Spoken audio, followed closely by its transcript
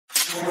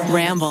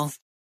Ramble.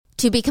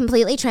 To be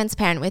completely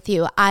transparent with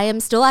you, I am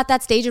still at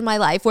that stage in my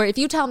life where if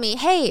you tell me,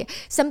 hey,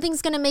 something's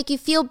going to make you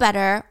feel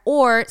better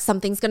or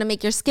something's going to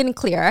make your skin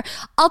clear,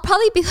 I'll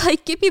probably be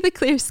like, give me the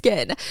clear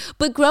skin.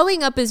 But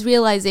growing up is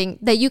realizing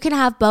that you can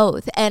have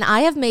both. And I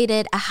have made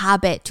it a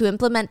habit to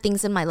implement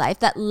things in my life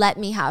that let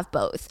me have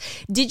both.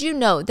 Did you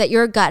know that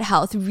your gut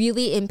health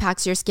really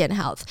impacts your skin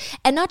health?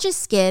 And not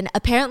just skin,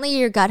 apparently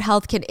your gut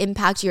health can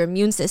impact your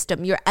immune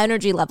system, your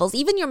energy levels,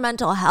 even your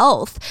mental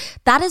health.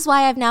 That is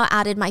why I've now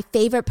added my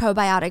favorite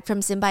probiotic from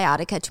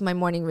Symbiotica to my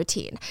morning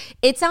routine.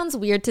 It sounds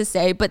weird to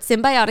say, but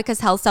Symbiotica's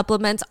health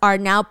supplements are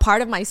now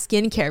part of my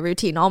skincare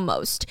routine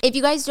almost. If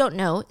you guys don't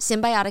know,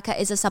 Symbiotica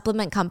is a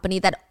supplement company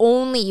that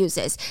only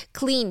uses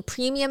clean,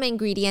 premium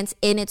ingredients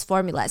in its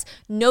formulas.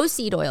 No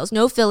seed oils,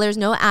 no fillers,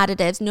 no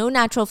additives, no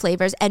natural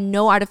flavors, and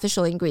no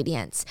artificial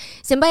ingredients.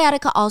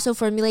 Symbiotica also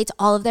formulates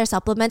all of their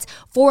supplements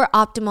for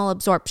optimal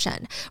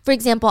absorption. For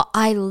example,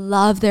 I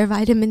love their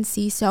vitamin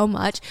C so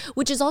much,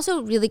 which is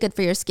also really good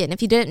for your skin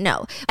if you didn't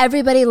know.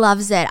 Everybody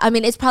loves it. I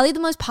mean, it's probably the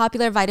most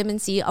popular vitamin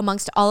C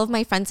amongst all of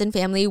my friends and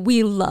family.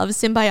 We love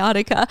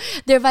Symbiotica.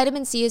 Their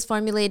vitamin C is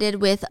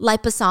formulated with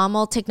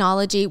liposomal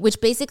technology,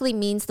 which basically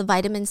means the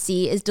vitamin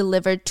C is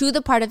delivered to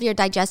the part of your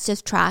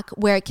digestive tract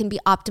where it can be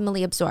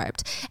optimally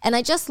absorbed. And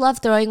I just love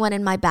throwing one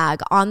in my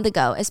bag on the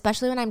go,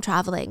 especially when I'm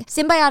traveling.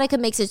 Symbiotica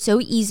makes it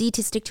so easy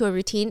to stick to a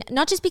routine,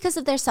 not just because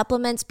of their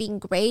supplements being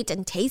great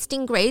and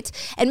tasting great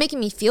and making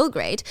me feel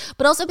great,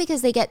 but also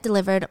because they get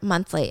delivered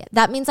monthly.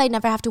 That means I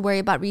never have to worry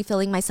about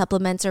refilling my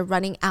supplements or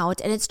running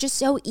out, and it's just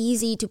so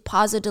easy to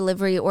pause a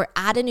delivery or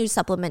add a new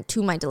supplement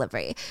to my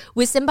delivery.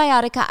 With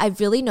Symbiotica, I've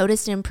really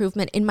noticed an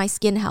improvement in my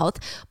skin health,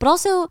 but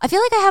also I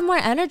feel like I have more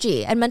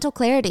energy and mental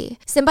clarity.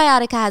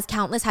 Symbiotica has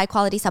countless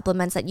high-quality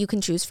supplements that you can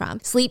choose from.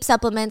 Sleep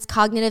supplements,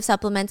 cognitive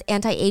supplements,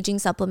 anti-aging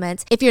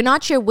supplements. If you're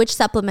not sure which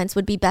supplements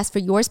would be best for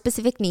your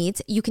specific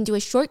needs, you can do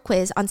a short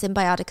quiz on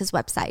Symbiotica's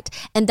website,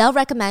 and they'll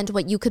recommend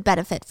what you could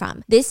benefit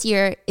from. This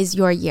year is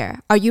your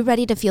year. Are you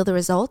ready to feel the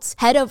results?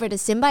 Head over to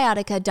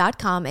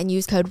Symbiotica.com and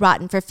use code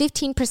ROTTEN for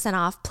 15%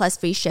 off plus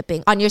free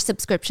shipping on your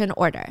subscription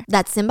order.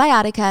 That's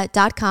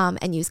Symbiotica.com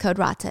and use code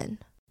ROTTEN.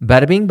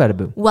 Bada bing, bada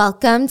boom.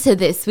 Welcome to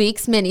this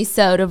week's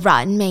mini-sode of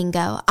Rotten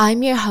Mango.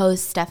 I'm your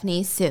host,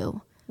 Stephanie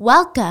Sue.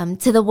 Welcome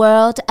to the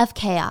world of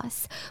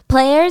chaos.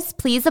 Players,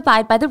 please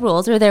abide by the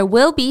rules or there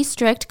will be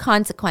strict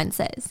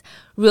consequences.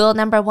 Rule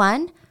number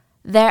 1,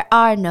 there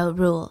are no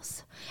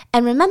rules.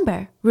 And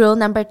remember, rule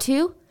number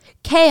 2,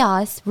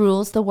 chaos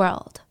rules the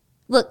world.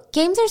 Look,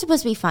 games are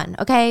supposed to be fun,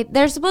 okay?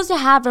 They're supposed to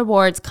have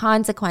rewards,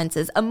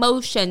 consequences,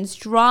 emotions,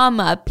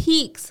 drama,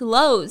 peaks,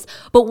 lows.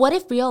 But what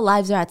if real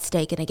lives are at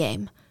stake in a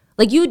game?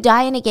 Like, you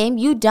die in a game,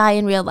 you die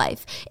in real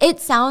life.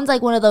 It sounds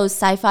like one of those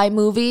sci-fi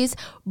movies,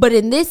 but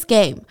in this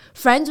game,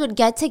 friends would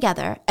get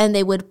together and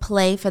they would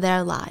play for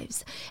their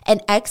lives. An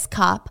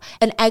ex-cop,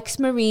 an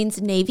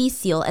ex-Marines, Navy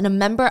SEAL, and a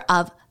member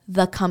of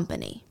the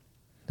company.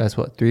 That's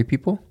what, 3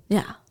 people?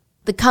 Yeah.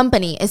 The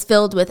company is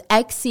filled with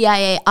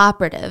ex-CIA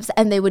operatives,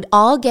 and they would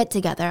all get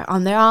together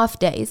on their off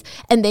days,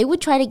 and they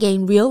would try to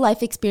gain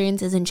real-life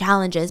experiences and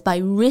challenges by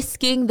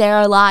risking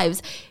their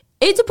lives.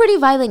 It's a pretty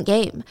violent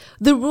game.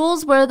 The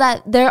rules were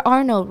that there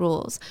are no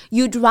rules.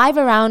 You drive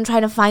around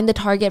trying to find the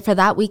target for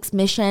that week's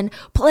mission.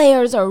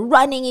 Players are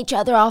running each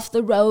other off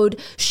the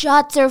road.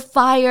 Shots are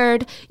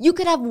fired. You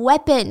could have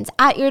weapons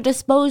at your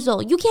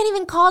disposal. You can't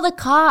even call the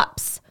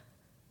cops.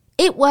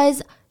 It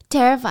was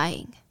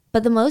terrifying.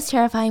 But the most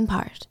terrifying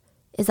part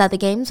is that the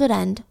games would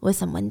end with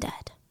someone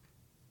dead.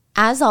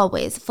 As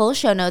always, full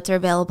show notes are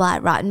available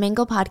at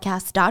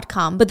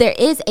RottenMangoPodcast.com, but there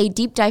is a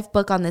deep dive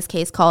book on this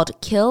case called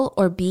Kill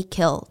or Be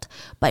Killed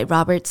by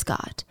Robert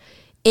Scott.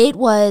 It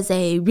was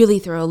a really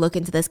thorough look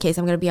into this case,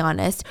 I'm going to be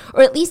honest,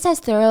 or at least as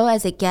thorough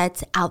as it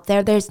gets out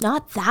there. There's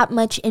not that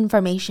much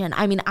information.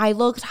 I mean, I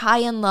looked high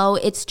and low.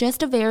 It's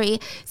just a very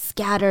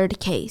scattered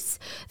case.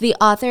 The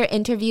author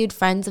interviewed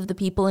friends of the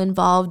people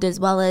involved as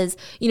well as,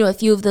 a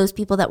few of those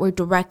people that were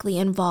directly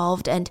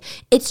involved, and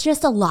it's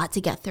just a lot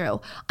to get through.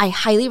 I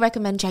highly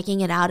recommend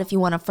checking it out if you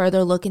want to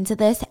further look into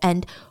this,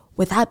 and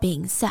with that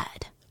being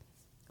said,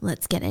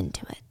 let's get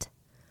into it.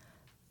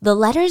 The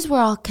letters were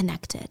all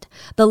connected.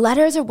 The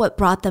letters are what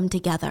brought them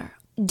together.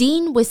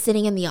 Dean was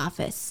sitting in the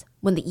office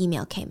when the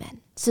email came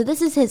in. So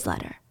this is his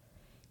letter.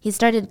 He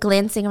started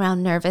glancing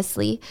around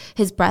nervously.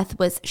 His breath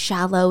was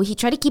shallow. He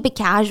tried to keep it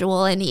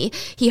casual, and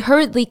he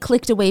hurriedly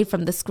clicked away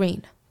from the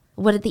screen.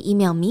 What did the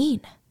email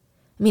mean?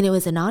 I mean, it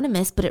was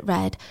anonymous, but it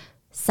read,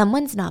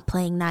 "Someone's not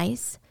playing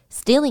nice.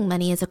 Stealing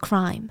money is a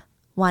crime.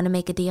 Want to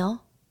make a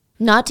deal?"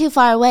 Not too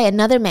far away,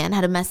 another man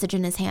had a message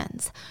in his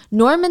hands.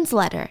 Norman's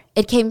letter.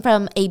 It came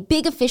from a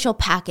big official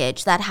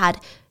package that had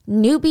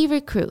 "Newbie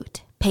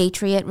Recruit,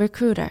 Patriot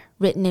Recruiter,"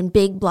 written in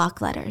big block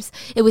letters.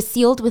 It was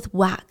sealed with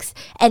wax,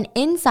 and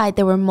inside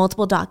there were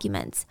multiple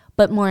documents.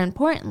 But more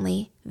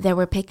importantly, there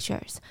were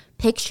pictures.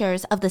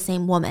 Pictures of the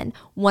same woman.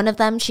 One of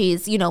them,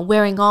 she's,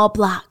 wearing all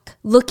black,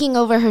 looking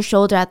over her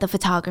shoulder at the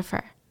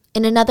photographer.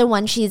 In another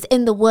one, she's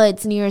in the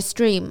woods near a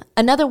stream.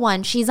 Another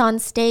one, she's on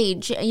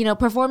stage,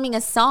 performing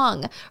a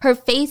song. Her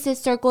face is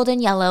circled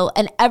in yellow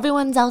and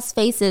everyone else's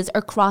faces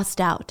are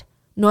crossed out.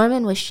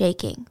 Norman was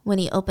shaking when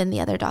he opened the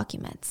other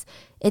documents.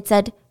 It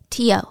said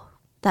TO.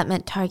 That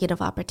meant target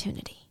of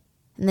opportunity.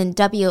 And then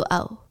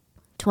WO,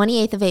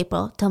 28th of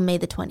April till May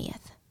the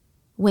 20th.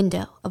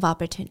 Window of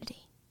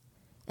opportunity.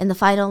 And the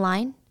final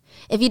line,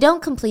 if you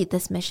don't complete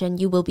this mission,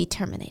 you will be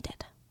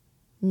terminated.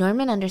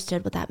 Norman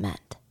understood what that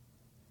meant.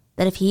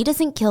 That if he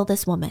doesn't kill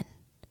this woman,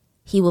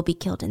 he will be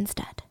killed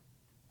instead.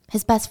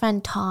 His best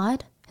friend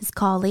Todd, his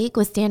colleague,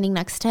 was standing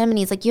next to him and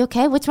he's like, you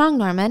okay? What's wrong,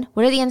 Norman?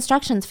 What are the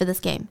instructions for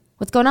this game?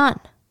 What's going on?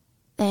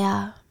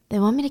 They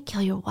want me to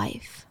kill your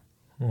wife.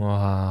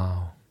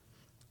 Wow.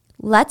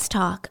 Let's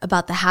talk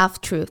about the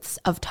half-truths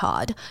of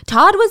Todd.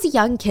 Todd was a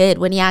young kid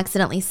when he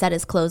accidentally set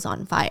his clothes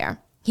on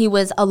fire. He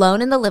was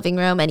alone in the living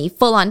room and he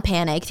full-on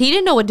panicked. He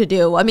didn't know what to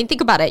do. I mean,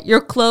 think about it.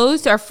 Your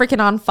clothes are freaking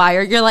on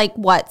fire. You're like,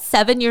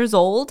 7 years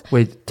old?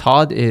 Wait,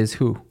 Todd is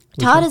who?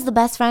 Todd is the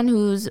best friend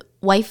whose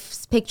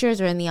wife's pictures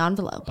are in the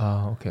envelope.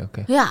 Oh,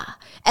 okay. Yeah.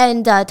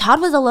 And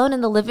Todd was alone in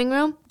the living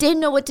room,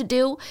 didn't know what to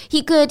do.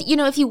 He could,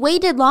 if he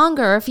waited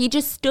longer, if he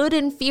just stood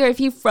in fear, if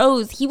he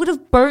froze, he would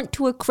have burnt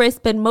to a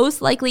crisp and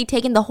most likely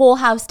taken the whole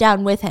house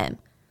down with him.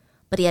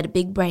 But he had a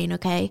big brain,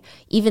 okay?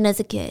 Even as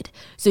a kid.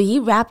 So he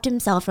wrapped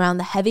himself around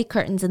the heavy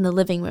curtains in the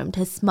living room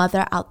to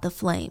smother out the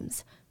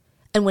flames.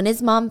 And when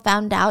his mom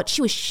found out,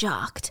 she was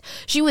shocked.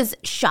 She was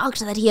shocked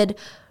that he had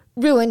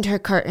ruined her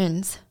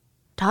curtains.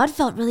 Todd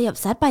felt really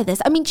upset by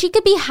this. I mean, she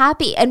could be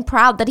happy and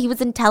proud that he was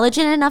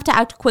intelligent enough to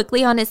act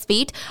quickly on his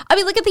feet. I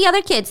mean, look at the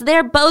other kids.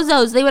 They're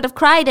bozos. They would have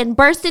cried and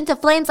burst into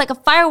flames like a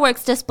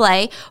fireworks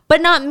display.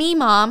 But not me,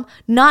 Mom.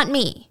 Not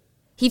me.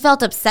 He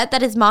felt upset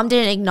that his mom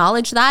didn't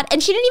acknowledge that,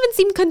 and she didn't even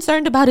seem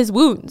concerned about his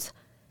wounds.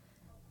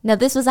 Now,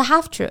 this was a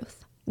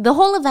half-truth. The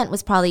whole event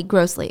was probably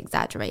grossly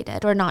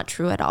exaggerated or not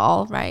true at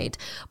all, right?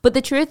 But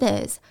the truth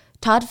is,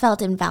 Todd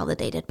felt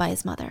invalidated by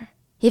his mother.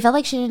 He felt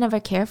like she didn't ever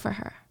care for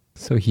her.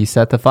 So he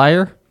set the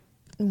fire?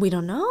 We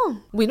don't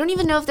know. We don't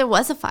even know if there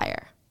was a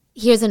fire.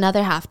 Here's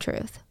another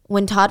half-truth.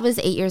 When Todd was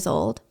 8 years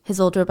old, his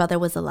older brother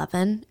was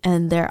 11,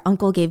 and their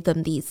uncle gave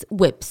them these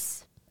whips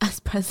as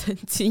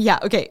presents. Yeah,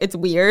 okay, it's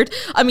weird.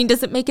 I mean,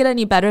 does it make it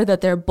any better that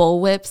they're bull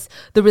whips?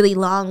 The really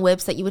long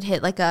whips that you would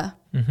hit like I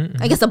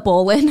guess a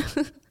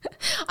bullwhin.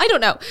 I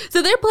don't know.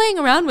 So they're playing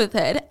around with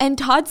it, and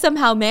Todd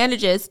somehow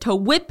manages to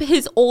whip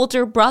his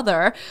older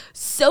brother,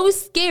 so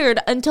scared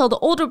until the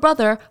older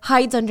brother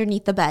hides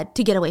underneath the bed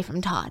to get away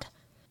from Todd.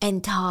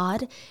 And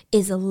Todd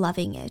is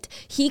loving it.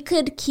 He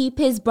could keep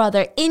his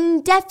brother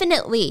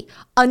indefinitely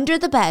under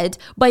the bed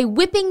by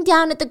whipping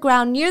down at the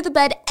ground near the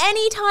bed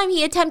anytime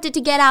he attempted to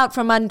get out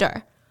from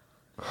under.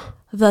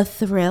 The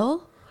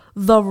thrill,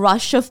 the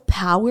rush of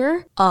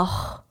power,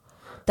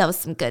 that was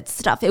some good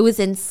stuff. It was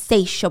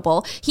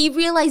insatiable. He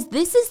realized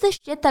this is the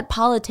shit that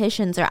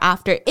politicians are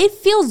after. It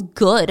feels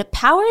good.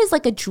 Power is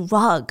like a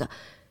drug.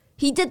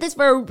 He did this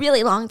for a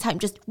really long time.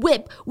 Just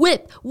whip,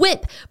 whip,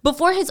 whip,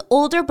 before his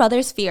older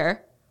brother's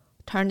fear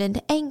turned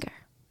into anger.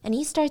 And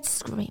he starts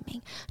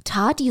screaming,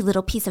 Todd, you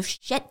little piece of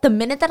shit. The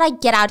minute that I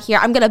get out here,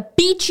 I'm going to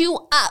beat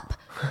you up.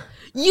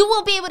 You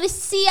won't be able to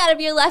see out of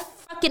your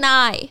left fucking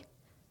eye.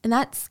 And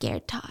that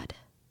scared Todd.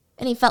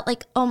 And he felt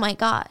like, oh my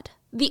God,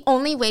 the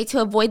only way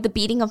to avoid the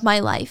beating of my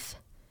life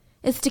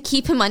is to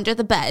keep him under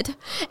the bed.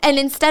 And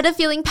instead of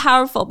feeling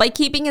powerful by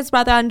keeping his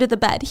brother under the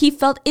bed, he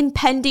felt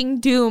impending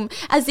doom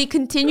as he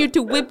continued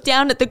to whip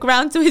down at the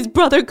ground so his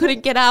brother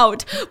couldn't get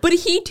out. But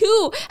he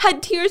too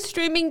had tears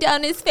streaming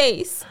down his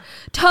face.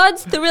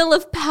 Todd's thrill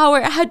of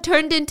power had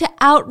turned into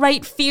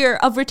outright fear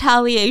of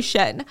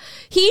retaliation.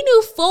 He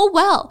knew full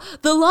well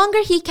the longer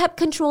he kept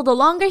control, the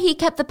longer he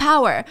kept the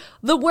power,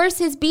 the worse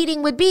his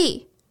beating would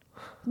be.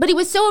 But he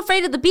was so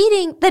afraid of the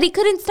beating that he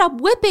couldn't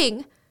stop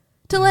whipping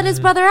to let his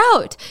brother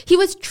out. He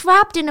was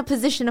trapped in a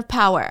position of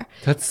power.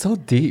 That's so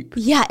deep.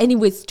 Yeah, and he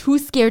was too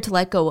scared to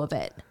let go of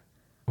it.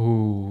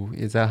 Ooh,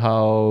 is that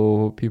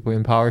how people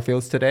in power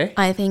feels today?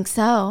 I think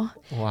so.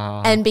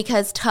 Wow. And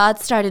because Todd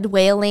started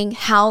wailing,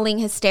 howling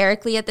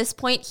hysterically at this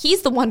point,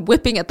 he's the one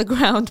whipping at the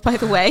ground, by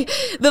the way.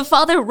 The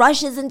father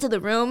rushes into the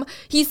room.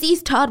 He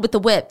sees Todd with the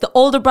whip, the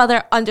older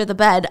brother under the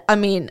bed. I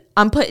mean,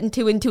 I'm putting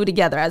two and two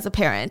together as a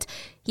parent.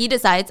 He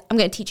decides, I'm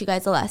going to teach you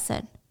guys a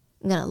lesson.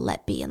 I'm going to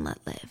let be and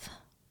let live.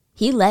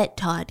 He let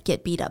Todd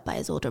get beat up by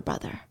his older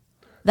brother.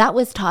 That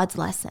was Todd's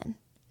lesson.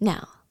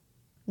 Now,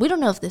 we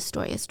don't know if this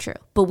story is true,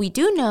 but we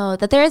do know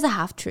that there is a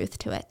half-truth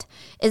to it,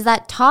 is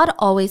that Todd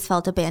always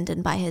felt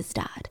abandoned by his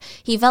dad.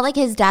 He felt like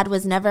his dad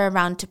was never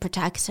around to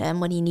protect him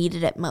when he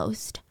needed it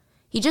most.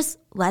 He just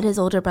let his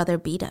older brother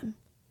beat him.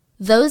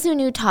 Those who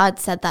knew Todd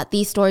said that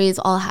these stories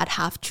all had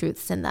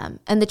half-truths in them,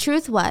 and the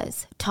truth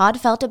was,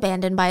 Todd felt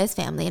abandoned by his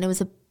family, and it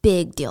was a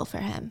big deal for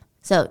him.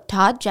 So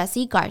Todd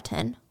Jesse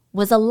Garton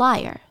was a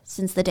liar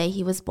since the day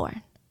he was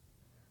born.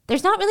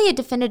 There's not really a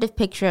definitive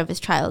picture of his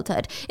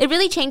childhood. It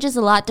really changes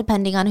a lot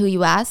depending on who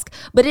you ask,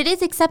 but it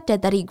is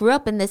accepted that he grew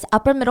up in this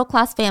upper middle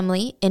class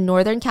family in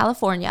Northern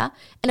California,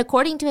 and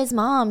according to his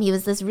mom, he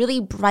was this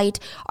really bright,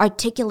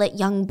 articulate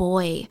young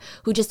boy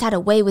who just had a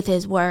way with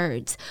his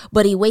words,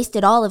 but he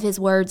wasted all of his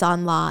words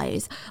on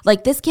lies.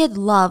 Like, this kid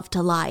loved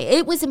to lie.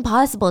 It was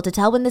impossible to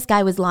tell when this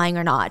guy was lying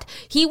or not.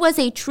 He was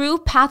a true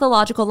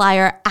pathological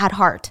liar at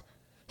heart.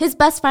 His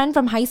best friend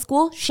from high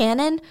school,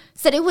 Shannon,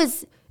 said it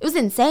was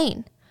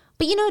insane.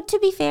 But to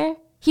be fair,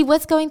 he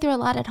was going through a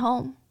lot at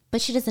home,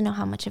 but she doesn't know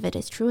how much of it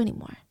is true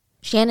anymore.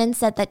 Shannon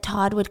said that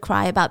Todd would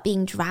cry about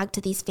being dragged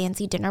to these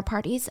fancy dinner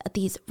parties at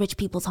these rich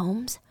people's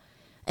homes.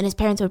 And his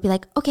parents would be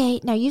like, okay,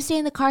 now you stay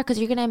in the car because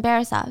you're going to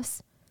embarrass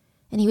us.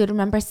 And he would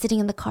remember sitting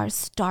in the car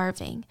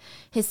starving,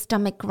 his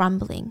stomach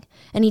grumbling,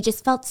 and he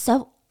just felt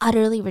so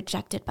utterly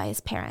rejected by his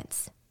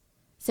parents.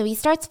 So he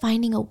starts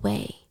finding a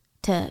way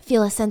to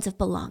feel a sense of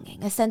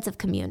belonging, a sense of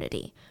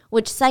community,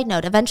 which, side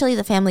note, eventually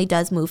the family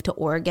does move to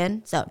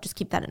Oregon, so just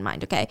keep that in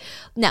mind, okay?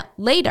 Now,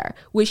 later,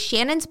 with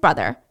Shannon's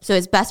brother, so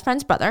his best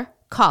friend's brother,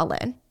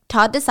 Colin,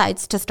 Todd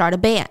decides to start a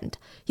band.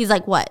 He's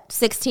like,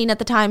 16 at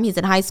the time? He's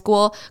in high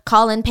school.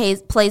 Colin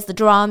plays the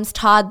drums,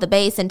 Todd the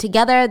bass, and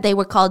together they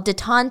were called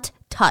Detente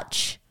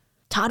Touch.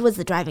 Todd was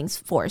the driving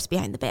force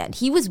behind the band.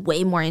 He was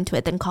way more into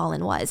it than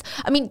Colin was.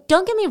 I mean,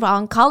 don't get me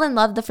wrong, Colin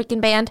loved the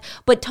freaking band,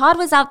 but Todd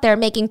was out there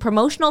making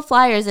promotional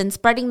flyers and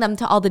spreading them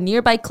to all the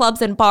nearby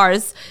clubs and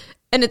bars.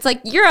 And it's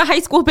like, you're a high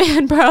school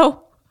band,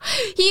 bro.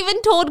 He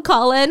even told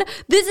Colin,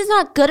 this is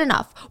not good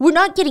enough. We're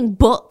not getting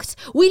booked.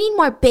 We need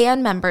more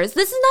band members.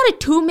 This is not a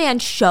two-man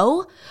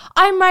show.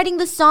 I'm writing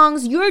the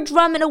songs, you're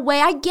drumming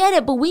away. I get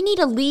it, but we need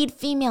a lead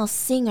female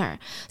singer.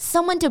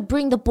 Someone to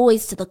bring the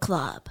boys to the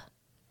club.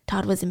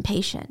 Todd was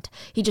impatient.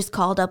 He just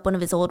called up one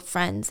of his old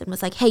friends and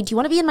was like, hey, do you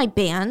want to be in my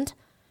band?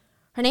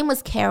 Her name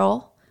was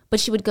Carol, but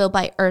she would go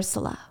by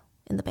Ursula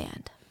in the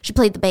band. She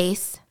played the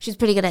bass. She was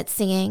pretty good at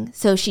singing,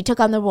 so she took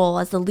on the role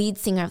as the lead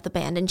singer of the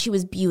band, and she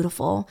was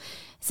beautiful.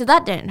 So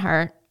that didn't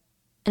hurt.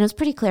 And it was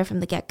pretty clear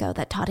from the get-go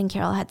that Todd and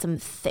Carol had some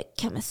thick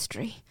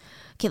chemistry.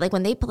 Okay, like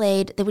when they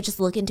played, they would just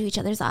look into each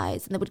other's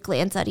eyes, and they would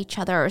glance at each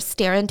other or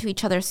stare into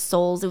each other's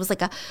souls. It was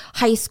like a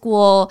high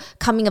school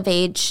coming of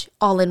age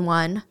all in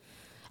one.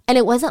 And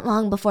it wasn't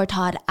long before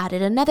Todd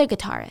added another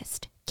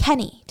guitarist,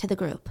 Kenny, to the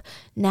group.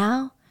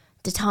 Now,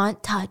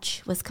 Detente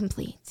Touch was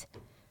complete.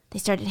 They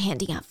started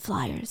handing out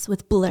flyers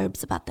with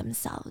blurbs about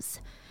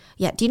themselves.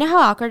 Yeah, do you know how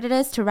awkward it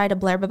is to write a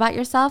blurb about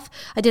yourself?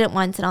 I did it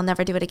once and I'll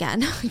never do it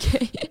again.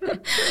 Okay.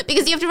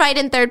 Because you have to write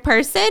in third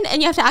person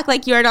and you have to act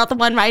like you're not the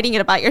one writing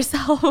it about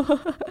yourself.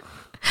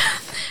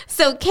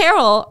 So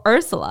Carol,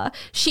 Ursula,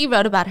 she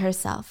wrote about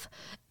herself.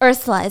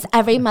 Ursula is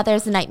every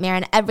mother's nightmare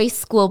and every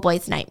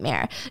schoolboy's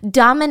nightmare.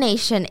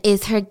 Domination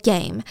is her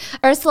game.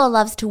 Ursula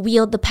loves to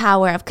wield the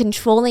power of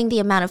controlling the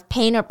amount of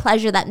pain or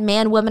pleasure that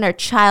man, woman, or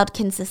child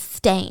can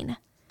sustain.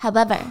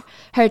 However,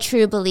 her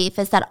true belief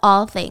is that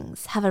all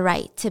things have a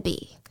right to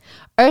be.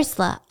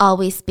 Ursula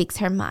always speaks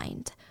her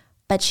mind,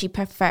 but she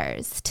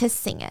prefers to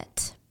sing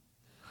it.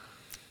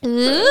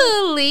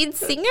 Ooh, lead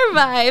singer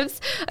vibes.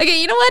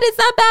 Okay, you know what? It's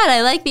not bad.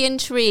 I like the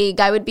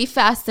intrigue. I would be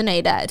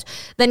fascinated.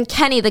 Then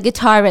Kenny, the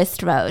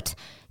guitarist, wrote,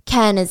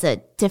 Ken is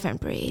a different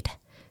breed.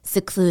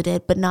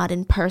 Secluded, but not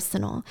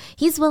impersonal.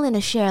 He's willing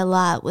to share a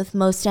lot with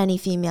most any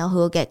female who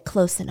will get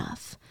close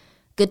enough.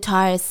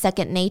 Guitar is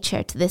second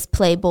nature to this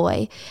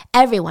playboy.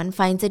 Everyone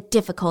finds it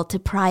difficult to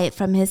pry it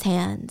from his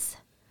hands.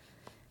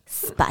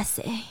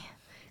 Spicy.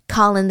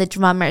 Colin, the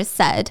drummer,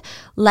 said,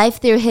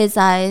 life through his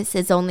eyes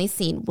is only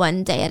seen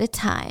one day at a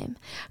time.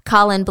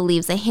 Colin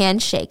believes a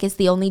handshake is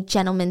the only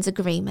gentleman's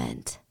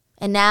agreement.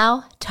 And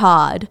now,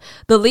 Todd,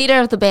 the leader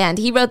of the band,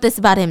 he wrote this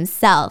about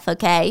himself,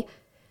 okay?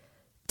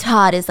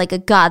 Todd is like a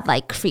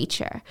godlike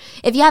creature.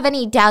 If you have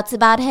any doubts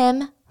about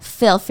him,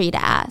 feel free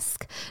to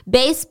ask.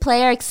 Bass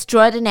player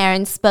extraordinaire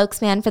and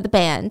spokesman for the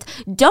band.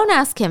 Don't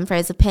ask him for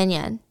his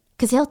opinion,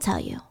 because he'll tell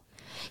you.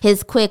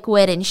 His quick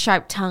wit and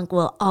sharp tongue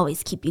will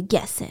always keep you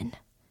guessing.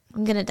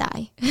 I'm gonna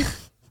die.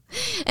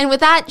 And with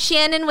that,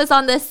 Shannon was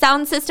on the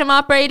sound system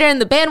operator and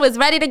the band was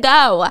ready to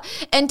go.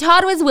 And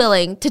Todd was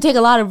willing to take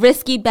a lot of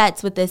risky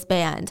bets with this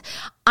band.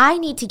 I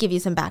need to give you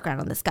some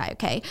background on this guy,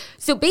 okay?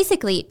 So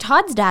basically,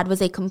 Todd's dad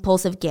was a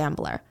compulsive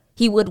gambler.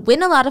 He would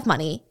win a lot of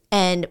money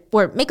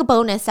or make a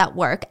bonus at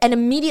work, and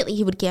immediately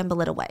he would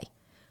gamble it away.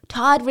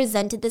 Todd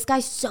resented this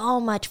guy so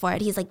much for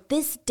it. He's like,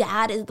 this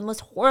dad is the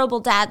most horrible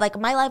dad. Like,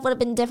 my life would have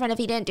been different if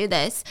he didn't do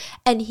this.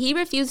 And he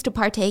refused to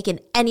partake in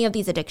any of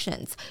these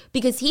addictions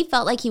because he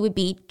felt like he would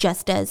be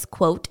just as,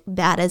 quote,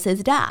 bad as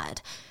his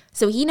dad.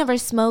 So he never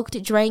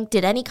smoked, drank,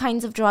 did any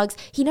kinds of drugs.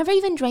 He never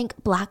even drank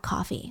black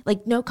coffee,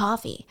 like no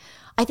coffee.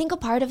 I think a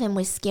part of him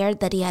was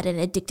scared that he had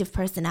an addictive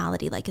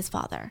personality like his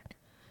father.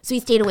 So he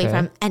stayed away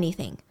from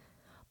anything.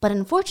 But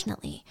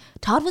unfortunately,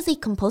 Todd was a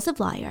compulsive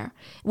liar,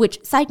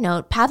 which, side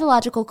note,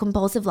 pathological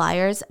compulsive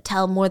liars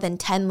tell more than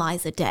 10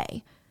 lies a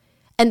day.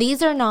 And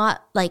these are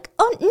not like,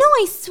 oh, no,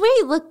 I swear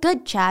you look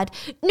good, Chad.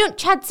 No,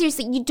 Chad,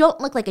 seriously, you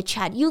don't look like a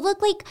Chad. You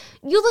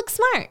look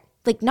smart.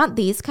 Like, not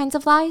these kinds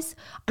of lies.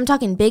 I'm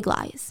talking big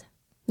lies.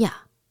 Yeah,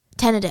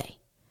 10 a day.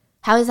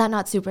 How is that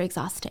not super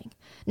exhausting?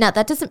 Now,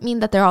 that doesn't mean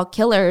that they're all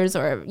killers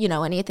or,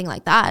 anything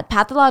like that.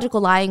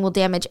 Pathological lying will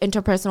damage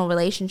interpersonal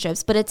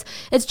relationships, but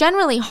it's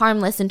generally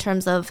harmless in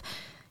terms of,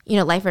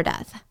 life or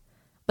death.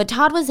 But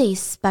Todd was a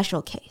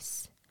special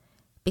case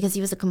because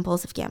he was a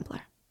compulsive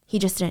gambler. He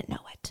just didn't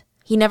know it.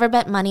 He never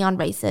bet money on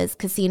races,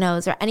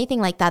 casinos, or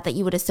anything like that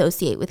you would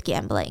associate with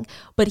gambling.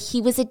 But he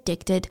was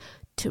addicted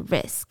to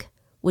risk,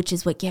 which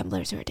is what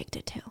gamblers are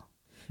addicted to.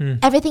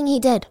 Everything he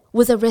did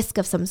was a risk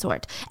of some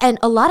sort. And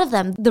a lot of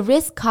them, the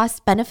risk,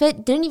 cost,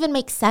 benefit didn't even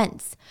make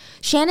sense.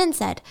 Shannon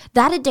said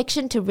that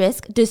addiction to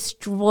risk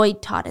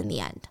destroyed Todd in the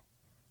end.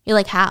 You're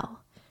like, how?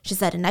 She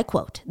said, and I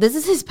quote, this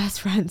is his best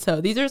friend, so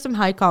these are some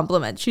high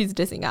compliments she's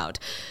dissing out.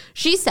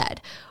 She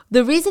said,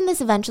 the reason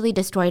this eventually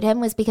destroyed him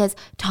was because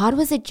Todd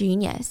was a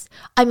genius.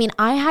 I mean,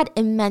 I had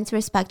immense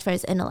respect for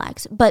his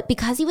intellect, but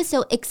because he was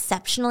so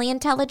exceptionally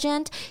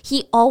intelligent,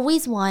 he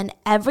always won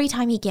every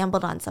time he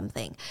gambled on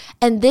something.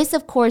 And this,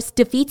 of course,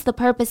 defeats the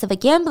purpose of a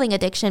gambling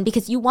addiction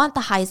because you want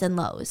the highs and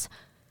lows.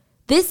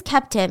 This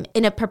kept him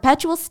in a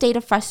perpetual state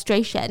of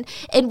frustration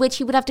in which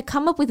he would have to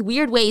come up with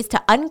weird ways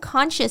to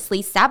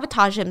unconsciously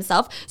sabotage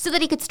himself so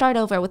that he could start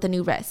over with a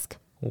new risk.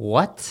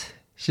 What?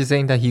 She's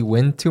saying that he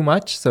win too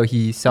much, so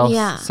he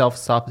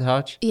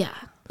self-sabotage? Yeah.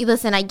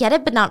 Listen, I get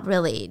it, but not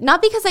really.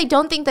 Not because I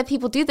don't think that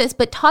people do this,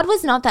 but Todd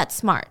was not that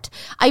smart.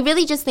 I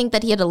really just think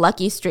that he had a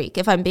lucky streak,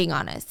 if I'm being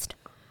honest.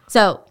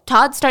 So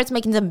Todd starts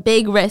making some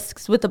big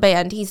risks with the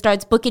band. He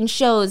starts booking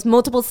shows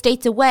multiple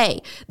states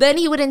away. Then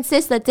he would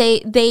insist that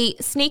they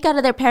sneak out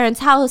of their parents'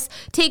 house,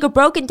 take a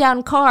broken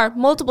down car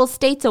multiple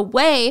states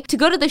away to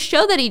go to the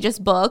show that he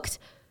just booked.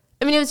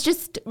 I mean, it was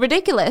just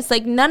ridiculous.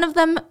 Like none of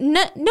them,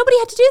 nobody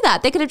had to do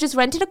that. They could have just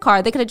rented a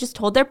car. They could have just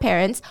told their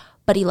parents,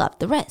 but he loved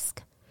the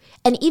risk.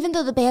 And even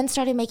though the band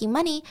started making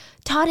money,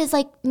 Todd is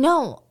like,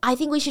 no, I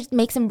think we should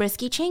make some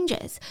risky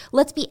changes.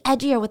 Let's be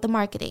edgier with the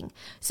marketing.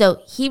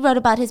 So he wrote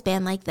about his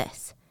band like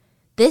this.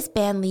 This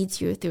band leads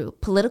you through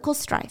political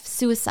strife,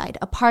 suicide,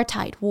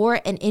 apartheid,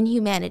 war, and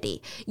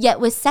inhumanity, yet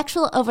with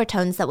sexual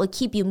overtones that will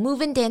keep you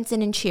moving,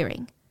 dancing, and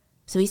cheering.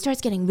 So he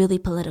starts getting really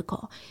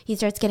political. He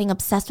starts getting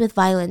obsessed with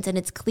violence, and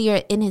it's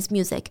clear in his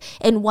music.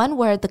 In one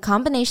word, the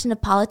combination of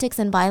politics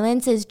and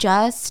violence is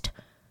just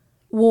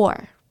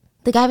war.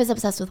 The guy was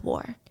obsessed with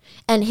war.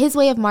 And his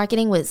way of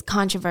marketing was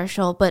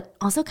controversial, but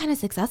also kind of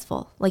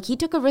successful. Like, he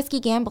took a risky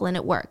gamble and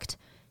it worked.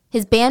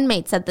 His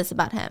bandmate said this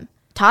about him.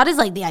 Todd is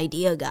like the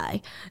idea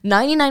guy.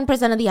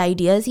 99% of the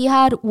ideas he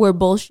had were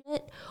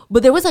bullshit,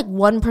 but there was like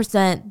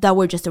 1% that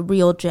were just a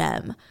real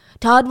gem.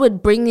 Todd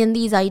would bring in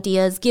these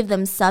ideas, give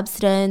them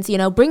substance,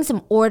 bring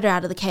some order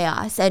out of the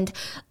chaos. And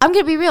I'm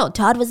going to be real,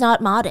 Todd was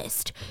not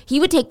modest. He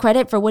would take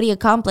credit for what he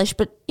accomplished,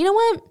 but you know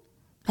what?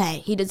 Hey,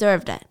 he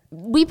deserved it.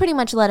 We pretty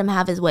much let him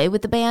have his way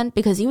with the band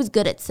because he was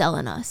good at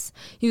selling us.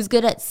 He was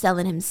good at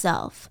selling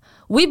himself.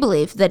 We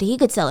believed that he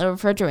could sell a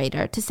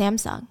refrigerator to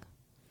Samsung.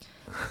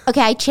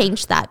 Okay, I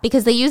changed that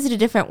because they used a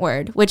different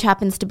word, which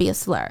happens to be a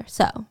slur.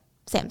 So,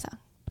 Samsung.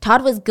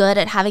 Todd was good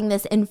at having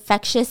this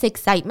infectious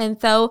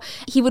excitement, though.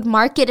 He would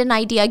market an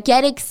idea,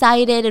 get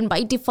excited, and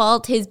by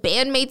default, his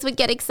bandmates would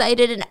get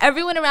excited, and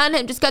everyone around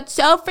him just got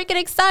so freaking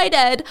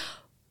excited.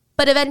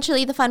 But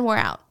eventually, the fun wore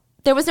out.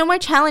 There was no more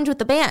challenge with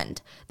the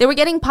band. They were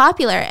getting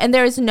popular, and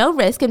there was no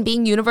risk in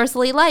being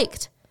universally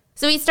liked.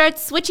 So he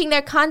starts switching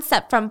their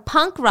concept from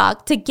punk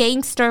rock to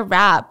gangster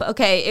rap.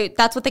 Okay,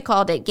 that's what they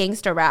called it,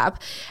 gangster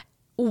rap,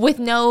 with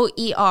no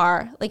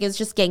ER. Like, it was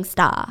just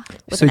gangsta.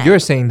 So you're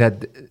saying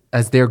that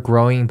as they're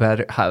growing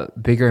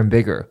bigger and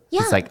bigger,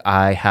 yeah. It's like,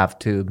 I have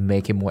to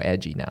make it more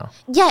edgy now.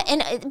 Yeah,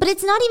 but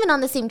it's not even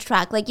on the same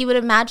track. Like, you would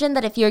imagine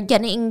that if you're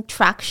getting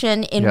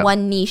traction in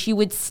one niche, you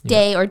would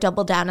stay or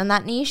double down on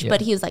that niche.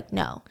 But he was like,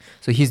 no.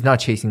 So he's not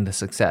chasing the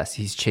success.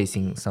 He's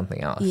chasing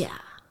something else. Yeah.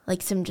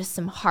 Like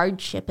some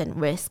hardship and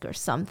risk or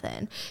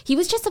something. He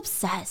was just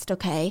obsessed,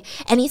 okay?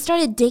 And he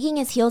started digging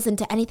his heels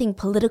into anything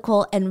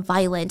political and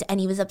violent, and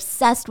he was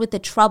obsessed with the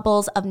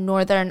troubles of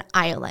Northern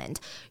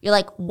Ireland. You're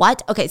like,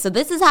 what? Okay, so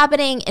this is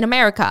happening in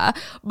America,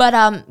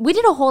 but we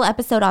did a whole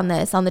episode on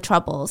this, on the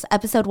Troubles,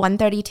 episode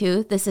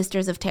 132, The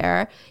Sisters of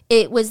Terror.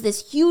 It was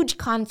this huge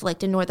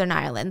conflict in Northern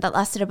Ireland that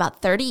lasted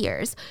about 30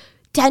 years.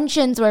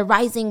 Tensions were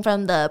rising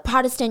from the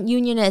Protestant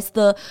Unionists,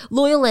 the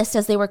Loyalists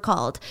as they were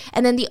called,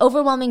 and then the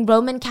overwhelming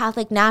Roman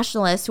Catholic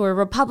nationalists who were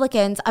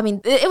Republicans. I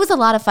mean, it was a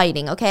lot of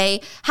fighting,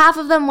 okay? Half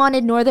of them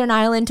wanted Northern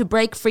Ireland to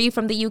break free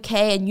from the UK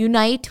and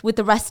unite with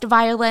the rest of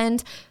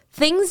Ireland.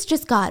 Things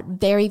just got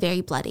very, very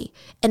bloody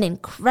and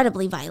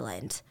incredibly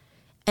violent.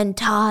 And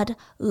Todd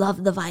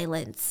loved the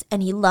violence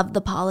and he loved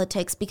the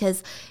politics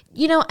because,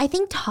 I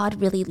think Todd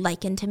really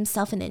likened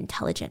himself an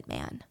intelligent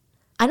man.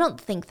 I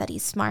don't think that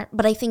he's smart,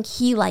 but I think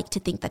he liked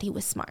to think that he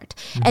was smart.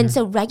 Mm-hmm. And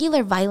so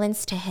regular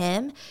violence to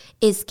him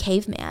is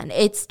caveman.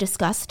 It's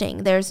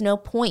disgusting. There's no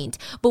point.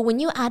 But when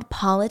you add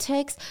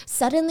politics,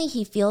 suddenly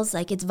he feels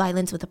like it's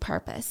violence with a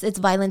purpose. It's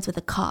violence with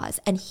a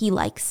cause, and he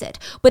likes it.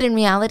 But in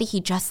reality,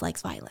 he just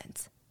likes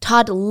violence.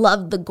 Todd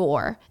loved the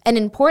gore. And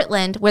in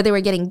Portland, where they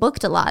were getting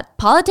booked a lot,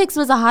 politics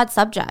was a hot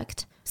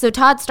subject. So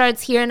Todd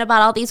starts hearing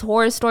about all these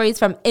horror stories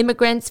from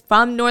immigrants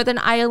from Northern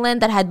Ireland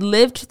that had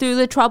lived through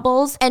the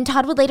Troubles. And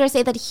Todd would later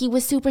say that he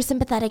was super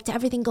sympathetic to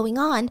everything going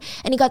on.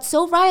 And he got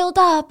so riled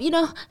up, you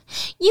know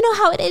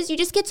how it is. You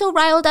just get so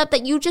riled up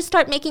that you just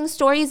start making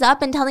stories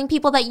up and telling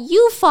people that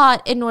you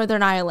fought in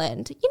Northern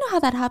Ireland. You know how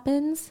that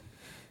happens.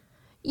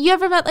 You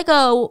ever met like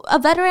a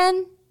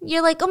veteran?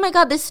 You're like, oh my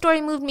God, this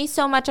story moved me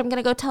so much. I'm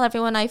going to go tell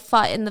everyone I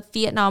fought in the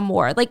Vietnam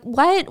War. Like,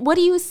 what? What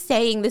are you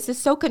saying? This is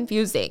so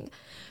confusing.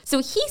 So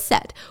he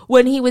said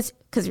when he was,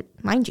 because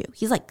mind you,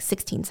 he's like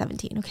 16,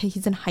 17. Okay,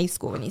 he's in high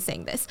school when he's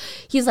saying this.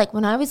 He's like,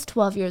 when I was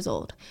 12 years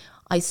old,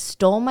 I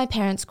stole my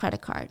parents'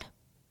 credit card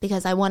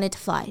because I wanted to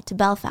fly to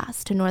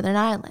Belfast, to Northern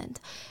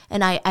Ireland.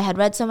 And I had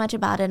read so much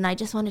about it and I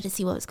just wanted to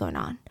see what was going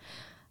on.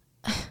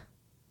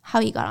 How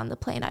he got on the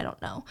plane, I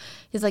don't know.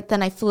 He's like,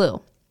 then I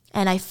flew.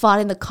 And I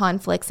fought in the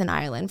conflicts in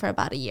Ireland for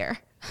about a year.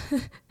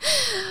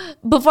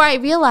 Before I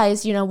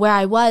realized, where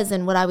I was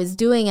and what I was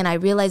doing, and I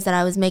realized that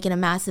I was making a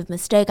massive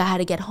mistake, I had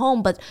to get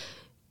home. But,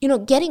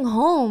 getting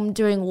home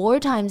during war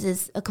times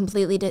is a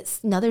completely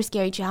another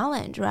scary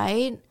challenge,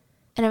 right?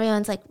 And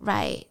everyone's like,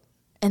 right.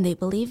 And they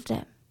believed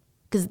him.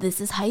 Because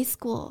this is high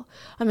school.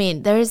 I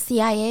mean, there's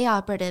CIA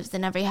operatives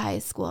in every high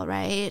school,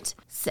 right?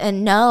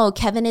 And no,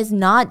 Kevin is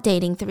not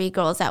dating 3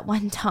 girls at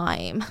one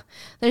time.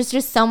 There's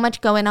just so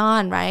much going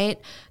on, right?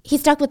 He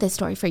stuck with this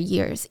story for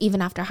years,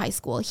 even after high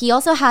school. He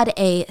also had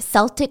a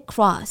Celtic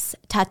cross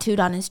tattooed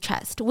on his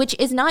chest, which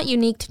is not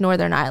unique to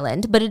Northern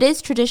Ireland, but it is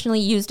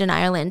traditionally used in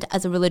Ireland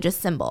as a religious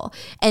symbol.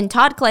 And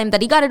Todd claimed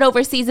that he got it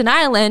overseas in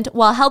Ireland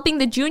while helping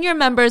the junior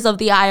members of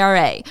the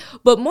IRA.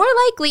 But more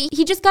likely,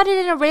 he just got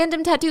it in a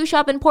random tattoo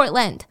shop in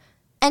Portland.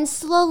 And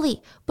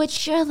slowly but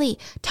surely,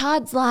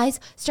 Todd's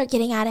lies start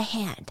getting out of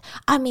hand.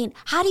 I mean,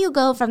 how do you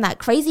go from that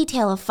crazy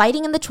tale of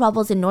fighting in the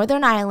Troubles in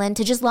Northern Ireland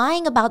to just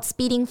lying about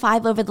speeding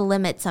 5 over the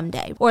limit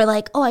someday? Or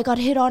like, oh, I got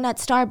hit on at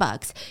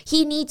Starbucks.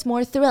 He needs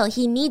more thrill.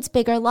 He needs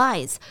bigger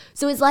lies.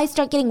 So his lies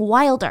start getting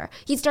wilder.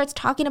 He starts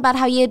talking about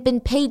how he had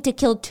been paid to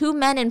kill 2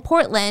 men in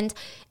Portland,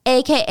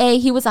 aka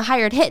he was a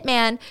hired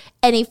hitman,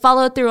 and he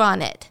followed through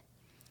on it.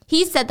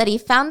 He said that he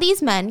found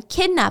these men,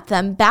 kidnapped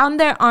them, bound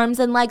their arms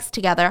and legs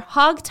together,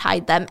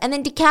 hog-tied them, and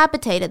then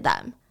decapitated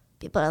them.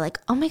 People are like,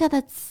 oh my God,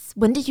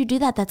 when did you do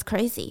that? That's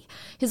crazy.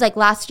 He's like,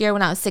 last year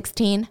when I was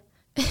 16.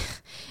 It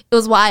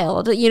was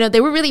wild.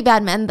 They were really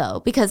bad men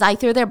though, because I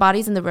threw their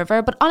bodies in the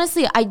river. But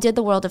honestly, I did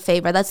the world a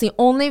favor. That's the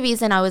only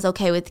reason I was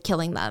okay with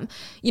killing them.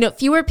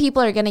 Fewer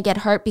people are going to get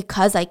hurt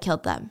because I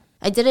killed them.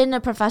 I did it in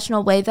a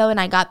professional way though, and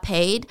I got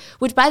paid,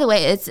 which by the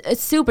way,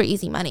 it's super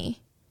easy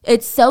money.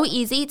 It's so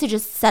easy to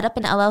just set up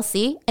an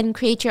LLC and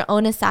create your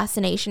own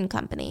assassination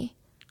company.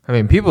 I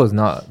mean, people is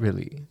not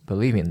really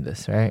believing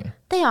this, right?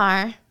 They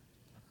are.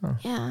 Oh.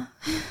 Yeah.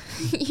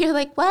 You're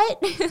like,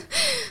 what?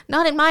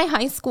 Not in my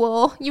high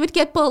school. You would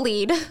get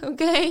bullied,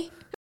 okay?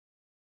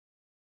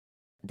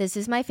 This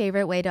is my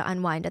favorite way to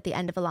unwind at the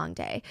end of a long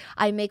day.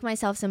 I make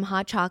myself some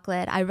hot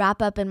chocolate, I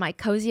wrap up in my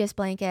coziest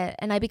blanket,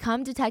 and I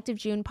become Detective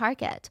June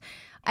Parkett.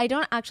 I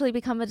don't actually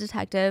become a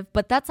detective,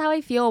 but that's how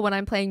I feel when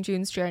I'm playing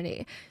June's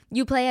Journey.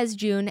 You play as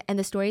June, and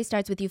the story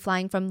starts with you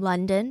flying from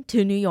London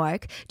to New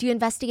York to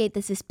investigate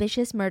the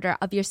suspicious murder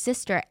of your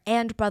sister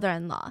and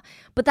brother-in-law.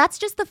 But that's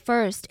just the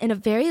first in a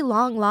very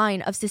long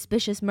line of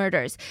suspicious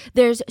murders.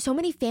 There's so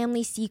many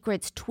family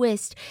secrets,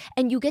 twists,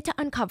 and you get to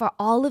uncover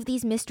all of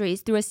these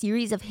mysteries through a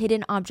series of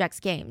hidden objects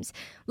games.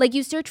 Like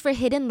you search for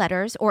hidden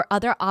letters or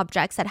other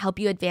objects that help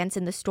you advance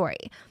in the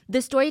story.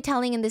 The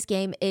storytelling in this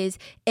game is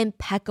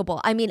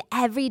impeccable. I mean,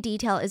 every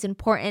detail is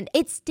important.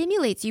 It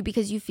stimulates you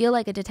because you feel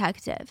like a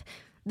detective.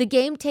 The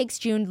game takes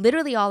June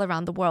literally all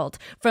around the world,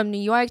 from New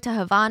York to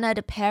Havana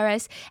to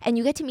Paris, and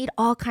you get to meet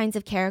all kinds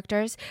of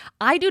characters.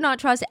 I do not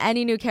trust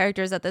any new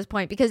characters at this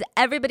point because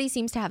everybody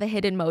seems to have a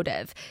hidden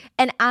motive.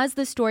 And as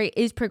the story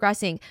is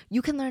progressing,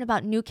 you can learn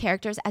about new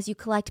characters as you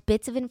collect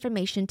bits of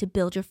information to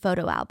build your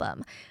photo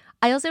album.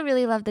 I also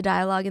really love the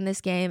dialogue in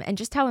this game and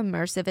just how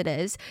immersive it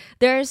is.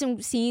 There are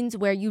some scenes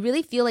where you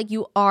really feel like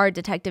you are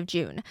Detective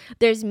June.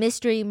 There's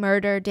mystery,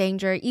 murder,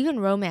 danger, even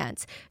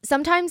romance.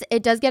 Sometimes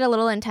it does get a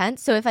little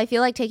intense, so if I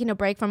feel like taking a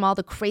break from all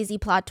the crazy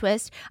plot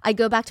twists, I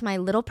go back to my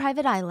little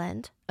private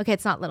island. Okay,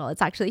 it's not little,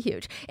 it's actually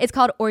huge. It's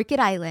called Orchid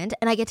Island,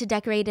 and I get to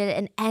decorate it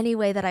in any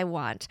way that I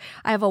want.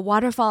 I have a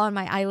waterfall on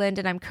my island,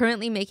 and I'm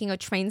currently making a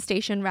train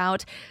station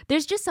route.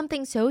 There's just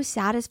something so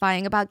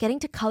satisfying about getting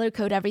to color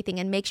code everything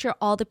and make sure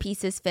all the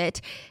pieces fit.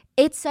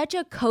 It's such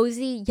a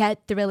cozy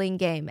yet thrilling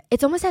game.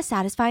 It's almost as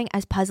satisfying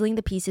as puzzling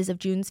the pieces of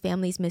June's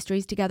family's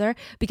mysteries together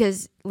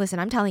because, listen,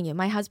 I'm telling you,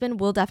 my husband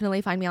will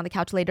definitely find me on the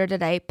couch later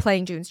today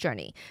playing June's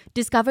Journey.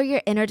 Discover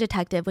your inner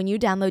detective when you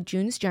download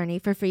June's Journey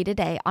for free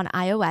today on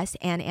iOS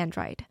and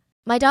Android.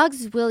 My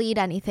dogs will eat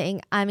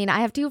anything. I mean, I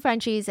have 2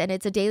 Frenchies and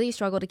it's a daily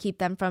struggle to keep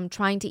them from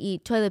trying to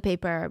eat toilet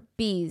paper,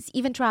 bees,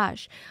 even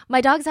trash.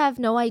 My dogs have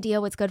no idea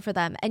what's good for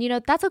them. And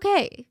that's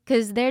okay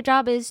because their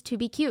job is to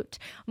be cute.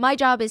 My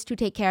job is to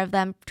take care of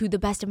them to the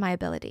best of my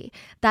ability.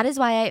 That is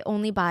why I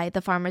only buy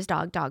the Farmer's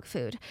Dog dog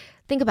food.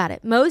 Think about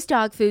it. Most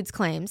dog foods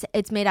claims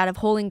it's made out of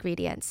whole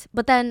ingredients.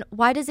 But then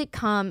why does it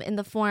come in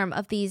the form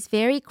of these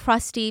very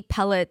crusty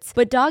pellets?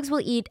 But dogs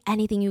will eat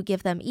anything you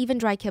give them, even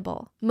dry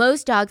kibble.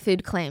 Most dog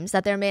food claims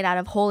that they're made out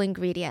of whole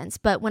ingredients.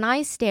 But when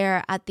I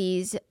stare at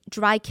these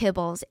dry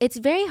kibbles, it's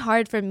very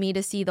hard for me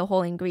to see the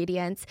whole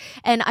ingredients.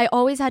 And I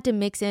always had to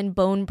mix in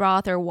bone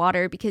broth or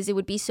water because it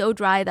would be so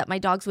dry that my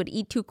dogs would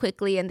eat too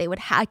quickly and they would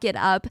hack it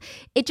up.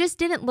 It just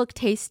didn't look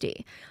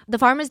tasty. The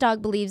Farmer's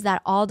Dog believes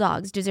that all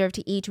dogs deserve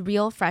to eat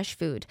real fresh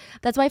food.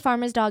 That's why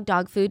Farmer's Dog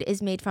dog food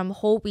is made from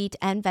whole wheat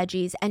and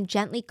veggies and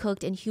gently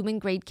cooked in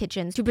human-grade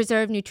kitchens to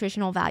preserve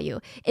nutritional value.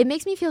 It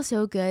makes me feel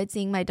so good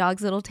seeing my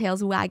dog's little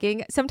tails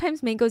wagging.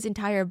 Sometimes Mango's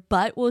entire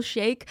butt will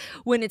shake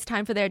when it's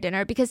time for their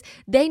dinner because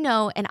they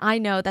know and I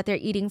know that they're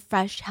eating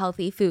fresh,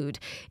 healthy food.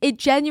 It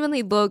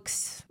genuinely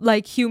looks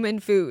like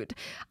human food.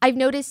 I've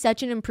noticed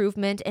such an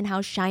improvement in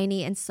how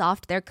shiny and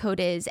soft their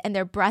coat is, and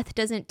their breath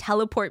doesn't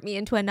teleport me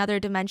into another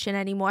dimension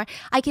anymore.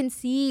 I can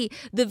see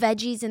the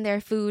veggies in their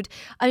food.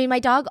 I mean, my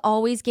dog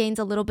always gains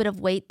a little bit of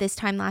weight this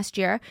time last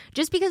year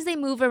just because they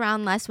move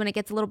around less when it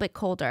gets a little bit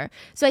colder.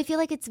 So I feel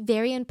like it's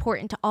very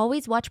important to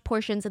always watch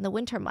portions in the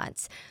winter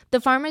months.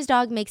 The Farmer's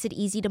Dog makes it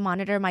easy to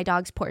monitor my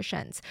dog's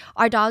portions.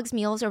 Our dog's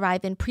meals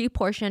arrive in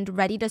pre-portioned,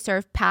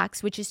 ready-to-serve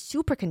packs, which is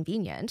super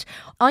convenient.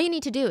 All you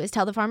need to do is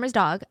tell the Farmer's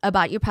Dog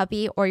about your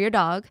puppy or your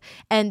dog,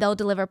 and they'll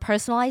deliver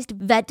personalized,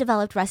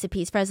 vet-developed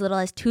recipes for as little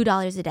as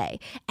 $2 a day.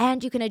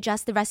 And you can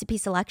adjust the recipe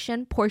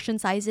selection, portion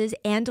sizes,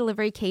 and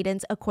delivery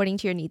cadence according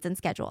to your needs and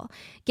schedule.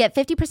 Get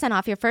 50%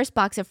 off your first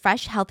box of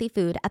fresh, healthy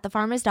food at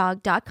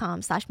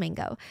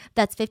thefarmersdog.com/mango.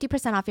 That's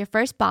 50% off your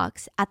first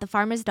box at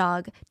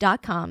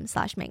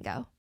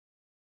thefarmersdog.com/mango.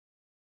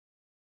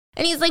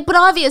 And he's like, but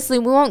obviously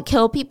we won't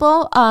kill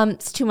people.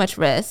 It's too much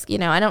risk.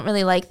 I don't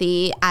really like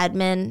the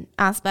admin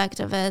aspect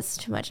of it. It's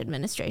too much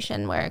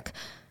administration work.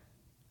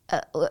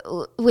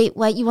 Wait,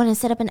 what? You want to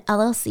set up an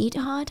LLC,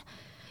 Todd?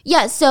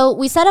 Yeah, so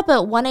we set up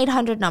a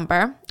 1-800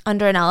 number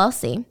under an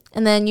LLC,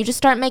 and then you just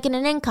start making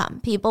an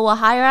income. People will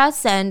hire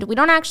us, and we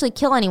don't actually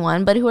kill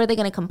anyone, but who are they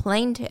going to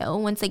complain to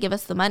once they give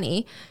us the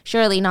money?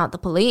 Surely not the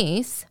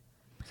police.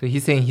 So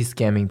he's saying he's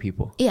scamming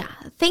people. Yeah.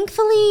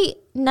 Thankfully,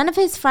 none of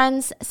his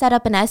friends set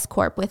up an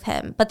S-Corp with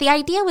him, but the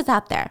idea was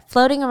out there,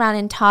 floating around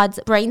in Todd's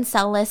brain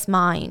cell-less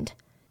mind.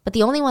 But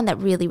the only one that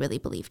really, really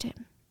believed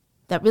him,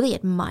 that really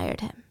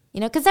admired him,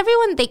 because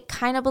everyone, they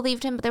kind of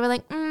believed him, but they were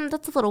like,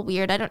 that's a little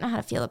weird. I don't know how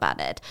to feel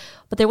about it.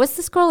 But there was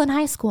this girl in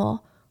high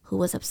school who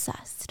was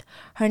obsessed.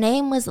 Her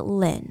name was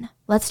Lynn.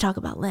 Let's talk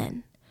about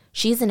Lynn.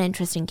 She's an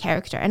interesting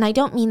character, and I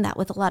don't mean that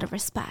with a lot of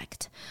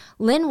respect.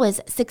 Lynn was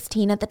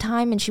 16 at the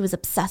time, and she was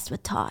obsessed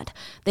with Todd.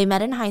 They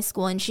met in high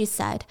school, and she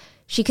said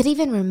she could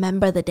even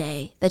remember the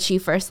day that she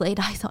first laid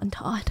eyes on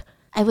Todd.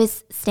 I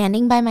was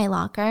standing by my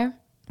locker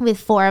with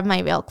 4 of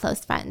my real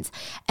close friends,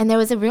 and there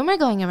was a rumor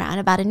going around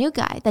about a new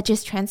guy that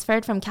just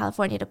transferred from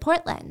California to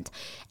Portland.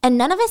 And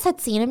none of us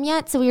had seen him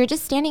yet, so we were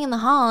just standing in the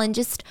hall and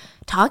just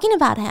talking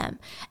about him.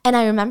 And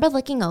I remember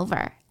looking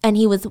over, and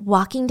he was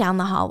walking down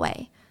the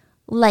hallway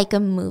like a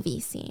movie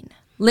scene.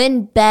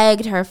 Lynn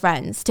begged her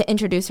friends to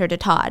introduce her to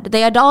Todd.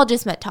 They had all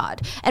just met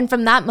Todd. And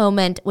from that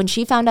moment, when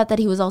she found out that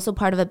he was also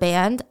part of a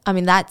band,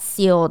 that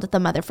sealed the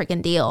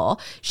motherfucking deal.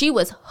 She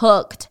was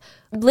hooked.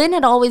 Lynn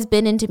had always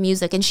been into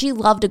music, and she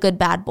loved a good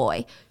bad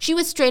boy. She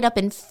was straight up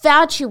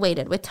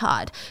infatuated with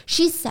Todd.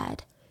 She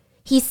said,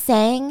 he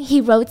sang,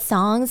 he wrote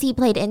songs, he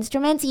played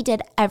instruments, he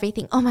did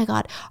everything. Oh my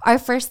God, our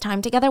first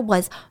time together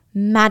was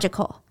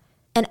magical.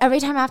 And every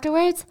time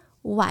afterwards,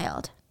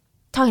 wild.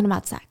 Talking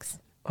about sex.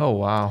 Oh,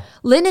 wow.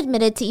 Lynn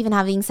admitted to even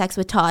having sex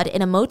with Todd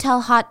in a motel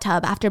hot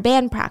tub after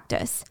band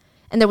practice.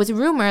 And there was a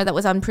rumor that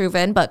was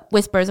unproven, but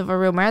whispers of a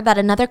rumor, that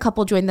another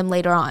couple joined them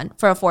later on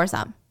for a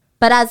foursome.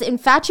 But as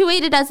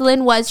infatuated as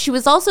Lynn was, she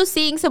was also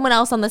seeing someone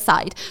else on the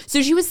side.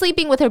 So she was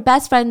sleeping with her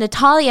best friend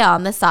Natalia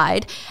on the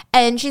side.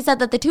 And she said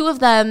that the two of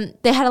them,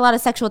 they had a lot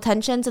of sexual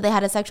tension, so they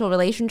had a sexual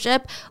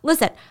relationship.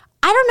 Listen,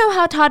 I don't know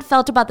how Todd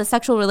felt about the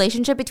sexual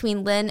relationship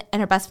between Lynn and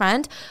her best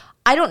friend.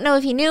 I don't know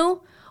if he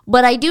knew,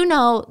 but I do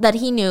know that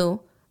he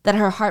knew that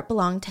her heart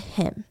belonged to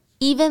him.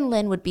 Even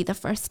Lynn would be the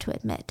first to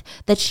admit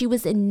that she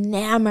was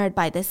enamored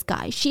by this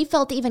guy. She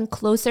felt even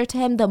closer to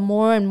him the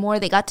more and more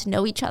they got to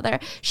know each other.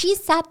 She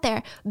sat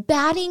there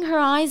batting her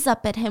eyes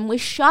up at him with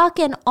shock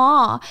and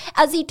awe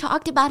as he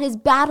talked about his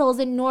battles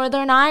in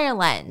Northern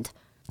Ireland.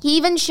 He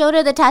even showed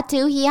her the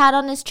tattoo he had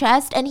on his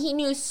chest, and he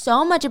knew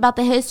so much about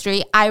the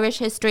history, Irish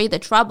history, the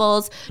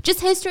Troubles,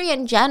 just history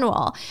in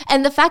general.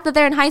 And the fact that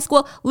they're in high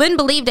school, Lynn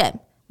believed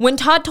him. When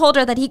Todd told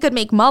her that he could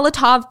make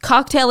Molotov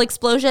cocktail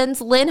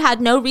explosions, Lynn had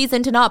no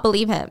reason to not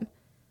believe him.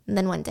 And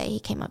then one day he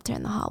came up to her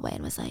in the hallway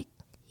and was like,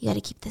 you got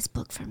to keep this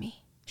book for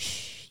me.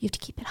 Shh, you have to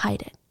keep it,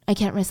 hide it. I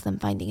can't risk them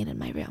finding it in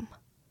my room.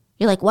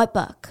 You're like, what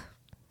book?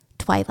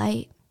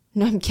 Twilight?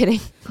 No, I'm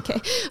kidding.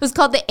 Okay. It was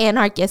called The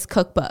Anarchist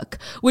Cookbook,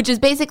 which is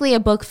basically a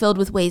book filled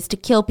with ways to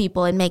kill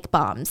people and make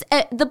bombs.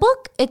 The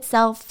book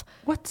itself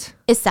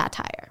is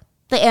satire.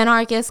 The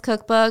Anarchist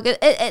Cookbook.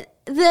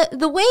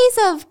 the ways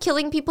of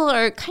killing people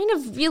are kind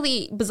of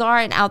really bizarre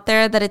and out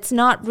there that it's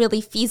not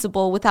really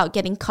feasible without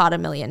getting caught a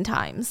million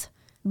times.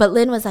 But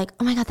Lynn was like,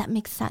 oh my God, that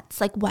makes sense.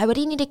 Like, why would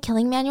he need a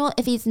killing manual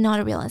if he's not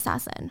a real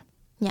assassin?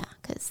 Yeah,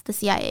 because the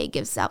CIA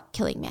gives out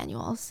killing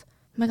manuals.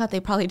 Oh my God, they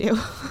probably do.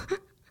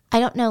 I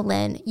don't know,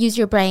 Lynn. Use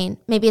your brain.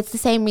 Maybe it's the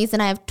same reason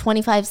I have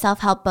 25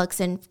 self-help books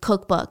and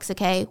cookbooks,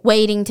 okay?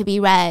 Waiting to be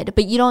read.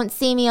 But you don't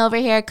see me over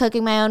here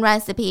cooking my own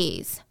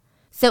recipes.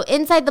 So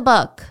inside the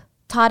book,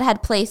 Todd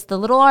had placed the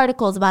little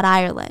articles about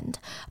Ireland,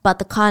 about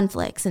the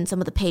conflicts in some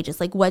of the pages,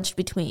 like wedged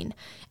between.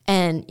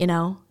 And, you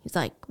know, he's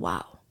like,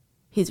 wow.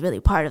 He's really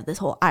part of this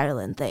whole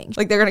Ireland thing.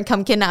 Like, they're going to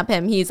come kidnap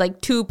him. He's like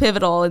too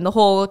pivotal in the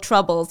whole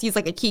troubles. He's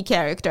like a key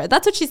character.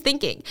 That's what she's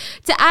thinking.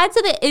 To add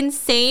to the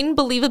insane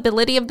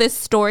believability of this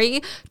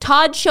story,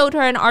 Todd showed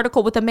her an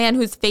article with a man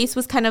whose face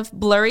was kind of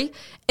blurry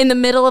in the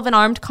middle of an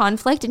armed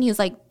conflict. And he was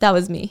like, that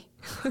was me.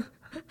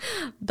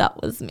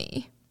 That was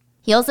me.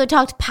 He also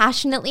talked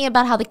passionately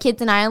about how the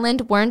kids in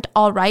Ireland weren't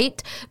all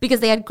right because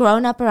they had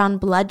grown up around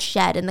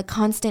bloodshed and the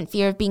constant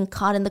fear of being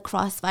caught in the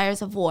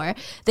crossfires of war.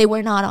 They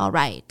were not all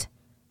right.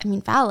 I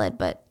mean, valid,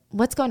 but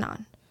what's going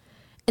on?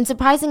 And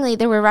surprisingly,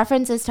 there were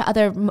references to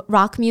other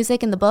rock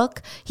music in the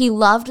book. He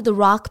loved the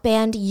rock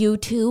band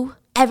U2.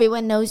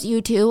 Everyone knows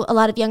U2. A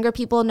lot of younger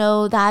people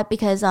know that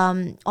because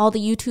all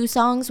the U2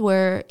 songs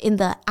were in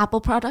the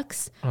Apple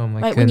products. Oh my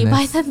right, goodness. when you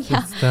buy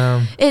them,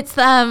 yeah. It's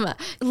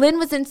Lynn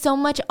was in so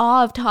much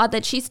awe of Todd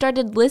that she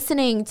started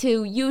listening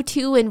to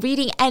U2 and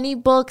reading any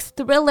books,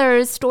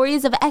 thrillers,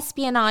 stories of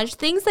espionage,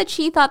 things that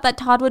she thought that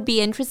Todd would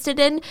be interested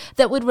in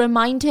that would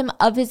remind him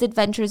of his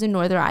adventures in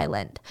Northern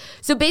Ireland.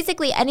 So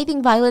basically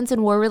anything violence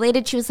and war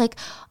related, she was like,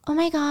 oh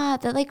my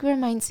God, that like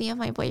reminds me of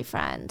my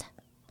boyfriend.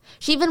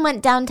 She even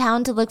went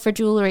downtown to look for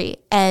jewelry,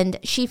 and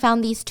she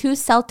found these 2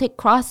 Celtic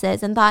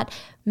crosses and thought,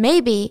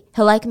 maybe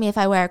he'll like me if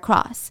I wear a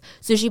cross.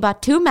 So she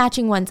bought 2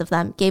 matching ones of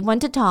them, gave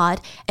one to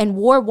Todd, and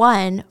wore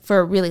one for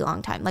a really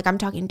long time. Like, I'm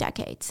talking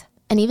decades.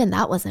 And even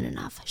that wasn't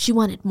enough. She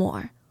wanted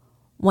more.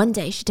 One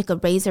day, she took a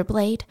razor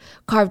blade,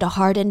 carved a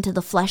heart into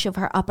the flesh of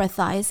her upper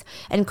thighs,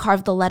 and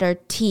carved the letter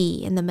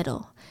T in the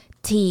middle.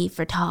 T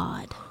for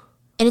Todd.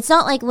 And it's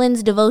not like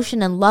Lynn's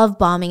devotion and love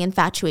bombing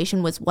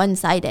infatuation was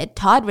one-sided.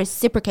 Todd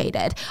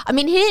reciprocated. I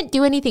mean, he didn't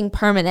do anything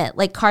permanent,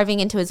 like carving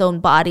into his own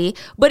body,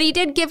 but he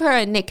did give her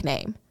a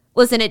nickname.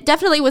 Listen, it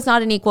definitely was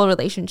not an equal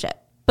relationship.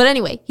 But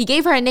anyway, he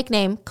gave her a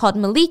nickname called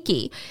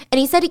Maliki, and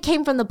he said it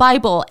came from the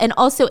Bible and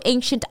also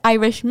ancient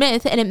Irish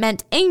myth, and it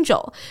meant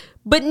angel.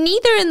 But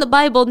neither in the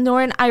Bible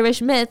nor in Irish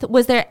myth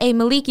was there a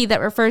Maliki that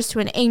refers to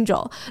an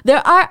angel.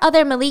 There are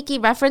other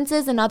Maliki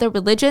references in other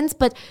religions,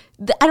 but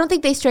I don't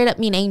think they straight up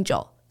mean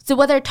angel. So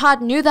whether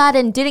Todd knew that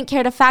and didn't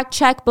care to fact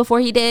check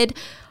before he did,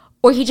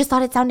 or he just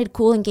thought it sounded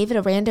cool and gave it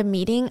a random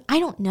meaning, I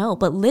don't know.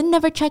 But Lynn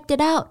never checked it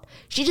out.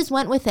 She just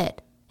went with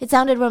it. It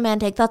sounded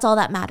romantic. That's all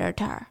that mattered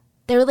to her.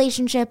 Their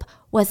relationship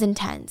was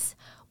intense,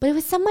 but it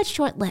was somewhat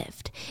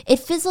short-lived. It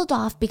fizzled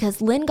off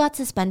because Lynn got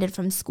suspended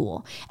from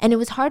school, and it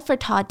was hard for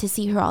Todd to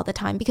see her all the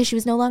time because she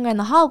was no longer in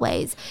the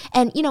hallways.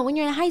 And, you know, when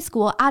you're in high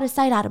school, out of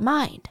sight, out of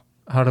mind.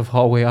 Out of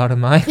hallway, out of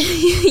mind.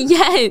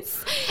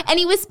 Yes. And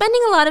he was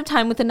spending a lot of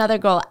time with another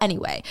girl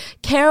anyway,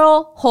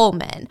 Carol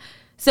Holman.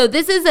 So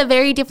this is a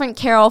very different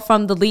Carol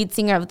from the lead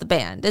singer of the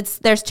band.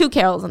 There's 2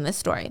 Carols in this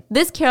story.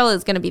 This Carol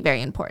is going to be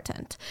very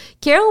important.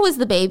 Carol was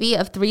the baby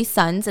of 3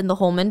 sons in the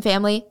Holman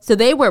family, so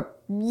they were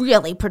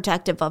really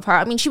protective of her.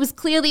 I mean, she was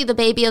clearly the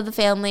baby of the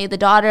family, the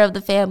daughter of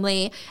the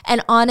family,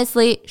 and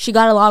honestly, she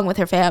got along with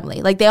her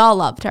family. Like, they all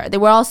loved her. They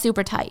were all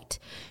super tight.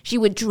 She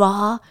would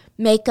draw,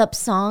 make up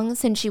songs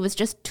since she was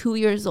just 2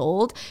 years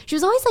old. She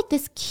was always like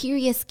this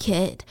curious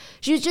kid.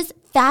 She was just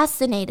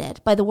fascinated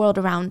by the world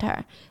around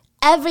her.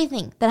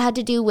 Everything that had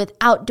to do with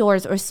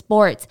outdoors or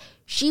sports,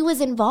 she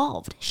was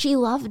involved. She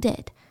loved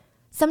it.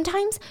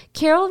 Sometimes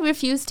Carol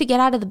refused to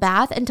get out of the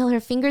bath until her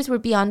fingers were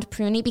beyond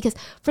pruny because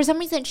for some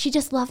reason she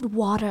just loved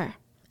water.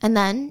 And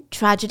then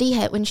tragedy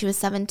hit when she was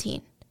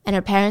 17 and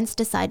her parents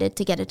decided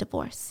to get a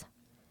divorce.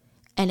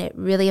 And it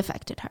really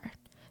affected her.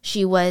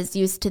 She was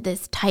used to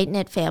this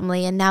tight-knit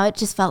family and now it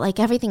just felt like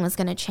everything was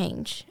going to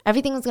change.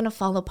 Everything was going to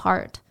fall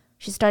apart.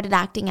 She started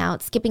acting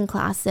out, skipping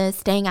classes,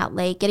 staying out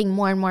late, getting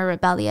more and more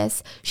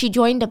rebellious. She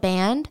joined a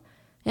band.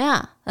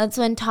 Yeah, that's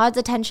when Todd's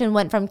attention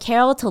went from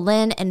Carol to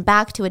Lynn and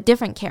back to a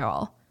different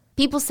Carol.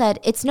 People said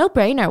it's no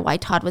brainer why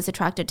Todd was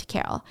attracted to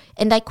Carol.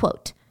 And I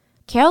quote,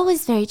 Carol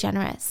was very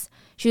generous.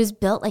 She was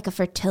built like a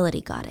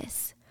fertility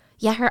goddess.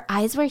 Yeah, her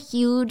eyes were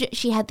huge.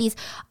 She had these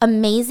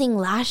amazing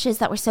lashes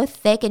that were so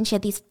thick and she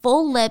had these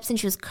full lips and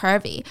she was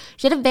curvy.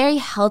 She had a very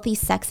healthy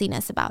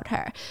sexiness about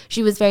her.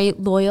 She was very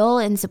loyal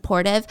and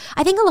supportive.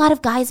 I think a lot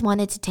of guys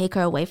wanted to take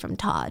her away from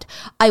Todd.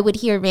 I would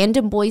hear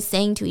random boys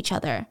saying to each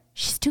other,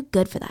 she's too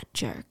good for that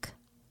jerk.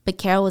 But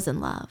Carol was in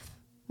love.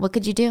 What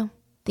could you do?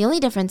 The only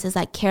difference is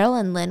that Carol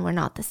and Lynn were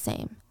not the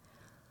same.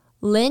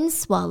 Lynn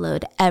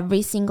swallowed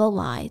every single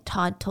lie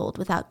Todd told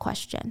without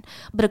question.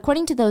 But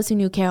according to those who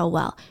knew Carol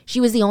well, she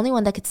was the only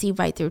one that could see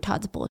right through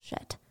Todd's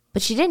bullshit.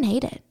 But she didn't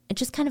hate it. It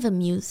just kind of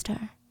amused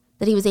her.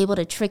 That he was able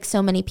to trick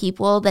so many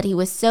people, that he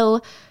was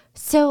so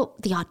So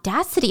the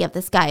audacity of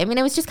this guy, I mean,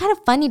 it was just kind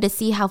of funny to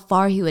see how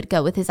far he would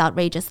go with his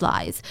outrageous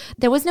lies.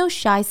 There was no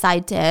shy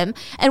side to him.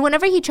 And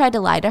whenever he tried to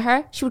lie to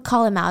her, she would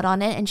call him out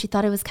on it. And she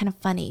thought it was kind of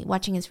funny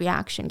watching his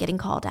reaction, getting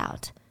called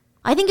out.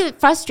 I think it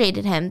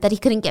frustrated him that he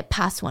couldn't get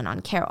past one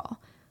on Carol.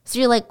 So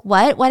you're like,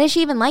 what? Why does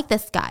she even like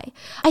this guy?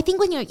 I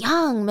think when you're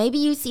young, maybe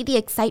you see the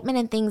excitement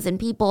in things and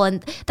people,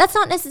 and that's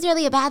not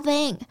necessarily a bad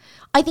thing.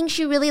 I think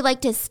she really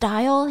liked his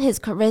style, his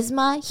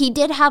charisma. He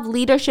did have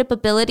leadership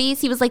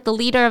abilities. He was like the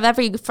leader of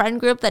every friend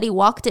group that he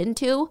walked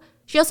into.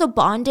 She also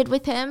bonded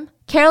with him.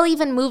 Carol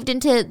even moved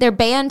into their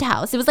band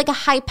house. It was like a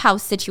hype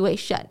house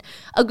situation.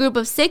 A group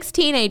of 6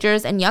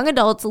 teenagers and young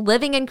adults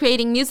living and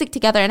creating music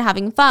together and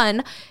having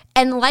fun.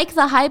 And like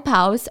the hype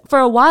house, for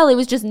a while it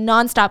was just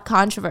nonstop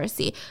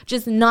controversy,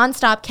 just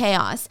nonstop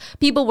chaos.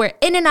 People were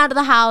in and out of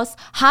the house,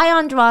 high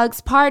on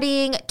drugs,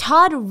 partying.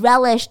 Todd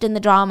relished in the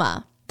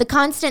drama. The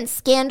constant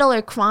scandal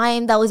or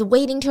crime that was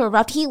waiting to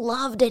erupt, he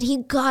loved it. He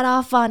got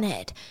off on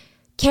it.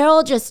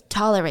 Carol just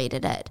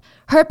tolerated it.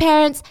 Her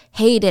parents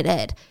hated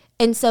it.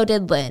 And so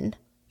did Lynn.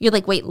 You're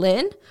like, wait,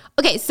 Lynn?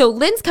 Okay, so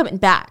Lynn's coming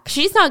back.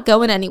 She's not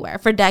going anywhere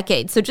for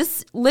decades. So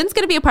Lynn's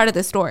going to be a part of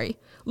the story.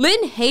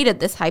 Lynn hated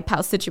this hype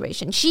house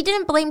situation. She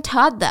didn't blame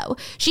Todd, though.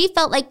 She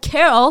felt like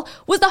Carol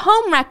was the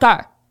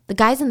homewrecker. The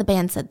guys in the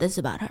band said this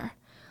about her.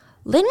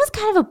 Lynn was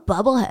kind of a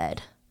bubblehead.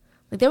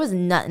 Like, there was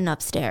nothing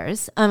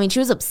upstairs. I mean, she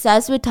was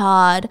obsessed with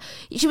Todd.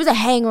 She was a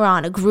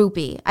hanger-on, a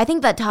groupie. I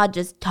think that Todd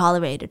just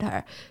tolerated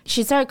her.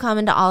 She started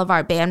coming to all of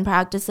our band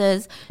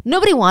practices.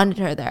 Nobody wanted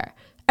her there.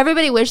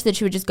 Everybody wished that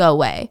she would just go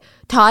away.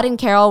 Todd and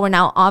Carol were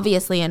now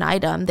obviously an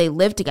item. They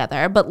lived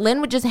together, but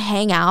Lynn would just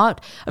hang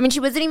out. I mean,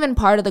 she wasn't even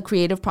part of the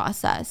creative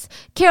process.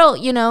 Carol,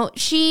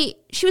 she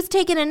was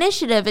taking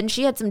initiative and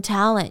she had some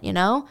talent,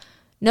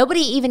 Nobody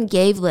even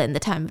gave Lynn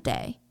the time of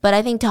day. But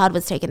I think Todd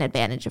was taking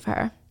advantage of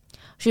her.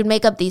 She would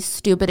make up these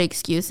stupid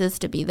excuses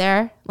to be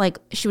there. Like,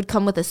 she would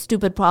come with a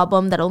stupid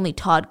problem that only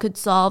Todd could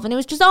solve, and it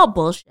was just all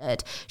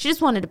bullshit. She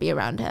just wanted to be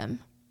around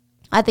him.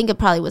 I think it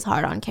probably was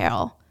hard on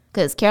Carol.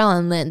 Because Carol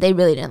and Lynn, they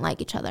really didn't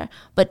like each other.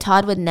 But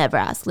Todd would never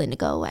ask Lynn to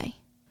go away.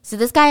 So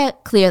this guy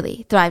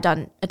clearly thrived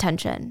on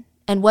attention.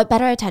 And what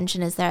better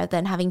attention is there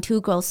than having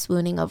 2 girls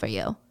swooning over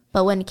you?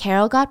 But when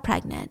Carol got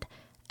pregnant,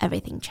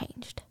 everything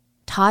changed.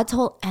 Todd's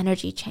whole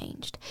energy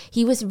changed.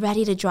 He was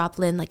ready to drop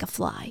Lynn like a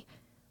fly.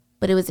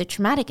 But it was a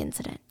traumatic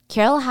incident.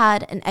 Carol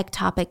had an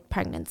ectopic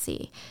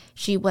pregnancy.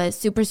 She was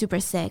super,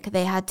 super sick.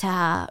 They had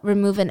to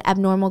remove an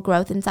abnormal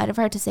growth inside of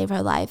her to save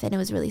her life. And it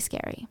was really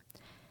scary.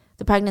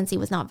 The pregnancy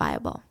was not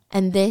viable.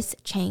 And this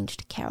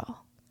changed Carol.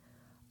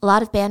 A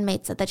lot of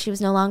bandmates said that she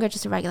was no longer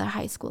just a regular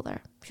high schooler.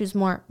 She was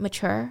more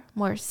mature,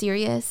 more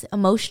serious,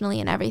 emotionally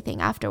and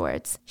everything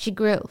afterwards. She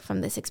grew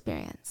from this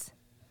experience.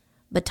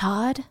 But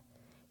Todd,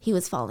 he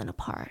was falling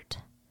apart.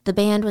 The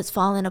band was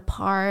falling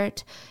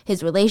apart.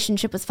 His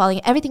relationship was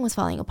everything was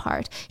falling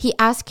apart. He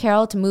asked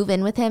Carol to move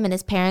in with him and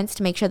his parents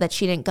to make sure that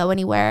she didn't go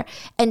anywhere.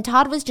 And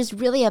Todd was just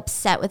really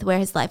upset with where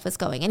his life was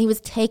going. And he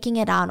was taking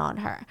it out on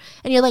her.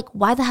 And you're like,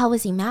 why the hell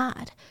was he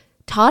mad?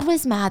 Todd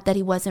was mad that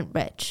he wasn't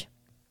rich.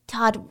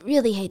 Todd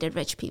really hated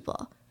rich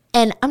people.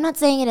 And I'm not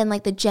saying it in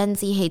like the Gen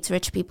Z hates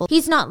rich people.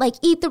 He's not like,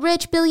 eat the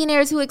rich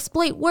billionaires who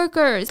exploit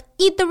workers.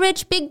 Eat the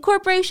rich big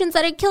corporations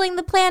that are killing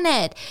the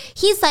planet.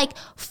 He's like,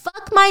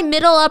 fuck my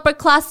middle upper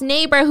class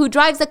neighbor who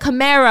drives a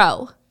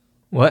Camaro.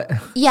 What?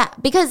 Yeah,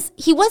 because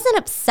he wasn't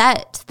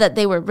upset that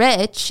they were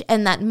rich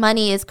and that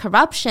money is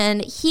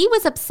corruption. He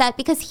was upset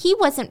because he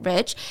wasn't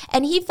rich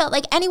and he felt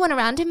like anyone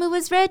around him who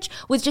was rich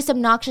was just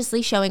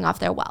obnoxiously showing off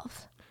their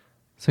wealth.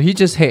 So he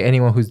just hate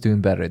anyone who's doing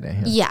better than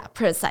him. Yeah,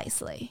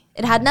 precisely.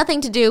 It had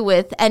nothing to do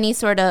with any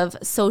sort of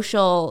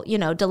social,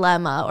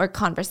 dilemma or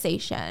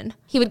conversation.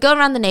 He would go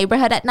around the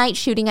neighborhood at night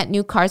shooting at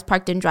new cars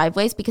parked in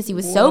driveways because he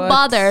was so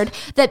bothered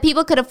that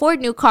people could afford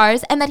new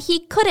cars and that he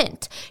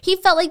couldn't. He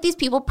felt like these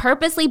people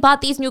purposely bought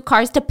these new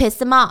cars to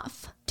piss him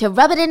off, to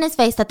rub it in his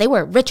face that they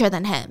were richer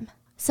than him.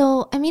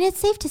 So, I mean,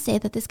 it's safe to say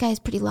that this guy is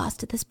pretty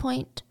lost at this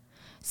point.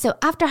 So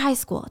after high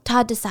school,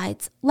 Todd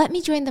decides, let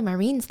me join the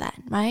Marines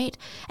then, right?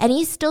 And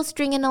he's still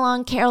stringing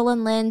along Carol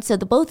and Lynn, so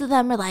the both of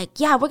them are like,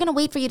 yeah, we're going to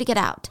wait for you to get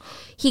out.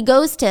 He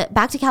goes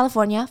back to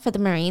California for the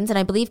Marines, and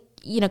I believe,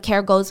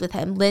 Carol goes with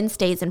him. Lynn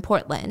stays in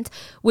Portland,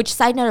 which,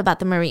 side note about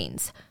the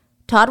Marines,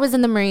 Todd was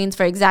in the Marines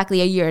for exactly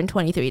a year and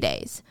 23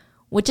 days,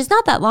 which is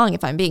not that long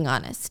if I'm being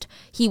honest.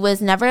 He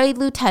was never a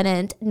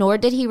lieutenant, nor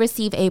did he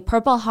receive a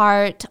Purple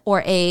Heart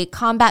or a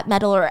combat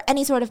medal or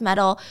any sort of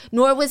medal,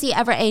 nor was he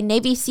ever a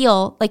Navy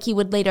SEAL like he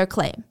would later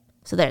claim.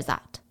 So there's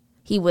that.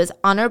 He was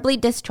honorably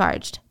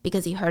discharged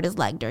because he hurt his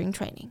leg during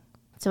training.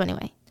 So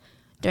anyway,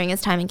 during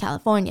his time in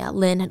California,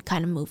 Lynn had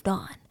kind of moved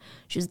on.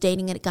 She was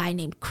dating a guy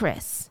named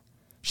Chris.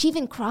 She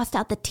even crossed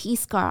out the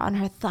T-scar on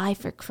her thigh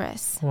for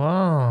Chris.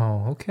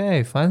 Wow,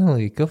 okay,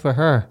 finally, good for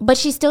her. But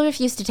she still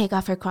refused to take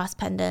off her cross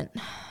pendant.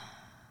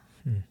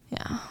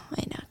 Yeah,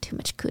 I know, too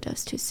much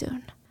kudos too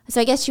soon. So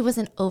I guess she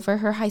wasn't over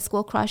her high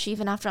school crush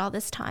even after all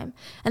this time.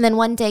 And then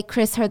one day,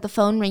 Chris heard the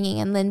phone ringing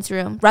in Lynn's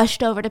room,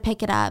 rushed over to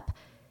pick it up.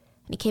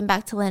 And he came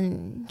back to Lynn,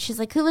 and she's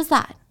like, who was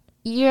that?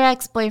 Your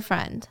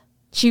ex-boyfriend.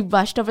 She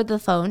rushed over the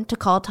phone to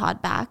call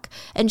Todd back.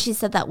 And she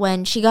said that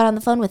when she got on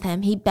the phone with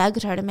him, he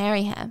begged her to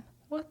marry him.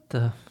 What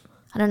the?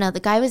 I don't know. The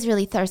guy was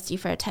really thirsty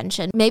for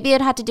attention. Maybe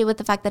it had to do with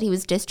the fact that he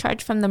was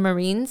discharged from the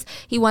Marines.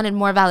 He wanted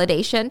more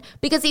validation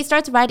because he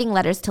starts writing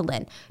letters to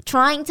Lynn,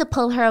 trying to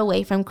pull her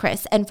away from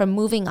Chris and from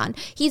moving on.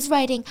 He's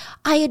writing,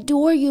 I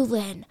adore you,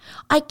 Lynn.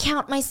 I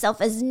count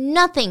myself as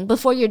nothing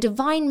before your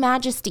divine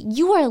majesty.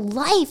 You are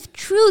life,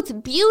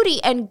 truth,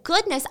 beauty, and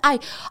goodness. I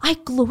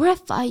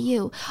glorify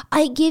you.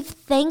 I give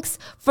thanks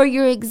for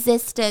your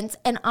existence,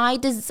 and I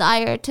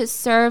desire to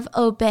serve,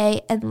 obey,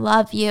 and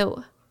love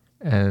you.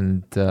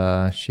 And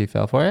she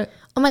fell for it?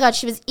 Oh my God,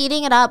 she was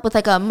eating it up with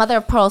like a mother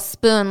of pearl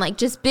spoon, like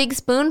just big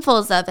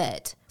spoonfuls of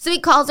it. So he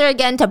calls her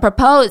again to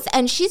propose,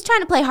 and she's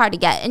trying to play hard to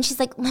get. And she's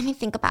like, let me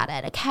think about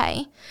it,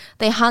 okay?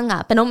 They hung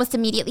up, and almost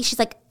immediately she's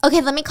like,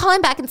 okay, let me call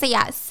him back and say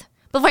yes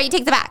before he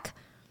takes it back.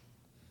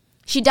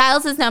 She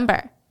dials his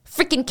number.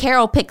 Freaking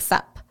Carol picks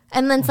up.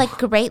 And Lynn's like,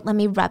 great, let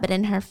me rub it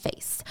in her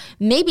face.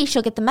 Maybe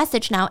she'll get the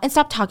message now and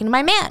stop talking to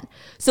my man.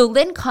 So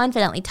Lynn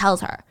confidently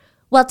tells her,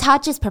 well,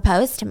 Todd just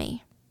proposed to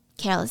me.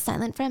 Carol is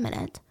silent for a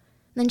minute.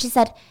 Then she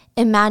said,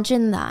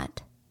 imagine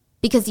that.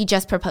 Because he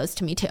just proposed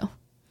to me too.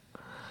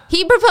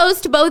 He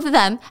proposed to both of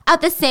them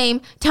at the same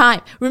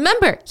time.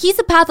 Remember, he's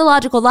a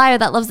pathological liar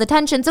that loves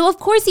attention, so of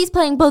course he's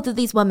playing both of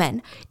these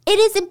women. It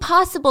is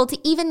impossible to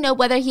even know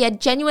whether he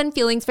had genuine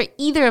feelings for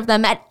either of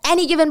them at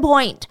any given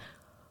point.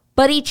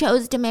 But he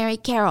chose to marry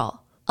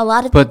Carol. A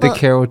lot of people... But the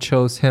Carol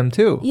chose him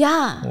too.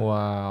 Yeah.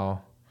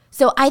 Wow.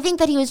 So I think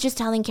that he was just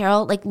telling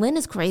Carol, like, Lynn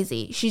is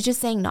crazy. She's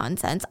just saying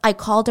nonsense. I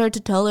called her to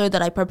tell her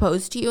that I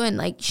proposed to you and,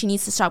 like, she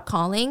needs to stop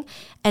calling.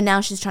 And now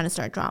she's trying to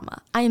start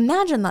drama. I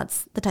imagine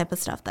that's the type of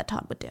stuff that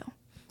Todd would do.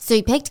 So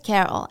he picked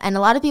Carol, and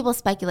a lot of people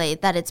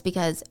speculate that it's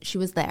because she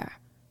was there.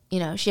 You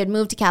know, she had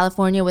moved to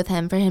California with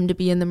him for him to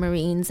be in the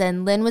Marines,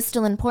 and Lynn was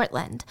still in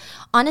Portland.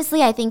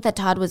 Honestly, I think that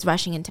Todd was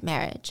rushing into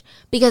marriage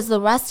because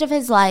the rest of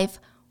his life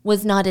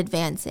was not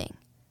advancing.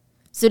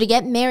 So to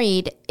get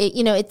married,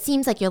 it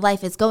seems like your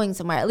life is going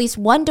somewhere. At least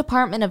one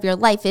department of your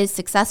life is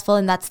successful,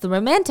 and that's the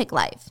romantic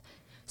life.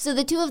 So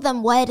the two of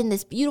them wed in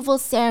this beautiful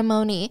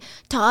ceremony.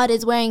 Todd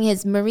is wearing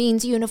his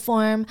Marines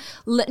uniform.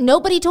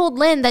 Nobody told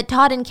Lynn that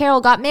Todd and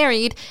Carol got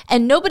married,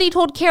 and nobody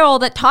told Carol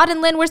that Todd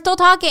and Lynn were still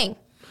talking.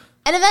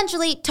 And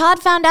eventually, Todd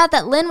found out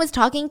that Lynn was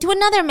talking to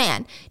another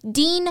man,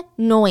 Dean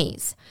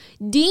Noyes.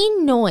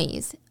 Dean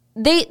Noyes,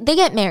 they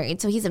get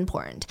married, so he's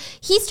important.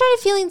 He started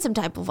feeling some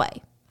type of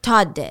way.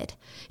 Todd did.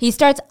 He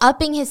starts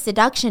upping his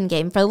seduction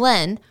game for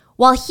Lynn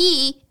while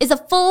he is a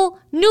full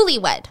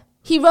newlywed.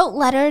 He wrote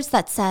letters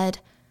that said,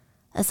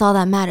 that's all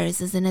that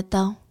matters, isn't it,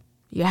 though?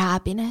 Your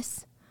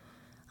happiness.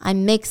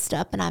 I'm mixed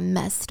up and I'm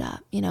messed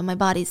up. My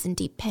body's in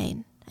deep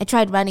pain. I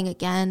tried running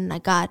again. I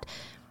got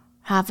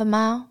half a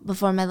mile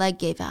before my leg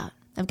gave out.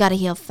 I've got to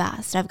heal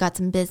fast. I've got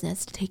some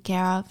business to take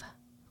care of.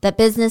 That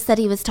business that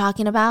he was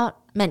talking about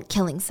meant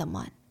killing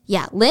someone.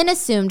 Yeah, Lynn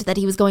assumed that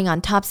he was going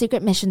on top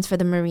secret missions for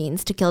the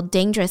Marines to kill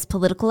dangerous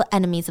political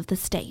enemies of the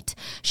state.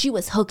 She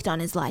was hooked on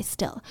his lie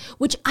still,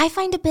 which I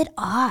find a bit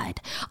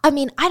odd. I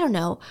mean, I don't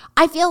know.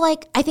 I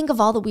think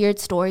of all the weird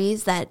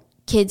stories that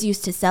kids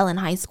used to sell in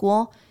high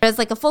school. As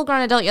like a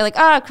full-grown adult, you're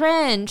like,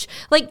 cringe.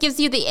 Like, gives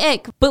you the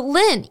ick. But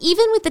Lynn,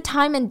 even with the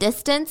time and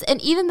distance, and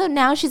even though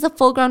now she's a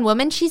full-grown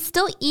woman, she's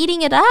still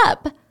eating it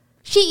up.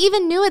 She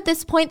even knew at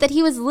this point that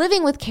he was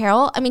living with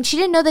Carol. I mean, she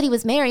didn't know that he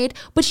was married,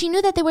 but she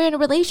knew that they were in a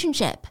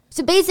relationship.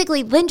 So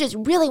basically, Lynn just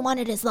really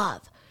wanted his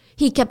love.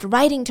 He kept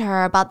writing to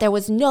her about there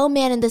was no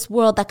man in this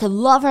world that could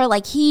love her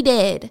like he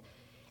did.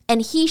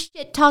 And he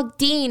shit-talked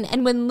Dean.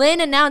 And when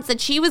Lynn announced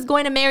that she was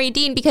going to marry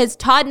Dean because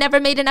Todd never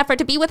made an effort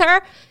to be with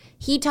her,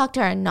 he talked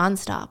to her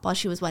nonstop while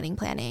she was wedding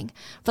planning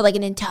for like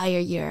an entire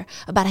year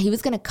about how he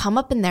was going to come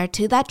up in there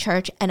to that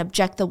church and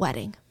object the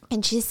wedding.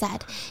 And she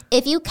said,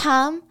 if you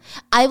come,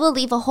 I will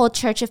leave a whole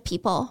church of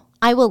people.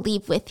 I will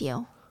leave with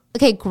you.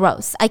 Okay,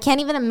 gross. I can't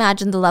even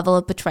imagine the level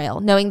of betrayal,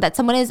 knowing that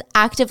someone is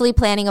actively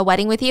planning a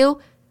wedding with you,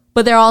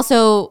 but they're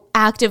also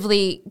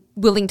actively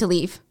willing to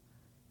leave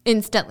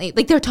instantly.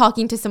 Like they're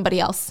talking to somebody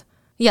else.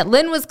 Yeah,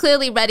 Lynn was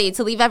clearly ready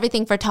to leave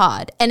everything for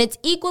Todd. And it's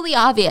equally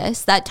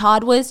obvious that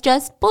Todd was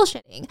just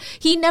bullshitting.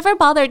 He never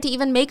bothered to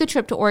even make a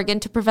trip to Oregon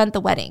to prevent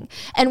the wedding.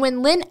 And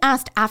when Lynn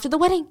asked after the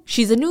wedding,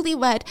 she's a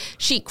newlywed,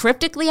 she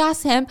cryptically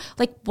asked him,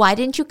 like, why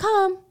didn't you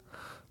come?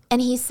 And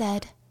he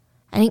said,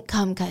 I didn't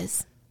come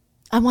because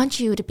I want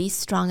you to be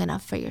strong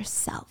enough for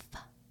yourself.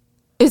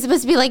 It was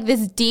supposed to be like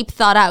this deep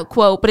thought out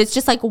quote, but it's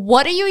just like,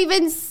 what are you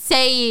even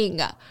saying?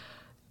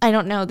 I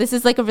don't know. This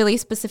is like a really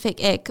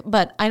specific ick,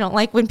 but I don't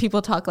like when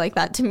people talk like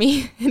that to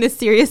me in a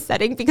serious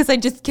setting because I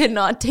just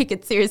cannot take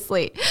it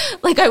seriously.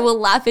 Like I will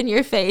laugh in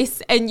your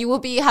face and you will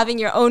be having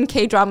your own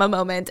K-drama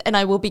moment and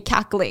I will be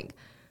cackling.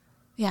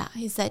 Yeah,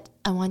 he said,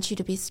 I want you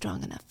to be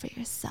strong enough for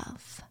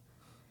yourself.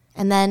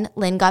 And then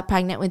Lynn got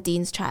pregnant with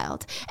Dean's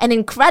child. And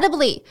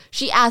incredibly,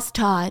 she asked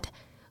Todd,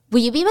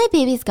 will you be my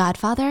baby's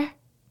godfather?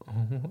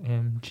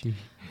 OMG.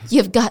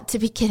 You've got to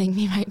be kidding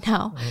me right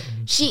now.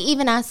 She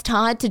even asked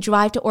Todd to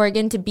drive to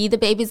Oregon to be the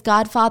baby's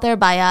godfather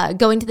by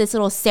going to this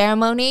little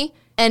ceremony.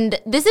 And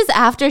this is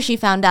after she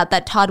found out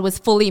that Todd was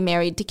fully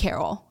married to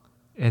Carol.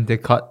 And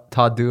did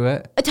Todd do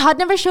it? Todd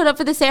never showed up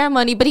for the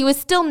ceremony, but he was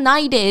still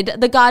knighted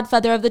the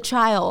godfather of the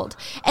child.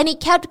 And he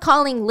kept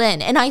calling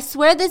Lynn. And I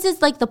swear this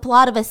is like the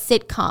plot of a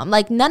sitcom.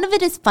 Like, none of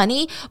it is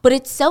funny, but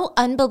it's so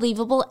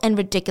unbelievable and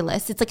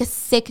ridiculous. It's like a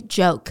sick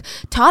joke.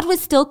 Todd was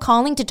still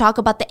calling to talk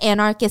about the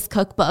anarchist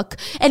cookbook.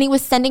 And he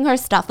was sending her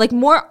stuff, like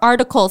more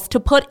articles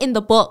to put in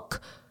the book.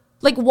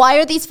 Like, why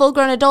are these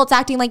full-grown adults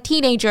acting like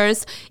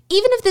teenagers?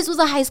 Even if this was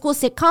a high school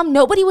sitcom,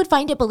 nobody would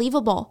find it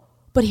believable.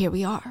 But here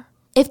we are.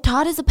 If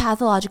Todd is a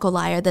pathological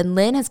liar, then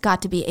Lynn has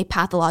got to be a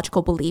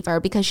pathological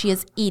believer because she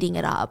is eating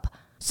it up.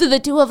 So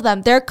the two of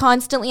them, they're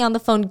constantly on the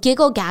phone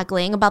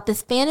giggle-gaggling about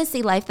this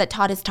fantasy life that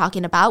Todd is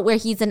talking about, where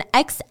he's an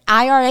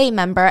ex-IRA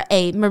member,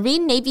 a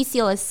Marine Navy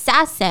SEAL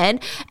assassin,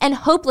 and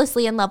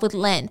hopelessly in love with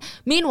Lynn.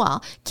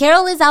 Meanwhile,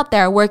 Carol is out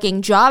there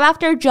working job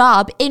after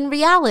job in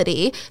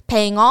reality,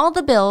 paying all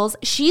the bills.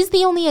 She's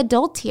the only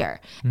adult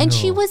here. And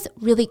she was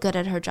really good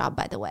at her job,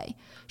 by the way.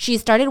 She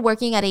started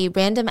working at a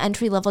random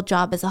entry-level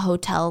job as a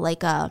hotel, I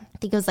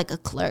think it was like a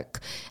clerk.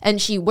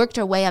 And she worked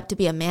her way up to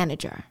be a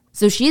manager.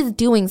 So she's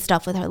doing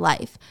stuff with her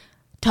life.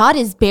 Todd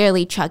is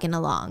barely chugging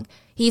along.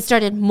 He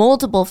started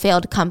multiple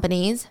failed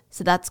companies,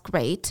 so that's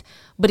great.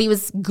 But he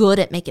was good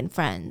at making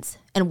friends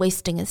and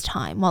wasting his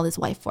time while his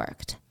wife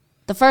worked.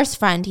 The first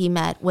friend he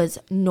met was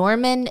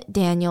Norman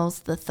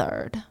Daniels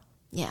III.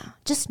 Yeah,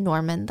 just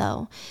Norman,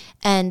 though.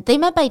 And they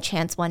met by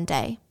chance one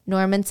day.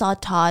 Norman saw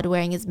Todd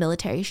wearing his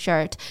military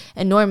shirt,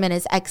 and Norman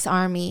is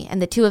ex-Army,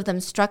 and the two of them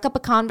struck up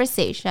a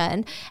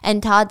conversation,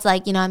 and Todd's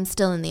like, I'm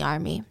still in the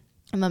Army.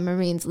 I'm a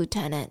Marines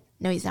lieutenant.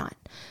 No, he's not.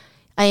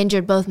 I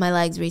injured both my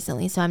legs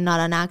recently, so I'm not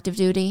on active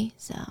duty,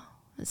 so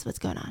that's what's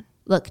going on.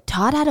 Look,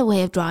 Todd had a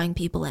way of drawing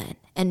people in,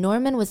 and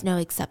Norman was no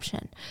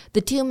exception.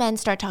 The two men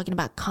start talking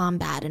about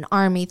combat and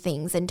Army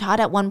things, and Todd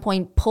at one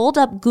point pulled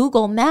up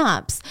Google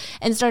Maps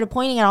and started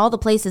pointing at all the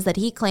places that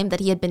he claimed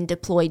that he had been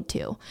deployed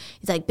to.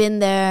 He's like, been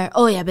there.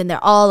 Oh, yeah, been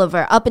there all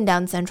over, up and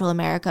down Central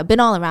America, been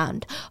all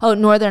around. Oh,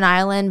 Northern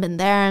Ireland, been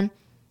there.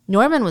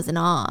 Norman was in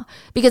awe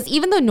because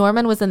even though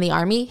Norman was in the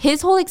Army,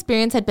 his whole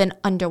experience had been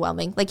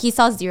underwhelming. Like, he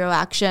saw zero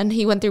action.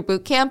 He went through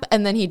boot camp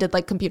and then he did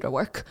like computer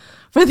work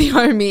for the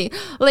Army.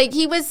 Like,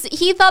 he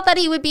thought that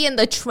he would be in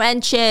the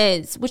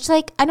trenches, which,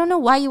 like, I don't know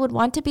why you would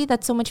want to be.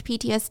 That's so much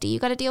PTSD you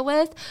got to deal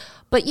with.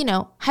 But,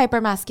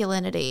 hyper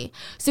masculinity.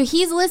 So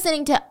he's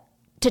listening to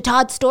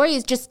Todd's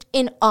stories just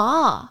in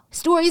awe.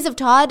 Stories of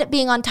Todd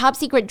being on top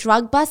secret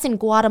drug busts in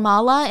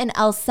Guatemala and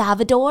El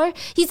Salvador.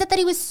 He said that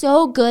he was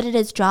so good at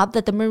his job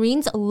that the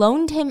Marines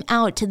loaned him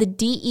out to the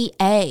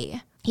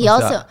DEA.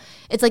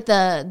 It's like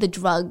the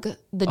drug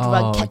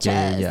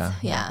catchers.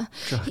 Yeah.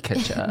 Drug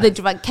catcher. The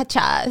drug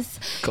catchers.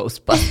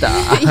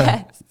 Ghostbuster.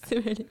 Yes,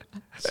 pretty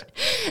much.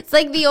 It's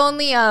like the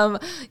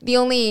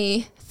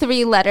only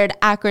three-lettered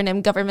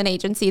acronym government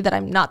agency that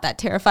I'm not that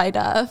terrified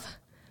of.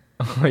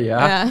 Oh,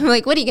 yeah? I'm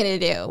like, what are you going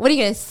to do? What are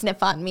you going to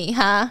sniff on me,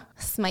 huh?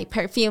 It's my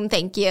perfume,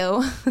 thank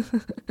you.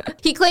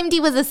 He claimed he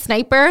was a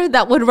sniper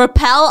that would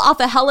rappel off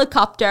a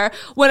helicopter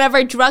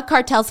whenever drug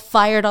cartels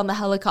fired on the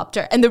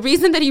helicopter. And the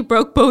reason that he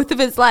broke both of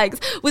his legs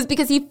was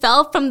because he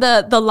fell from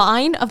the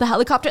line of the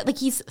helicopter. Like,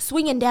 he's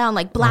swinging down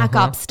like Black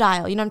Ops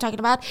style. You know what I'm talking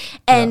about?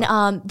 And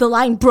the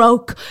line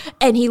broke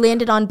and he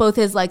landed on both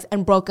his legs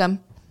and broke them.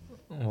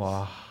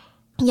 Wow.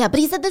 Yeah,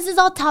 but he said this is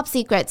all top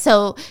secret.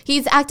 So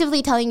he's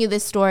actively telling you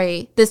this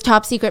story, this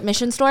top secret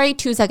mission story,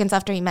 2 seconds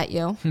after he met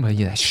you. But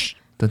yeah, shh,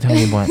 don't tell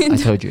anyone. I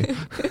told you.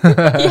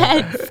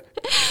 Yes.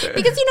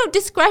 Because,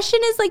 discretion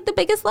is like the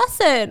biggest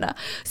lesson.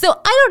 So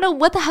I don't know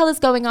what the hell is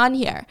going on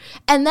here.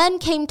 And then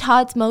came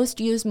Todd's most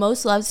used,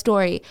 most loved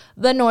story,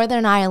 the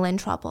Northern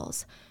Ireland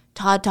troubles.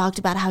 Todd talked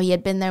about how he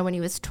had been there when he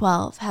was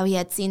 12, how he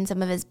had seen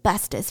some of his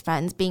bestest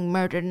friends being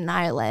murdered in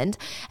Ireland,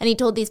 and he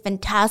told these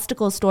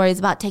fantastical stories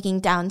about taking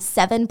down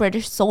 7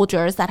 British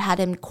soldiers that had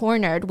him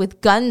cornered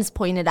with guns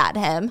pointed at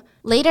him.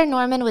 Later,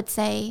 Norman would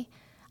say,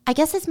 I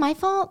guess it's my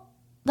fault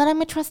that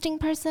I'm a trusting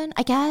person,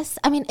 I guess.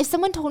 I mean, if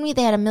someone told me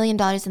they had $1 million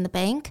in the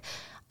bank,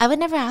 I would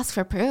never ask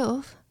for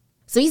proof.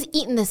 So he's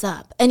eating this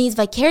up, and he's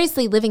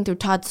vicariously living through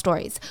Todd's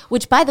stories,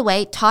 which, by the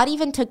way, Todd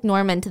even took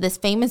Norman to this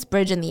famous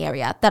bridge in the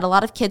area that a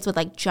lot of kids would,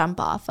 like, jump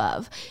off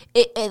of.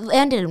 It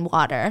landed in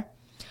water,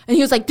 and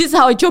he was like, this is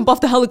how I jump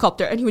off the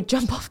helicopter, and he would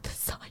jump off the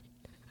side.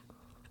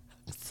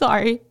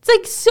 Sorry. It's,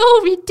 like,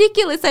 so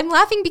ridiculous. I'm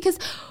laughing because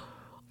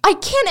I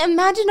can't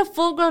imagine a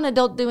full-grown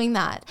adult doing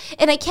that,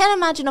 and I can't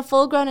imagine a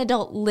full-grown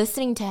adult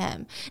listening to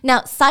him.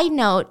 Now, side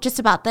note, just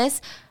about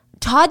this,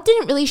 Todd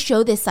didn't really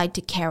show this side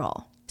to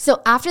Carol. So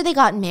after they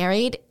got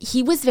married,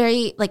 he was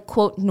very, like,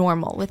 quote,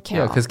 normal with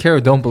Carol. Yeah, because Carol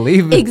don't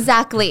believe it.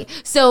 Exactly.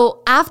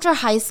 So after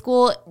high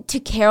school, to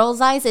Carol's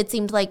eyes, it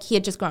seemed like he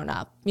had just grown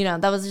up.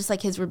 That was just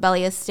like his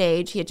rebellious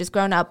stage. He had just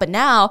grown up. But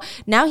now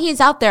he's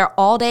out there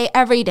all day,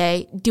 every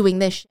day, doing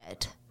this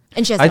shit.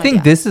 And she has no I think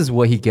idea. this is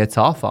what he gets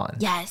off on.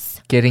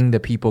 Yes. Getting the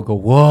people go,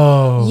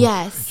 whoa.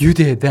 Yes. You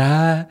did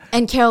that?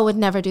 And Carol would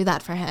never do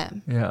that for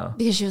him. Yeah.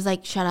 Because she was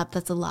like, shut up,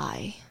 that's a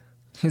lie.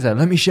 He's like,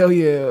 let me show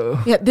you.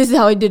 Yeah, this is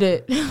how I did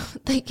it.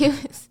 Like,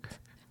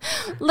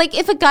 Like,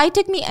 if a guy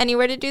took me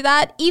anywhere to do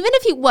that, even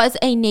if he was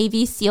a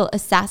Navy SEAL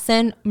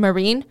assassin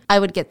Marine, I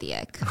would get the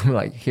ick. I'm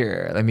like,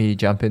 here, let me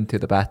jump into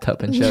the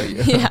bathtub and show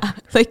you. Yeah,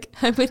 like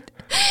I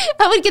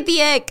would get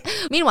the ick.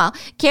 Meanwhile,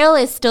 Carol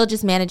is still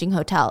just managing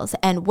hotels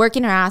and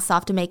working her ass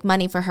off to make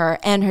money for her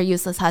and her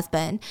useless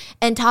husband.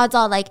 And Todd's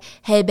all like,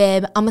 hey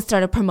babe, I'm gonna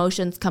start a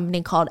promotions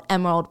company called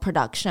Emerald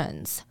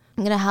Productions.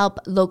 I'm gonna help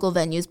local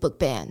venues book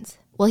bands.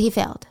 Well, he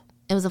failed.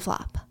 It was a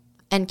flop.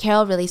 And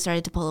Carol really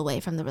started to pull away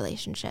from the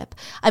relationship.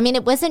 I mean,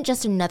 it wasn't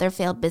just another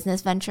failed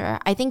business venture.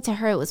 I think to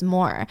her it was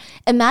more.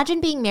 Imagine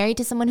being married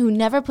to someone who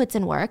never puts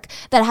in work,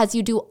 that has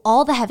you do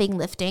all the heavy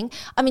lifting.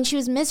 I mean, she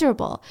was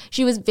miserable.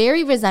 She was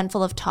very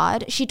resentful of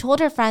Todd. She told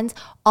her friends,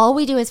 all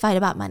we do is fight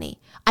about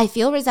money. I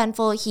feel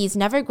resentful. He's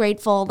never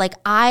grateful. Like,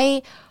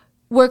 I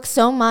work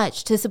so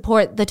much to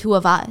support the two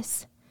of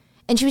us.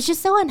 And she was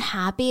just so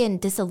unhappy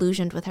and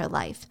disillusioned with her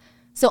life.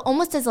 So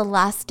almost as a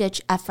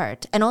last-ditch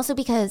effort, and also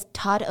because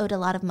Todd owed a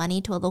lot of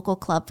money to a local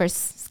club for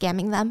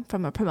scamming them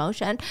from a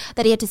promotion,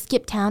 that he had to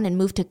skip town and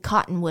move to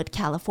Cottonwood,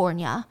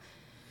 California.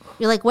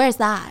 You're like, where's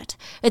that?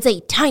 It's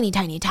a tiny,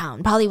 tiny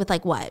town, probably with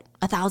like, what,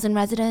 1,000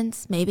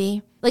 residents,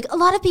 maybe? Like, a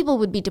lot of people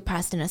would be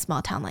depressed in a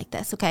small town like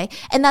this, okay?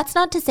 And that's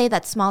not to say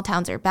that small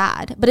towns are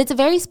bad, but it's a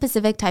very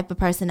specific type of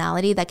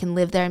personality that can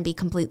live there and be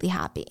completely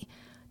happy.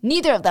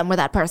 Neither of them were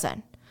that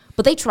person.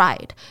 But they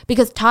tried,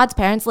 because Todd's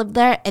parents lived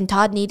there and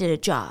Todd needed a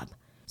job.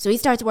 So he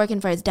starts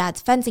working for his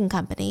dad's fencing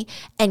company,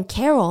 and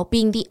Carol,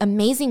 being the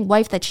amazing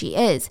wife that she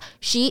is,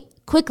 she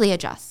quickly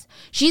adjusts.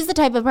 She's the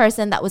type of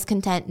person that was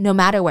content no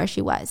matter where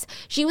she was.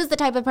 She was the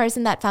type of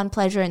person that found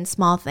pleasure in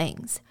small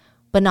things.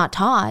 But not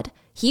Todd.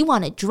 He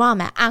wanted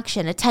drama,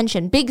 action,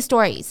 attention, big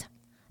stories.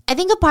 I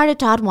think a part of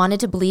Todd wanted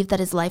to believe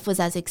that his life was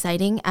as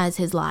exciting as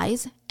his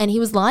lies, and he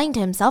was lying to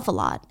himself a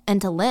lot,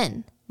 and to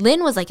Lynn.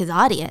 Lynn was like his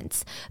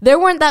audience. There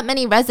weren't that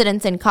many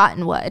residents in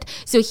Cottonwood,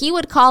 so he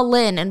would call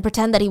Lynn and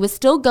pretend that he was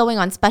still going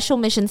on special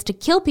missions to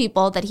kill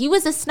people, that he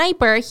was a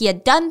sniper, he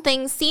had done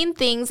things, seen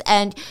things,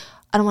 and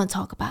I don't want to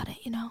talk about it,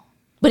 you know?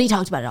 But he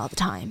talked about it all the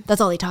time. That's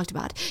all he talked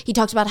about. He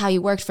talked about how he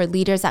worked for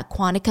leaders at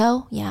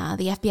Quantico, yeah,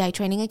 the FBI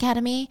training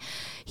academy.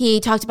 He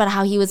talked about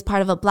how he was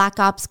part of a Black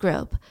Ops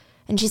group.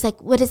 And she's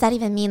like, what does that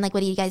even mean? Like, what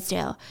do you guys do?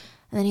 And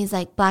then he's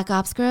like, Black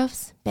Ops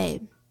groups?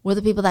 Babe, we're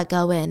the people that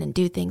go in and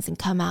do things and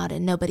come out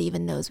and nobody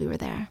even knows we were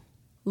there.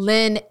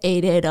 Lynn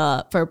ate it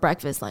up for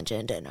breakfast, lunch,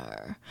 and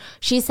dinner.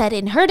 She said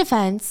in her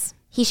defense,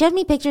 he showed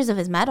me pictures of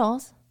his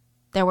medals.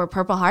 There were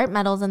Purple Heart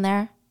medals in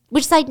there.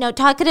 Which, side note,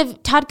 Todd could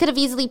have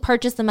easily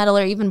purchased the medal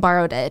or even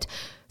borrowed it.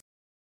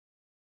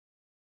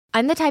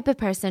 I'm the type of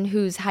person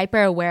who's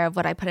hyper aware of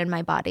what I put in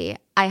my body.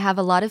 I have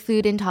a lot of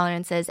food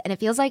intolerances, and it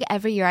feels like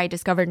every year I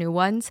discover new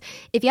ones.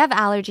 If you have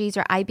allergies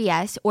or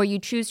IBS, or you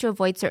choose to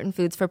avoid certain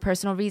foods for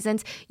personal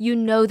reasons, you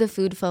know the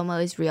food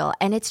FOMO is real,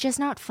 and it's just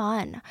not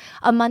fun.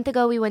 A month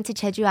ago, we went to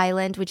Jeju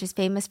Island, which is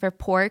famous for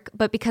pork,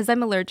 but because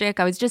I'm allergic,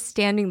 I was just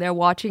standing there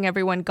watching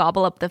everyone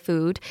gobble up the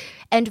food.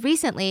 And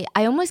recently,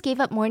 I almost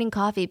gave up morning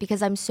coffee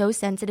because I'm so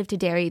sensitive to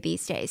dairy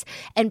these days,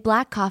 and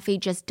black coffee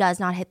just does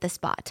not hit the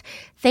spot.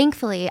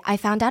 Thankfully, I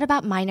found out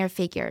about Minor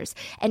Figures,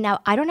 and now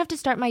I don't have to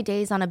start my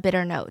days on a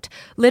bitter note.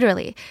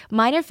 Literally,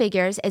 Minor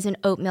Figures is an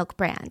oat milk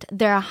brand.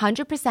 They're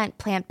 100%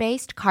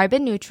 plant-based,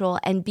 carbon neutral,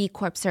 and B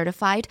Corp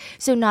certified,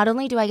 so not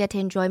only do I get to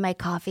enjoy my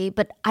coffee,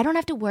 but I don't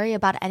have to worry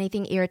about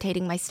anything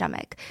irritating my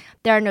stomach.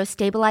 There are no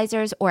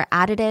stabilizers or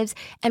additives,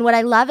 and what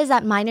I love is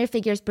that Minor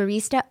Figures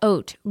Barista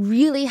Oat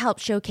really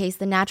helps showcase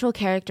the natural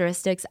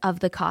characteristics of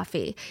the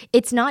coffee.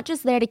 It's not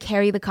just there to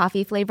carry the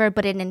coffee flavor,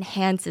 but it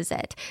enhances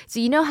it. So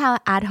you know how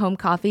at-home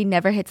coffee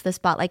never hits the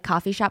spot like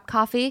coffee shop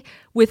coffee?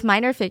 With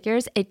Minor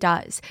Figures, it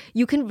does.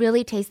 You can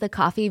really taste the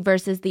coffee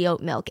versus the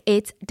oat milk.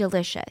 It's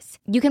delicious.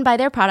 You can buy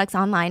their products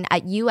online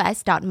at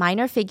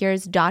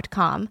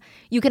us.minorfigures.com.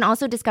 You can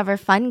also discover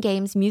fun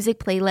games, music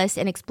playlists,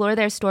 and explore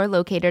their store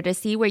locator to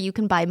see where you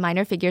can buy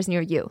Minor Figures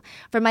near you.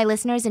 For my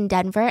listeners in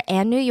Denver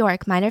and New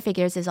York, Minor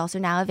Figures is also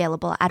now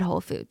available at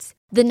Whole Foods.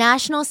 The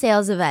national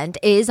sales event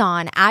is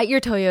on at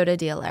your Toyota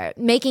dealer,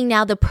 making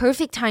now the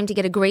perfect time to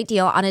get a great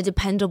deal on a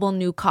dependable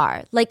new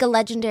car. Like a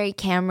legendary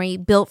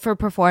Camry built for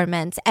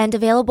performance and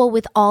available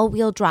with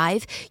all-wheel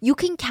drive, you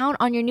can count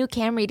on your new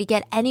Camry to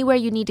get anywhere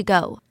you need to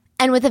go.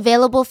 And with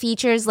available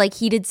features like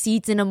heated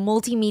seats and a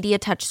multimedia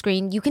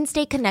touchscreen, you can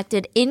stay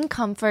connected in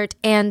comfort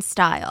and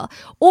style.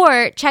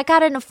 Or check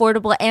out an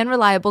affordable and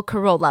reliable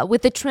Corolla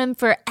with a trim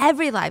for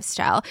every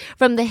lifestyle.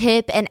 From the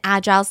hip and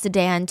agile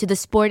sedan to the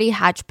sporty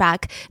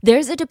hatchback,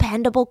 there's a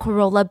dependable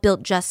Corolla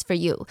built just for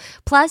you.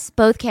 Plus,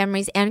 both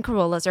Camrys and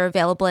Corollas are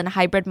available in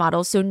hybrid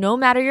models, so no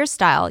matter your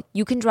style,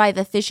 you can drive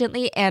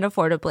efficiently and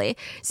affordably.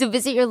 So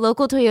visit your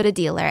local Toyota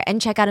dealer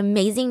and check out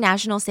amazing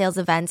national sales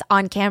events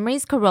on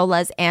Camrys,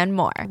 Corollas, and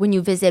more when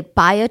you visit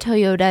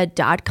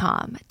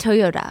buyatoyota.com.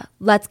 Toyota,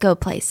 let's go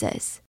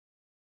places.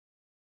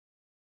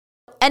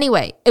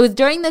 anyway, it was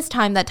during this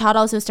time that Todd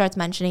also starts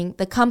mentioning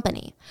the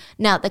company.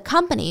 Now, the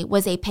company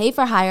was a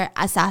pay-for-hire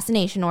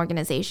assassination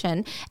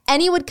organization.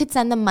 Anyone could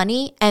send them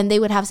money and they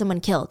would have someone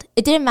killed.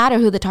 It didn't matter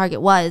who the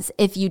target was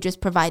if you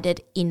just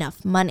provided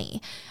enough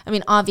money. I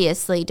mean,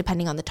 obviously,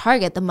 depending on the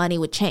target, the money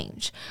would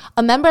change.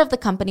 A member of the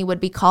company would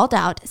be called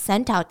out,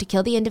 sent out to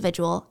kill the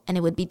individual, and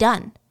it would be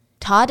done.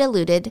 Todd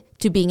alluded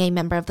to being a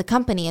member of the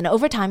company, and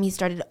over time, he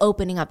started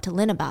opening up to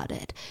Lynn about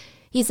it.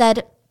 He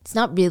said, it's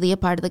not really a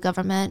part of the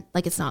government,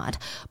 like it's not,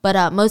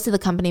 but most of the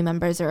company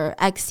members are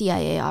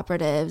ex-CIA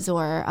operatives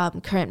or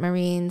current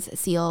Marines,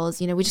 SEALs.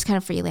 You know, we just kind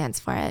of freelance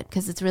for it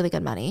because it's really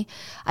good money.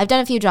 I've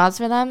done a few jobs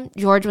for them.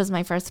 George was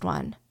my first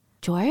one.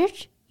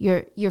 George?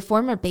 Your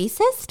former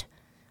bassist?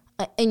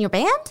 In your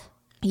band?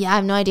 Yeah, I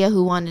have no idea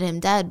who wanted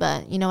him dead,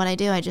 but you know what I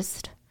do? I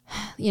just,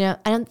 I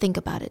don't think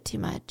about it too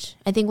much.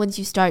 I think once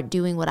you start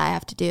doing what I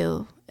have to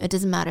do, it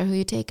doesn't matter who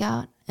you take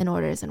out. An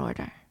order is an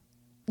order.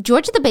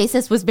 George the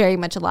bassist was very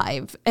much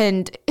alive,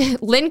 and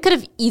Lynn could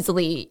have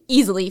easily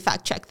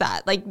fact-checked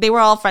that. Like, they were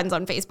all friends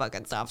on Facebook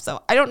and stuff,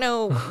 so I don't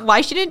know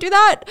why she didn't do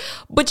that,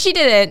 but she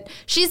didn't.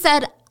 She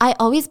said, I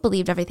always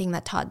believed everything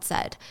that Todd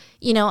said.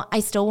 You know, I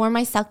still wore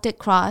my Celtic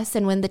cross,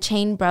 and when the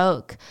chain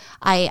broke,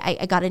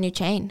 I got a new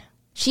chain.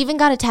 She even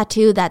got a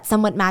tattoo that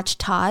somewhat matched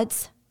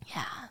Todd's.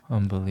 Yeah.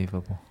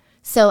 Unbelievable.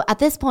 So at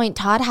this point,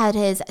 Todd had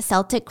his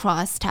Celtic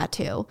cross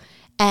tattoo.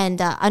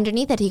 And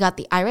underneath it, he got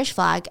the Irish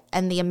flag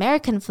and the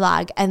American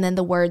flag, and then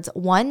the words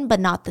one but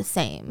not the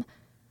same.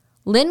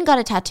 Lynn got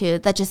a tattoo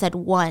that just said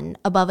one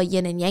above a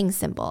yin and yang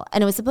symbol,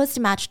 and it was supposed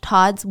to match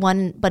Todd's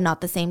one but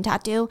not the same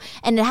tattoo,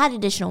 and it had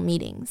additional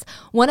meanings.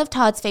 One of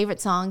Todd's favorite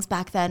songs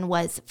back then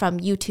was from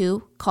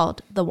U2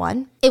 called The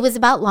One. It was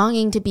about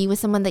longing to be with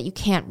someone that you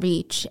can't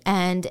reach,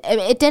 and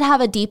it did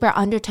have a deeper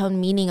undertone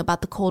meaning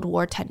about the Cold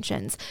War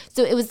tensions.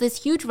 So it was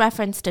this huge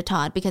reference to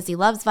Todd because he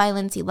loves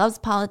violence, he loves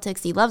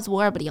politics, he loves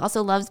war, but he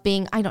also loves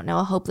being, I don't know,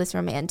 a hopeless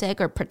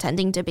romantic or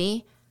pretending to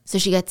be. So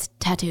she gets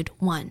tattooed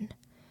one.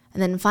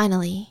 And then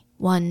finally,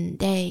 one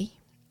day,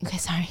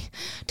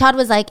 Todd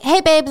was like,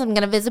 hey babes, I'm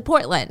gonna visit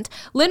Portland.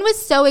 Lynn was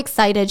so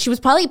excited. She was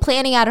probably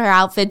planning out her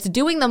outfits,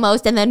 doing the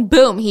most, and then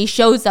boom, he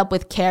shows up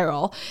with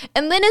Carol.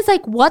 And Lynn is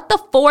like, what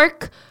the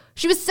fork?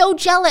 She was so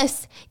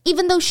jealous,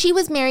 even though she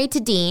was married to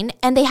Dean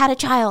and they had a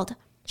child.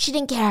 She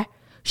didn't care.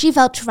 She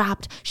felt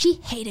trapped. She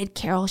hated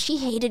Carol. She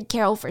hated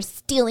Carol for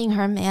stealing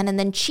her man and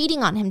then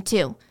cheating on him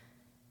too.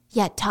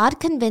 Yet Todd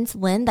convinced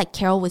Lynn that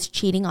Carol was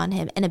cheating on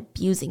him and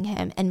abusing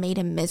him and made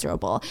him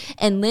miserable.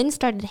 And Lynn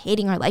started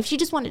hating her life. She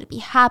just wanted to be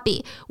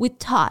happy with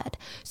Todd.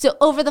 So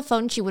over the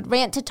phone, she would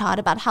rant to Todd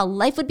about how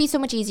life would be so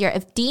much easier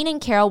if Dean and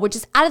Carol were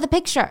just out of the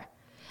picture.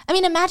 I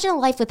mean, imagine a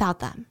life without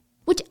them.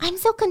 Which I'm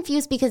so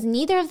confused because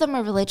neither of them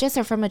are religious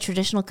or from a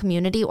traditional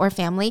community or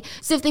family.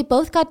 So if they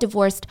both got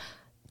divorced,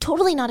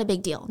 totally not a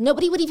big deal.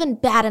 Nobody would even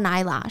bat an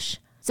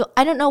eyelash. So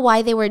I don't know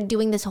why they were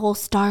doing this whole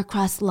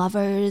star-crossed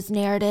lovers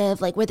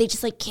narrative, like where they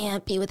just like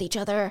can't be with each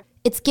other.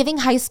 It's giving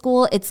high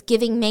school, it's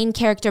giving main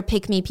character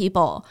pick-me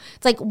people.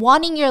 It's like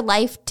wanting your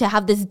life to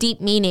have this deep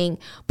meaning,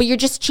 but you're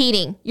just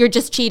cheating. You're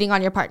just cheating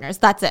on your partners.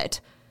 That's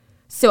it.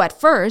 So at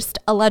first,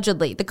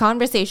 allegedly, the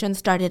conversation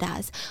started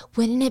as,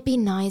 wouldn't it be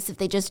nice if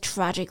they just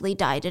tragically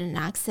died in an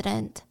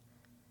accident?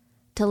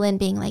 To Lynn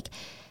being like,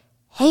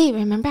 hey,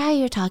 remember how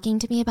you were talking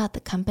to me about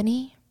the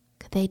company?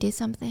 Could they do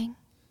something?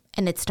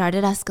 And it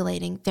started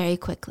escalating very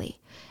quickly.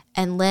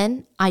 And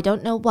Lynn, I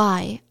don't know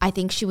why, I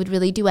think she would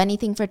really do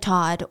anything for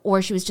Todd, or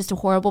she was just a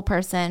horrible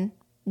person.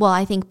 Well,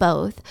 I think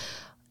both.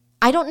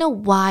 I don't know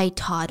why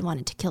Todd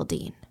wanted to kill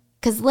Dean.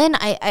 Because Lynn,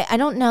 I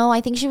don't know. I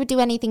think she would do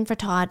anything for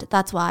Todd.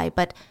 That's why.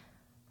 But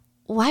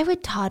why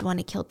would Todd want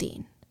to kill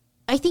Dean?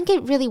 I think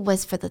it really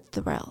was for the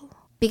thrill.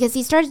 Because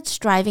he started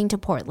driving to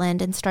Portland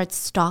and starts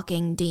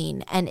stalking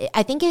Dean. And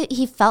I think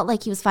he felt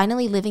like he was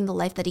finally living the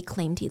life that he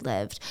claimed he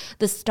lived.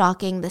 The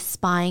stalking, the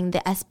spying,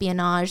 the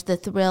espionage, the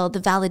thrill,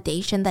 the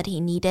validation that he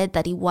needed,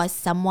 that he was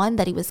someone,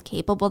 that he was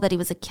capable, that he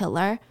was a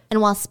killer.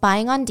 And while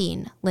spying on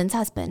Dean, Lynn's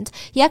husband,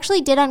 he actually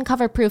did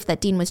uncover proof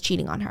that Dean was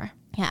cheating on her.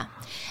 Yeah.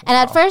 And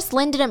at first,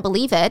 Lynn didn't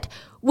believe it,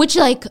 which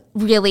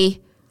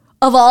really...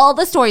 Of all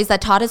the stories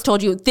that Todd has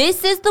told you,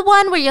 this is the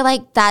one where you're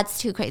like, that's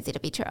too crazy to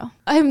be true.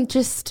 I'm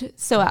just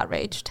so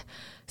outraged.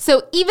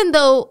 So even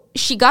though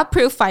she got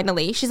proof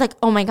finally, she's like,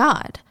 oh my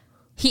God,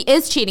 he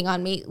is cheating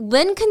on me.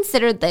 Lynn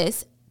considered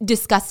this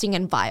disgusting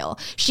and vile.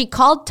 She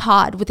called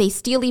Todd with a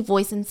steely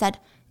voice and said,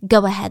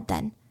 go ahead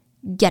then.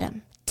 Get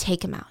him.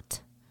 Take him out.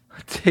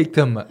 Take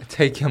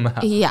him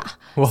out. Yeah.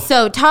 Whoa.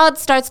 So Todd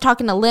starts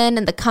talking to Lynn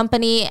and the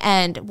company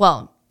and,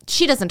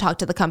 she doesn't talk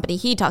to the company.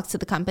 He talks to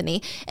the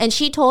company. And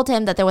she told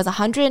him that there was a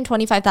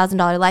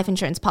 $125,000 life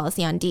insurance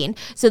policy on Dean,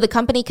 so the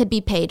company could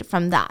be paid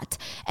from that.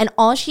 And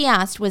all she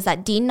asked was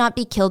that Dean not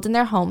be killed in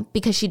their home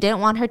because she didn't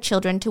want her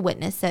children to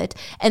witness it.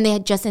 And they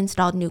had just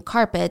installed new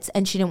carpets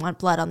and she didn't want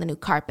blood on the new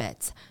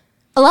carpets.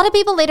 A lot of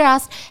people later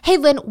asked, hey,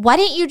 Lynn, why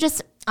didn't you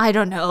just, I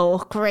don't know,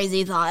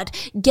 crazy thought,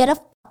 get a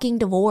fucking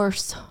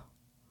divorce?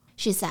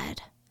 She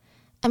said,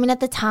 I mean,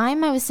 at the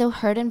time, I was so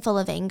hurt and full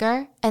of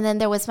anger. And then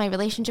there was my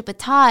relationship with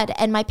Todd.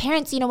 And my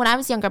parents, when I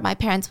was younger, my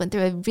parents went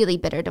through a really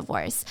bitter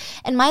divorce.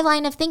 And my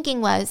line of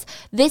thinking was,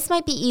 this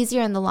might be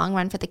easier in the long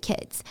run for the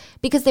kids.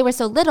 Because they were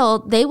so little,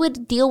 they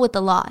would deal with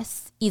the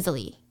loss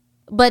easily.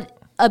 But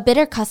a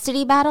bitter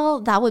custody battle,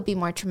 that would be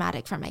more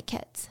traumatic for my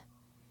kids.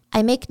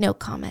 I make no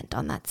comment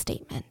on that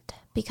statement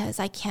because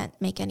I can't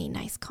make any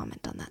nice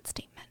comment on that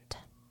statement.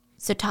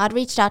 So Todd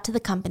reached out to the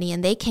company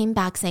and they came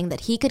back saying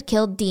that he could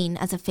kill Dean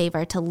as a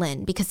favor to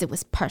Lynn because it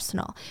was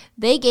personal.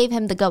 They gave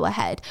him the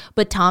go-ahead,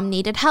 but Tom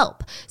needed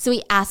help. So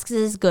he asks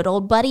his good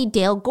old buddy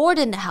Dale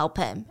Gordon to help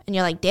him. And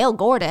you're like, Dale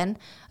Gordon?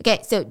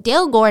 Okay, so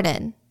Dale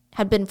Gordon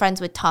had been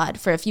friends with Todd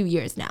for a few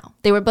years now.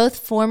 They were both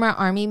former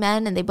Army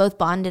men and they both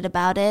bonded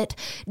about it.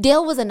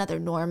 Dale was another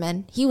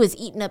Norman. He was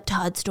eating up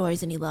Todd's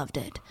stories and he loved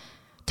it.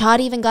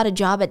 Todd even got a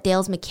job at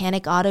Dale's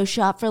mechanic auto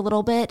shop for a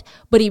little bit,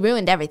 but he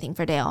ruined everything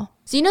for Dale.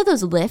 So you know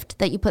those lift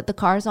that you put the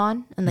cars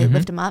on and they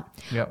lift them up?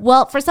 Yep.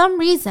 Well, for some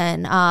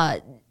reason,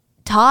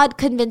 Todd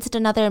convinced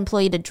another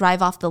employee to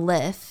drive off the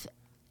lift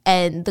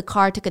and the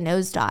car took a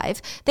nosedive.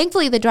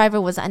 Thankfully, the driver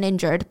was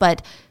uninjured,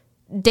 but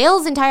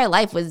Dale's entire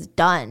life was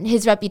done.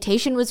 His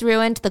reputation was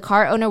ruined. The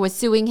car owner was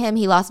suing him.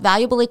 He lost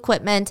valuable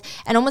equipment.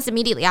 And almost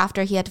immediately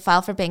after, he had to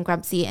file for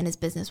bankruptcy and his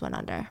business went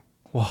under.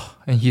 Wow.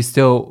 And he's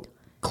still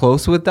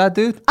close with that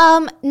dude?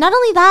 Not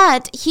only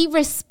that, he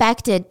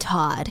respected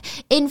Todd.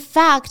 In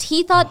fact,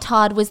 he thought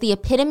Todd was the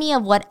epitome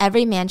of what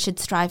every man should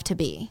strive to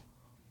be.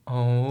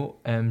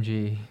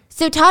 OMG.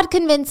 So Todd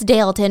convinced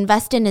Dale to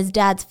invest in his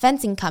dad's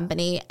fencing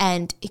company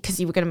and because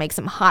he were going to make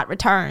some hot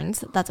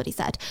returns. That's what he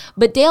said.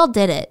 But Dale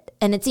did it.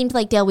 And it seemed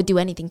like Dale would do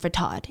anything for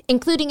Todd,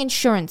 including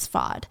insurance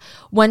fraud.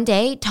 One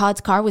day,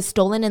 Todd's car was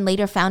stolen and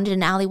later found in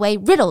an alleyway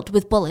riddled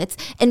with bullets.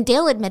 And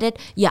Dale admitted,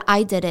 yeah,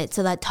 I did it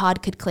so that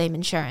Todd could claim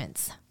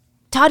insurance.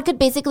 Todd could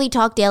basically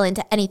talk Dale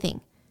into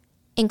anything,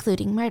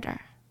 including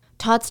murder.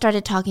 Todd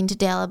started talking to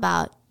Dale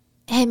about,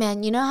 hey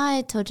man, you know how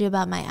I told you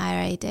about my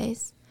IRA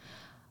days?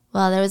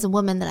 Well, there was a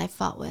woman that I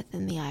fought with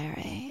in the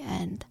IRA,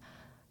 and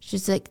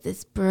she's like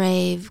this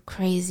brave,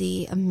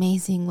 crazy,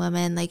 amazing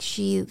woman. Like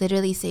she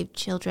literally saved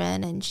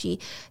children, and she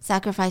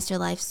sacrificed her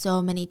life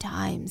so many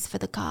times for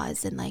the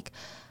cause, and like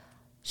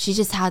she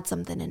just had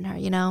something in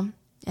her,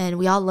 And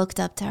we all looked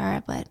up to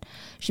her, but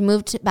she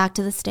moved back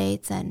to the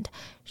States, and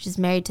she's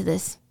married to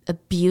this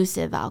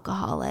abusive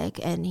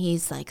alcoholic, and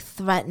he's like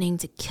threatening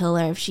to kill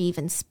her if she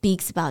even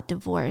speaks about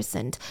divorce.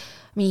 And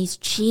I mean, he's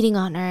cheating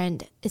on her,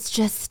 and it's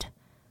just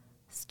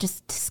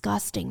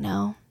disgusting.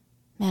 No,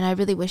 man, I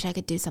really wish I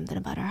could do something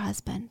about her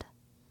husband.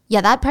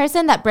 Yeah, that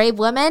person, that brave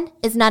woman,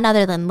 is none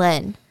other than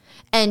Lynn,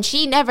 and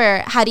she never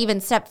had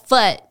even stepped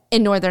foot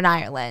in Northern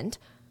Ireland.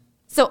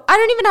 So I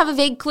don't even have a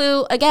vague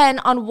clue, again,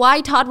 on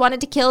why Todd wanted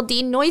to kill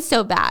Dean Noyes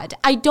so bad.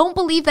 I don't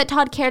believe that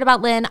Todd cared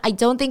about Lynn. I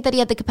don't think that he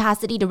had the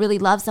capacity to really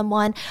love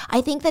someone. I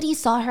think that he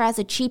saw her as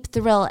a cheap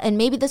thrill, and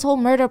maybe this whole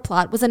murder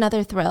plot was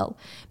another thrill.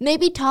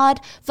 Maybe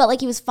Todd felt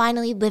like he was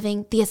finally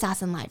living the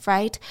assassin life,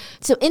 right?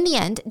 So in the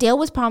end, Dale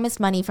was promised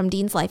money from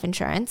Dean's life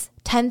insurance,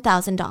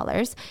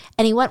 $10,000,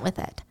 and he went with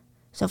it.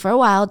 So for a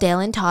while, Dale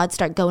and Todd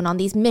start going on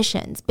these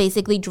missions,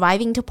 basically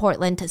driving to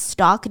Portland to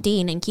stalk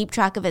Dean and keep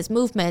track of his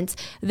movements.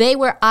 They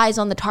were eyes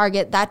on the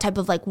target, that type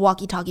of like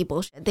walkie-talkie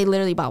bullshit. They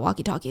literally bought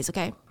walkie-talkies,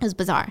 okay? It was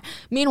bizarre.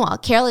 Meanwhile,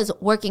 Carol is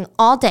working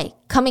all day,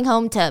 coming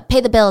home to pay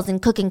the bills and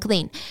cook and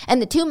clean.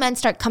 And the two men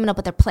start coming up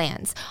with their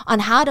plans on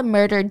how to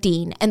murder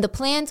Dean. And the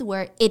plans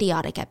were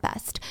idiotic at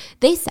best.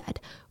 They said,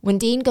 when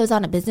Dean goes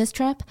on a business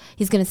trip,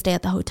 he's going to stay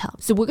at the hotel.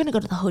 So we're going to go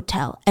to the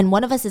hotel, and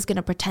one of us is going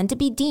to pretend to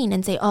be Dean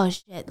and say, oh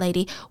shit,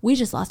 lady, we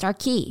just lost our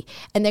key.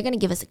 And they're going to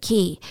give us a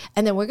key.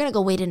 And then we're going to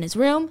go wait in his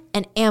room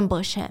and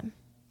ambush him.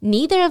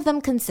 Neither of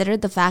them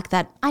considered the fact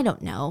that, I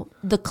don't know,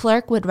 the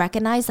clerk would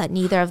recognize that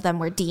neither of them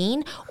were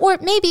Dean. Or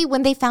maybe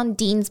when they found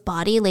Dean's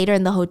body later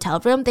in the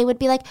hotel room, they would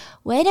be like,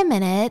 wait a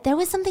minute, there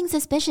was something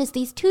suspicious.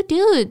 These two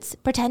dudes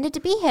pretended to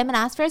be him and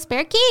asked for a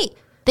spare key.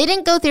 They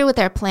didn't go through with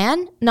their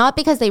plan, not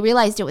because they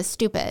realized it was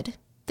stupid.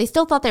 They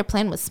still thought their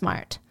plan was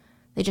smart.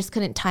 They just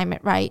couldn't time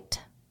it right.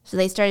 So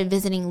they started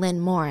visiting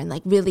Lynn more and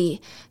like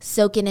really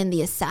soaking in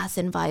the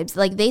assassin vibes.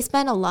 Like they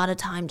spent a lot of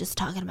time just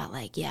talking about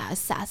like, yeah,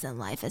 assassin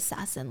life,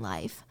 assassin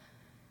life.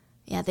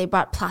 Yeah, they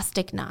brought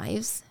plastic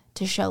knives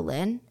to show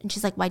Lynn. And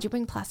she's like, why'd you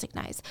bring plastic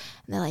knives?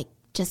 And they're like,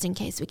 just in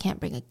case we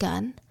can't bring a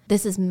gun.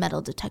 This is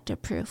metal detector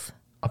proof.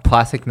 A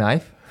plastic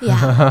knife?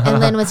 Yeah. And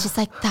Lynn was just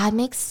like, that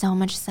makes so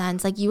much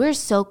sense. Like, you were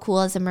so cool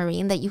as a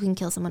Marine that you can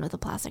kill someone with a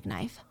plastic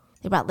knife.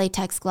 They brought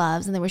latex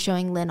gloves and they were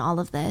showing Lynn all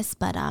of this.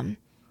 But,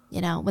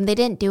 when they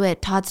didn't do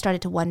it, Todd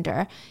started to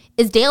wonder,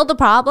 is Dale the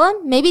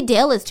problem? Maybe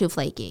Dale is too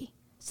flaky.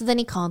 So then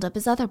he called up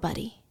his other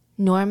buddy,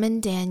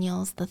 Norman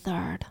Daniels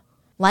III.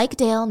 Like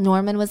Dale,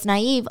 Norman was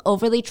naive,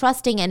 overly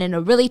trusting, and in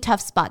a really tough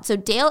spot. So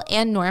Dale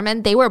and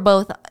Norman, they were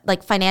both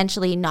like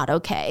financially not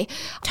okay.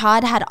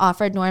 Todd had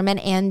offered Norman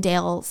and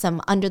Dale some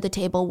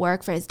under-the-table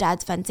work for his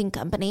dad's fencing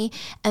company,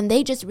 and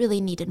they just really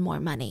needed more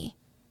money.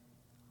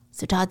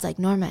 So Todd's like,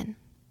 Norman,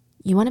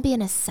 you want to be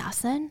an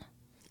assassin?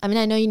 I mean,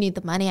 I know you need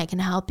the money. I can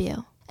help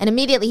you. And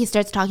immediately he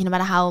starts talking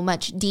about how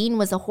much Dean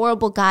was a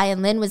horrible guy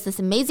and Lynn was this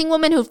amazing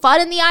woman who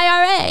fought in the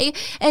IRA.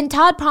 And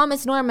Todd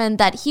promised Norman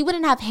that he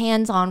wouldn't have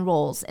hands-on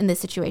roles in this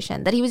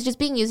situation, that he was just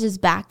being used as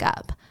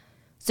backup.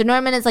 So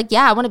Norman is like,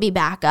 yeah, I want to be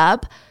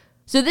backup.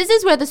 So this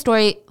is where the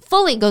story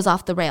fully goes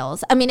off the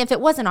rails. I mean, if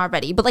it wasn't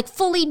already, but like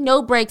fully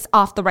no breaks,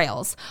 off the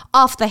rails,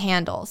 off the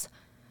handles.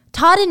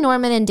 Todd and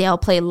Norman and Dale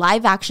play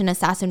live-action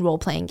assassin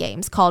role-playing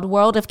games called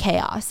World of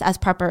Chaos as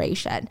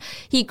preparation.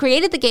 He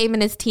created the game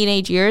in his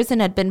teenage years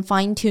and had been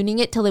fine-tuning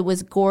it till it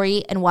was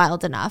gory and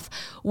wild enough,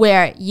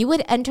 where you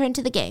would enter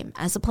into the game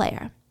as a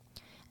player.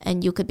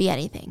 And you could be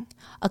anything.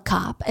 A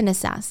cop, an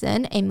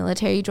assassin, a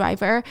military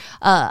driver,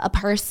 a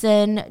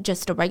person,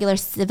 just a regular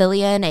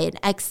civilian, an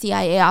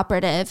ex-CIA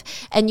operative.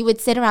 And you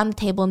would sit around the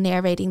table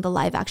narrating the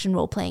live-action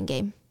role-playing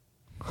game.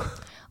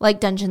 Like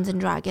Dungeons and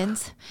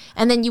Dragons.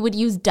 And then you would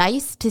use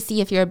dice to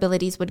see if your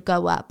abilities would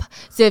go up.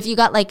 So if you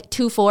got like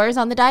 2 4s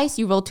on the dice,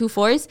 you roll 2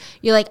 4s,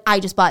 you're like, I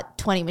just bought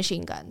 20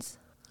 machine guns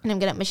and I'm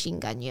gonna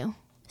machine gun you.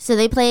 So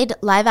they played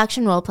live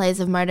action role plays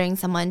of murdering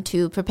someone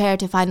to prepare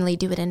to finally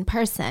do it in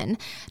person.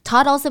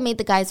 Todd also made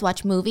the guys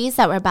watch movies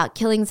that were about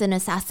killings and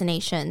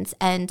assassinations.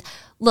 And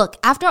look,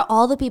 after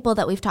all the people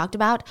that we've talked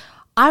about,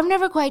 I've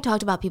never quite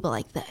talked about people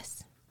like this.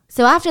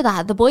 So after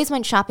that, the boys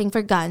went shopping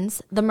for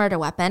guns, the murder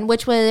weapon,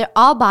 which were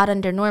all bought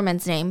under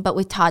Norman's name, but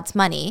with Todd's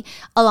money,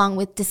 along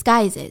with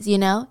disguises, you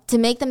know, to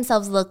make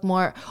themselves look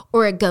more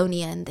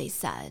Oregonian, they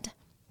said,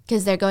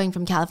 because they're going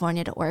from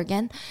California to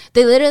Oregon.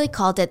 They literally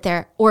called it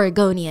their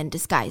Oregonian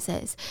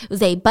disguises. It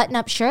was a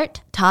button-up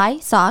shirt, tie,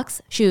 socks,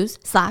 shoes,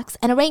 slacks,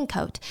 and a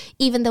raincoat,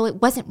 even though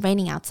it wasn't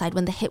raining outside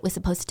when the hit was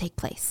supposed to take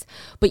place.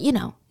 But you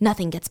know,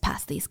 nothing gets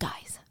past these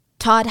guys.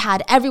 Todd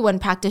had everyone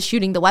practice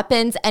shooting the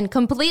weapons, and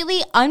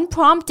completely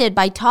unprompted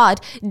by Todd,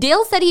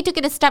 Dale said he took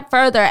it a step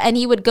further and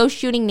he would go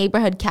shooting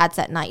neighborhood cats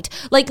at night.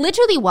 Like,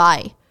 literally,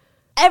 why?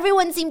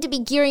 Everyone seemed to be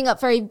gearing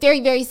up for a very,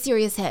 very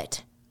serious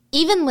hit.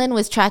 Even Lynn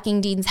was tracking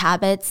Dean's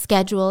habits,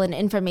 schedule, and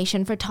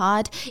information for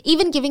Todd,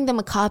 even giving them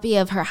a copy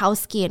of her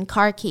house key and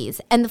car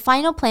keys. And the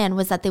final plan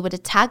was that they would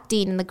attack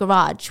Dean in the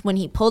garage when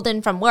he pulled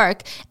in from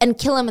work and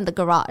kill him in the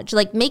garage.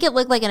 Like, make it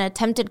look like an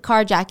attempted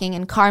carjacking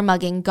and car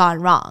mugging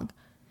gone wrong.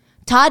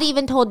 Todd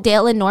even told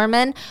Dale and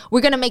Norman,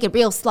 we're going to make it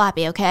real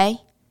sloppy, okay?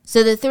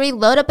 So the 3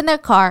 load up in their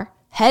car,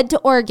 head to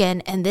Oregon,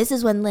 and this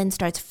is when Lynn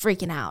starts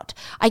freaking out.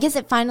 I guess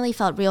it finally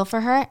felt real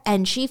for her,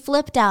 and she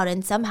flipped out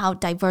and somehow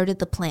diverted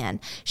the plan.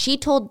 She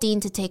told Dean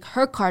to take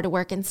her car to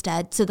work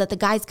instead so that the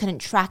guys couldn't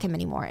track him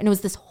anymore, and it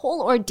was this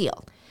whole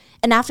ordeal.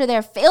 And after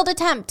their failed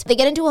attempt, they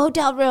get into a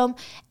hotel room,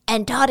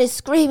 and Todd is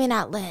screaming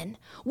at Lynn,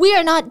 we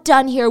are not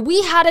done here.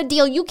 We had a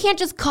deal. You can't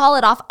just call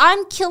it off.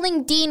 I'm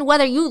killing Dean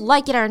whether you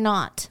like it or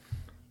not.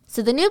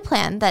 So the new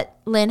plan that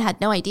Lynn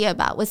had no idea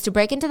about was to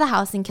break into the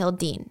house and kill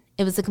Dean.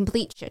 It was a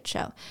complete shit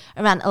show.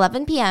 Around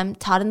 11 p.m.,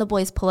 Todd and the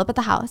boys pull up at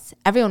the house.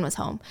 Everyone was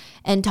home.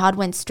 And Todd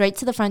went straight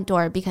to the front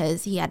door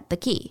because he had the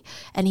key.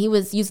 And he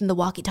was using the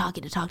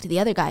walkie-talkie to talk to the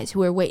other guys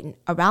who were waiting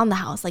around the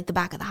house, like the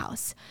back of the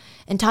house.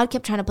 And Todd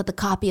kept trying to put the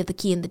copy of the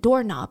key in the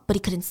doorknob, but he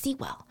couldn't see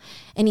well.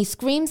 And he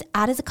screams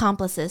at his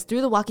accomplices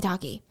through the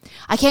walkie-talkie,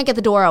 I can't get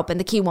the door open.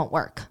 The key won't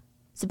work.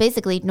 So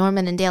basically,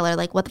 Norman and Dale are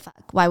like, what the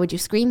fuck? Why would you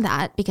scream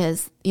that?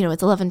 Because, you know,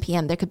 it's 11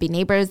 p.m. There could be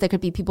neighbors. There could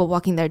be people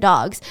walking their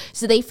dogs.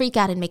 So they freak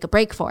out and make a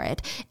break for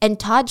it. And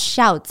Todd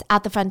shouts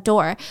at the front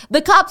door,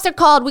 the cops are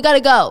called. We got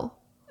to go.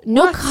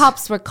 No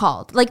cops were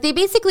called. Like, they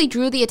basically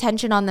drew the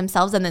attention on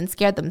themselves and then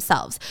scared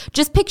themselves.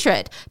 Just picture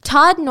it.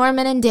 Todd,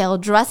 Norman, and Dale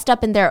dressed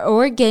up in their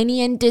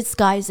Oregonian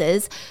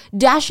disguises,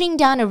 dashing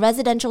down a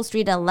residential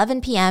street at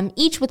 11 p.m.,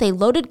 each with a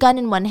loaded gun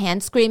in one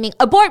hand, screaming,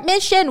 abort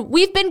mission!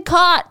 We've been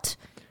caught!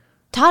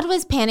 Todd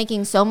was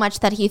panicking so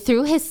much that he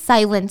threw his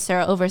silencer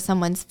over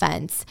someone's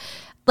fence.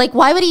 Like,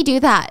 why would he do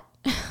that?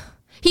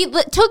 He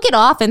took it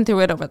off and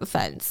threw it over the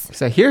fence.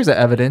 So here's the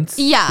evidence.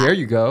 Yeah. Here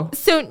you go.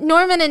 So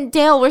Norman and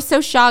Dale were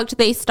so shocked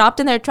they stopped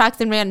in their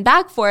tracks and ran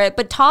back for it.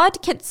 But Todd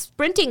kept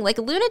sprinting like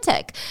a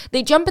lunatic.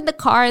 They jump in the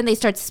car and they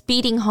start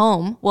speeding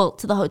home, well,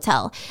 to the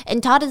hotel.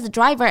 And Todd is the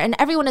driver and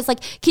everyone is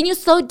like, can you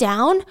slow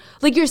down?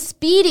 Like, you're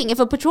speeding. If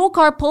a patrol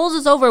car pulls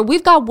us over,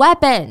 we've got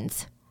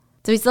weapons.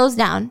 So he slows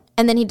down,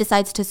 and then he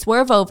decides to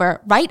swerve over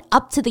right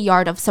up to the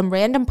yard of some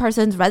random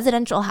person's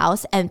residential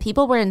house, and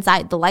people were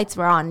inside. The lights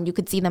were on, and you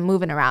could see them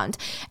moving around.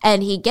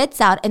 And he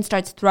gets out and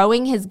starts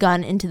throwing his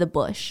gun into the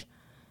bush.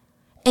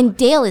 And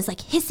Dale is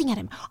like hissing at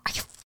him. Are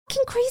you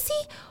fucking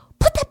crazy?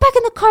 Put that back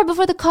in the car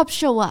before the cops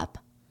show up.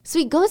 So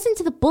he goes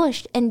into the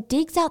bush and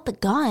digs out the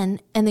gun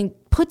and then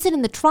puts it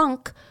in the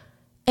trunk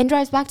and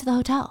drives back to the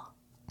hotel.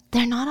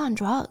 They're not on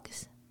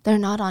drugs. They're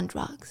not on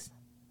drugs.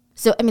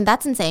 So, I mean,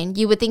 that's insane.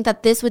 You would think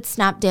that this would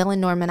snap Dale and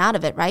Norman out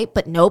of it, right?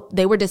 But nope,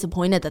 they were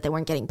disappointed that they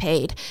weren't getting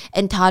paid.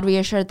 And Todd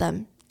reassured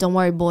them, don't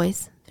worry,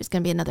 boys. There's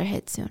going to be another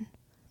hit soon.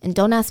 And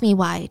don't ask me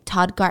why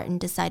Todd Garton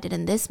decided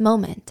in this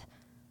moment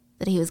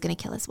that he was going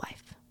to kill his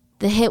wife.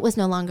 The hit was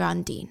no longer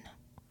on Dean.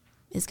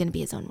 It's going to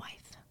be his own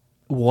wife.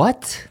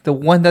 What? The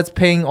one that's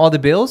paying all the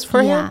bills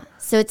for him? Yeah.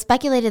 So it's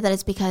speculated that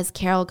it's because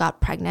Carol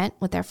got pregnant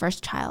with their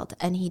first child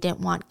and he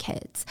didn't want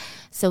kids.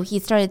 So he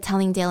started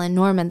telling Dale and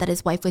Norman that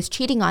his wife was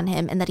cheating on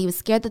him and that he was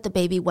scared that the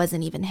baby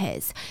wasn't even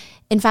his.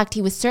 In fact,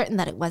 he was certain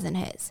that it wasn't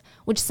his.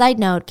 Which, side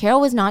note,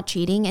 Carol was not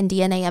cheating and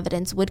DNA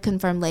evidence would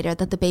confirm later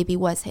that the baby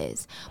was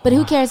his. But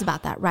who cares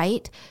about that,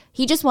 right?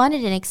 He just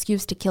wanted an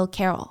excuse to kill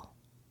Carol.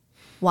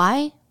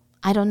 Why?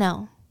 I don't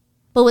know.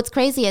 But what's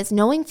crazy is,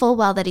 knowing full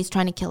well that he's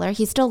trying to kill her,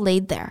 he still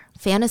laid there,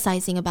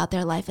 fantasizing about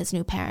their life as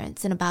new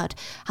parents and about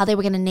how they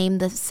were going to name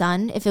the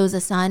son. If it was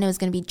a son, it was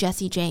going to be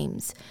Jesse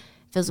James.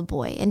 If it was a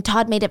boy. And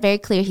Todd made it very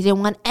clear he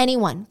didn't want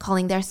anyone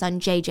calling their son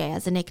JJ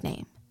as a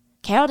nickname.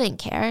 Carol didn't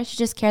care. She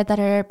just cared that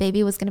her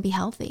baby was going to be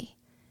healthy.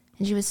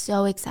 And she was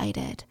so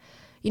excited.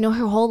 You know,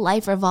 her whole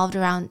life revolved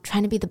around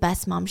trying to be the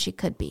best mom she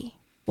could be.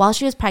 While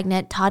she was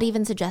pregnant, Todd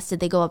even suggested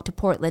they go up to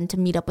Portland to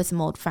meet up with some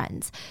old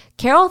friends.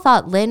 Carol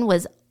thought Lynn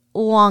was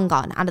long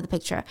gone out of the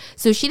picture,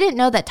 so she didn't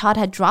know that Todd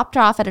had dropped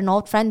her off at an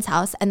old friend's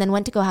house and then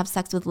went to go have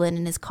sex with Lynn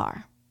in his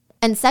car.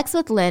 And sex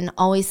with Lynn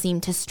always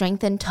seemed to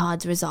strengthen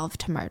Todd's resolve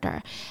to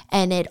murder,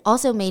 and it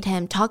also made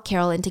him talk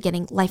Carol into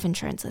getting life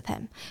insurance with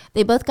him.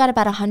 They both got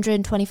about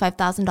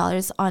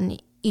 $125,000 on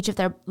each of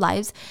their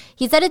lives.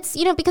 He said, it's,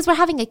 because we're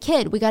having a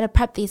kid, we got to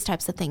prep these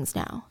types of things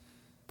now.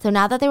 So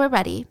now that they were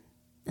ready,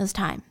 it was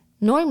time.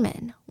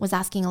 Norman was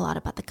asking a lot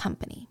about the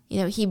company.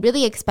 He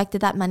really